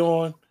can stay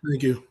on.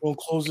 Thank you. We'll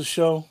close the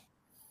show.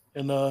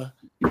 And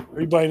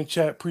everybody in the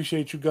chat,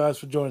 appreciate you guys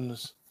for joining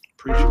us.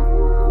 Appreciate it.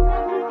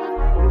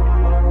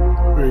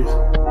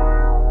 Peace.